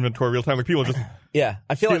track of inventory real time. Like, people just Yeah,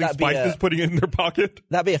 I feel like stealing spices, putting it in their pocket.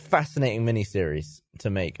 that'd be a fascinating miniseries to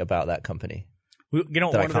make about that company. You know, That I one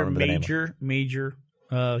of their can't remember the name major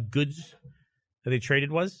goods that they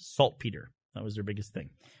traded was saltpeter. That was their biggest thing.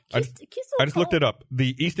 I just looked it up.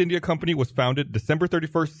 The East India Company was founded December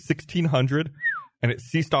 31st, 1600, and it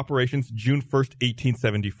ceased operations June 1st,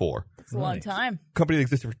 1874. It's a long time. Company that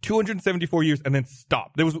existed for 274 years and then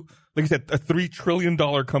stopped. There was, like I said, a $3 trillion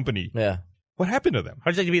company. Yeah. What happened to them?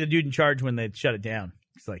 How'd you like to be the dude in charge when they shut it down?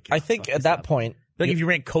 It's like, I think at that point, like if you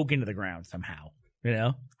ran coke into the ground somehow, you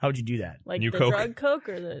know, how would you do that? Like New the Coke. drug Coke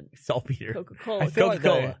or the Saltpeter. Coca-Cola. I feel like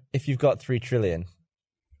Coca-Cola. though, if you've got 3 trillion,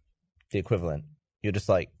 the equivalent, you're just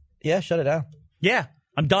like, yeah, shut it down. Yeah,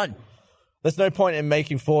 I'm done. There's no point in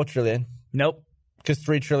making 4 trillion Nope. because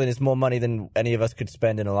 3 trillion is more money than any of us could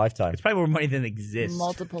spend in a lifetime. It's probably more money than exists.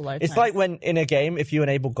 Multiple lifetimes. It's like when in a game, if you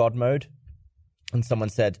enable God mode and someone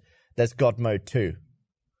said, there's God mode 2,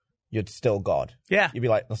 you're still God. Yeah. You'd be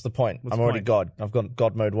like, what's the point? What's I'm the already point? God. I've got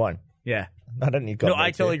God mode 1. Yeah. I don't need God No, mode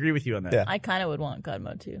I totally 2. agree with you on that. Yeah. I kind of would want God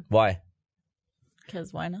mode too. Why?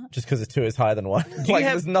 Because why not? Just because the 2 is higher than 1? you Like,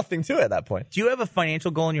 have- there's nothing to it at that point. Do you have a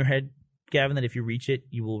financial goal in your head, Gavin, that if you reach it,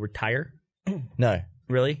 you will retire? No.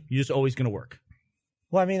 Really? You're just always going to work?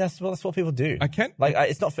 Well, I mean, that's what people do. I can't. Like,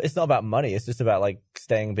 it's not about money. It's just about like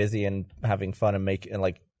staying busy and having fun and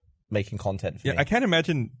making content for Yeah, me. I can't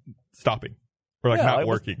imagine stopping or like Yeah, not it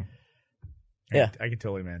was- working. Yeah. I can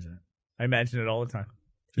totally imagine it. I imagine it all the time.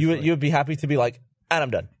 You would be happy to be like, and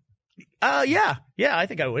I'm done. Yeah. Yeah, I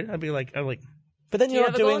think I would. I'd like, But then Do you you're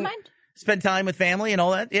have not a goal in doing. mind? spend time with family and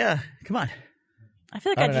all that. Yeah. Come on. I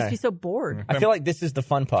feel like I I'd don't just know. be so bored. I feel like this is the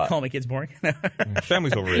fun part. Call my kids boring.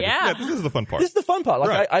 Family's overrated. Yeah. This is the fun part. This is the fun part. Like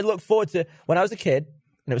Right. I look forward to when I was a kid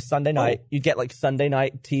and it was Sunday night. You'd get like Sunday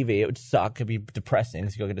night TV. It would suck. It'd be depressing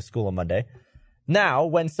because you got to go to school on Monday. Now,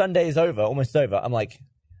 when Sunday is over, almost over, I'm like,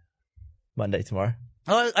 Monday tomorrow.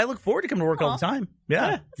 I look forward to coming to work all the time.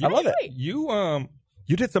 Yeah. I love it. Sweet.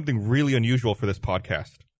 You did something really unusual for this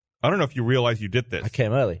podcast. I don't know if you realize you did this. I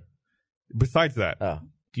came early. Besides that, Oh,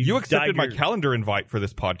 you accepted dyed my your- calendar invite for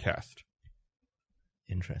this podcast.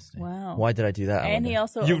 interesting. Wow. Why did I do that? I And he wonder?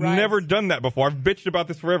 also You've arrives- never done that before. I've bitched about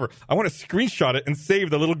this forever. I want to screenshot it and save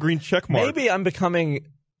the little green check mark. Maybe I'm becoming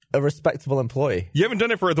a respectable employee. You haven't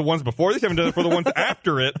done it for the ones before this. You haven't done it for the ones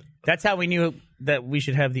after it. That's how we knew that we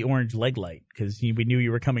should have the orange leg light because we knew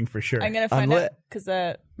you were coming for sure. I'm gonna find I'm out lit. because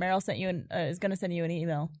Meryl sent you is gonna send you an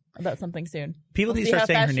email about something soon. People We'll need see to how start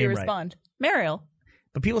saying her fast you name right. respond. Meryl.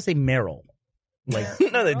 But people say Meryl. Like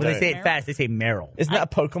No, they when they don't. say it fast, they say Meryl. Isn't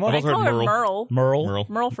that a Pokemon? I also heard call her Merle. Merle. Merle.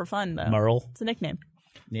 Merle. For fun though. Merle. It's a nickname.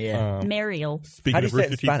 Yeah. Mariel. Speaking How do of you say it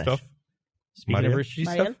Rooster in Teeth Spanish? stuff. Speaking of Maria? Rooster Teeth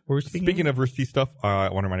Maria? stuff, we're Speaking of Rooster Teeth stuff, I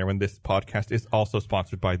want to remind everyone this podcast is also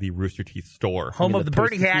sponsored by the Rooster Teeth store. home of the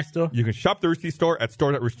Burnie hat. You can shop the Rooster Teeth store at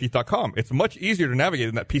store.roosterteeth.com. It's much easier to navigate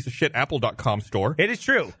than that piece of shit apple.com store. It is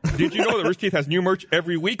true. Did you know that Rooster Teeth has new merch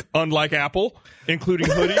every week, unlike Apple, including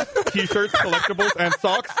hoodies, t-shirts, collectibles, and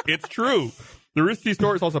socks? It's true. The Rooster Teeth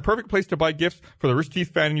store is also a perfect place to buy gifts for the Rooster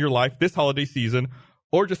Teeth fan in your life this holiday season,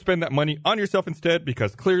 or just spend that money on yourself instead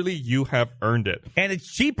because clearly you have earned it. And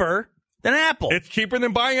it's cheaper than Apple. It's cheaper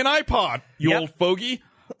than buying an iPod, you Yep. old fogey.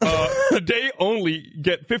 Today only,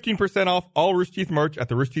 get 15% off all Rooster Teeth merch at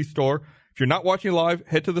the Rooster Teeth store. If you're not watching live,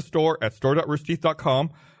 head to the store at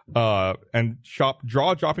store.roosterteeth.com and shop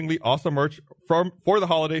jaw-droppingly awesome merch for the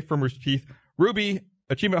holiday from Rooster Teeth. Ruby,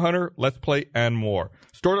 Achievement Hunter, Let's Play, and more.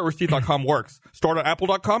 Store.roosterteeth.com works.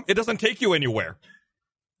 Store.apple.com, it doesn't take you anywhere.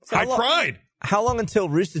 I tried. How long until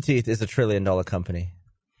Rooster Teeth is $1 trillion company?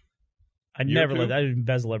 I'd Year never two? let I'd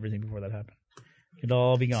embezzle everything before that happened. It'd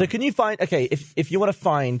all be gone. So can you find? Okay, if you want to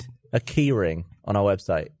find a key ring on our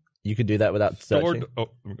website, you can do that without searching. Let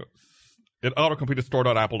me go. It autocompleted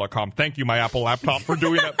store.apple.com. Thank you, my Apple laptop, for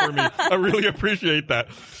doing that for me. I really appreciate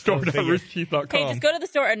that. Store.roosterteeth.com. Hey, just go to the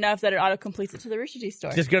store enough that it auto completes it to the Rooster Teeth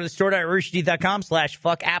store. Just go to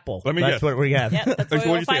store.roosterteeth.com/fuck-apple. Let me That's guess. what we have. Yep, that's So where what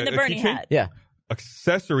we'll do you say, find the a Burnie keychain? hat. Yeah.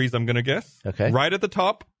 Accessories, I'm going to guess. Okay. Right at the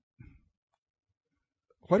top.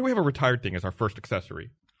 Why do we have a retired thing as our first accessory?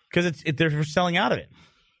 Because they're selling out of it.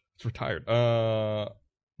 It's retired.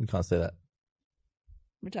 You can't say that.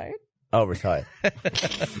 Retired? Oh, retired.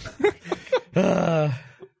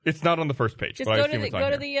 It's not on the first page. Just but I go assume to it's the on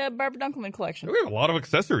go here. to the Barbara Dunkelman collection. We have a lot of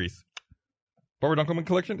accessories. Barbara Dunkelman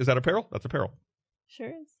collection. Is that apparel? That's apparel. Sure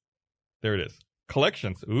is. There it is.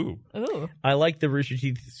 Collections. Ooh. Ooh, I like the Rooster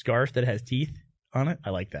Teeth scarf that has teeth on it. I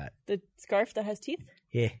like that. the scarf that has teeth.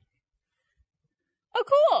 Yeah. Oh,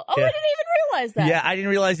 cool. Oh, Yeah. I didn't even realize that. Yeah, I didn't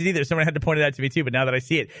realize it either. Someone had to point it out to me too, but now that I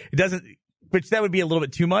see it, it doesn't. Which that would be a little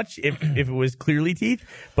bit too much if it was clearly teeth,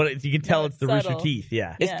 but you can tell it's the subtle. Rooster Teeth.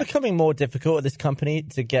 Yeah. It's Yeah. becoming more difficult at this company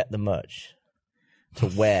to get the merch to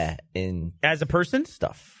wear in As a person,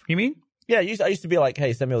 stuff. you mean? Yeah, I used to be like,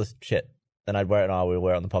 hey, send me all this shit. Then I'd wear it and I would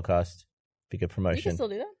wear it on the podcast. Be good You promotion. can still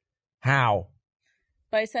do that How?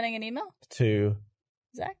 by sending an email, To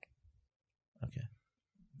Zach. okay.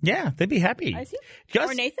 Yeah, they'd be happy. I see.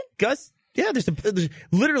 Gus, Or Nathan. Gus. Yeah, there's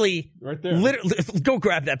literally Right there. Literally, go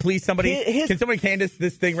grab that, please. Somebody, Here's- can somebody hand us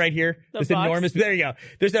this thing right here? The This box? enormous. There you go.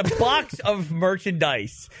 There's a box of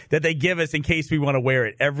merchandise that they give us in case we want to wear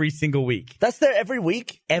it every single week. That's there every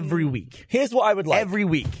week. Every week. Here's what I would like. Every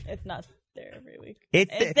week. It's not there every week.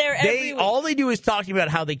 It's there every they week. all they do is talking about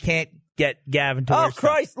how they can't get Gavin to wear Oh stuff.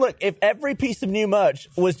 Christ! Look, if every piece of new merch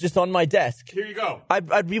was just on my desk, Here you go.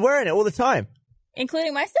 I'd be wearing it all the time.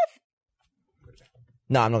 Including my stuff?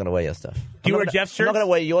 No, I'm not going to wear your stuff. Do you I'm wear not Jeff's I'm not shirts? going to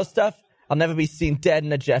wear your stuff. I'll never be seen dead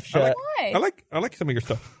in a Jeff shirt. Why? I like some of your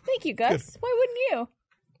stuff. Thank you, Gus. Why wouldn't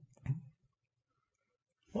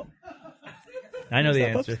you? I know the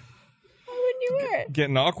answer. Why wouldn't you wear it?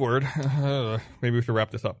 Getting awkward. Maybe we should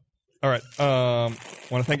wrap this up. All right. Want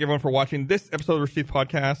to thank everyone for watching this episode of the Rooster Teeth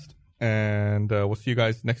Podcast, and we'll see you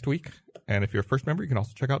guys next week. And if you're a first member, you can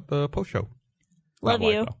also check out the post show. Love Not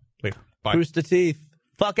live, you. though. Later. Bye. Rooster Teeth.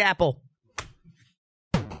 Fuck Apple.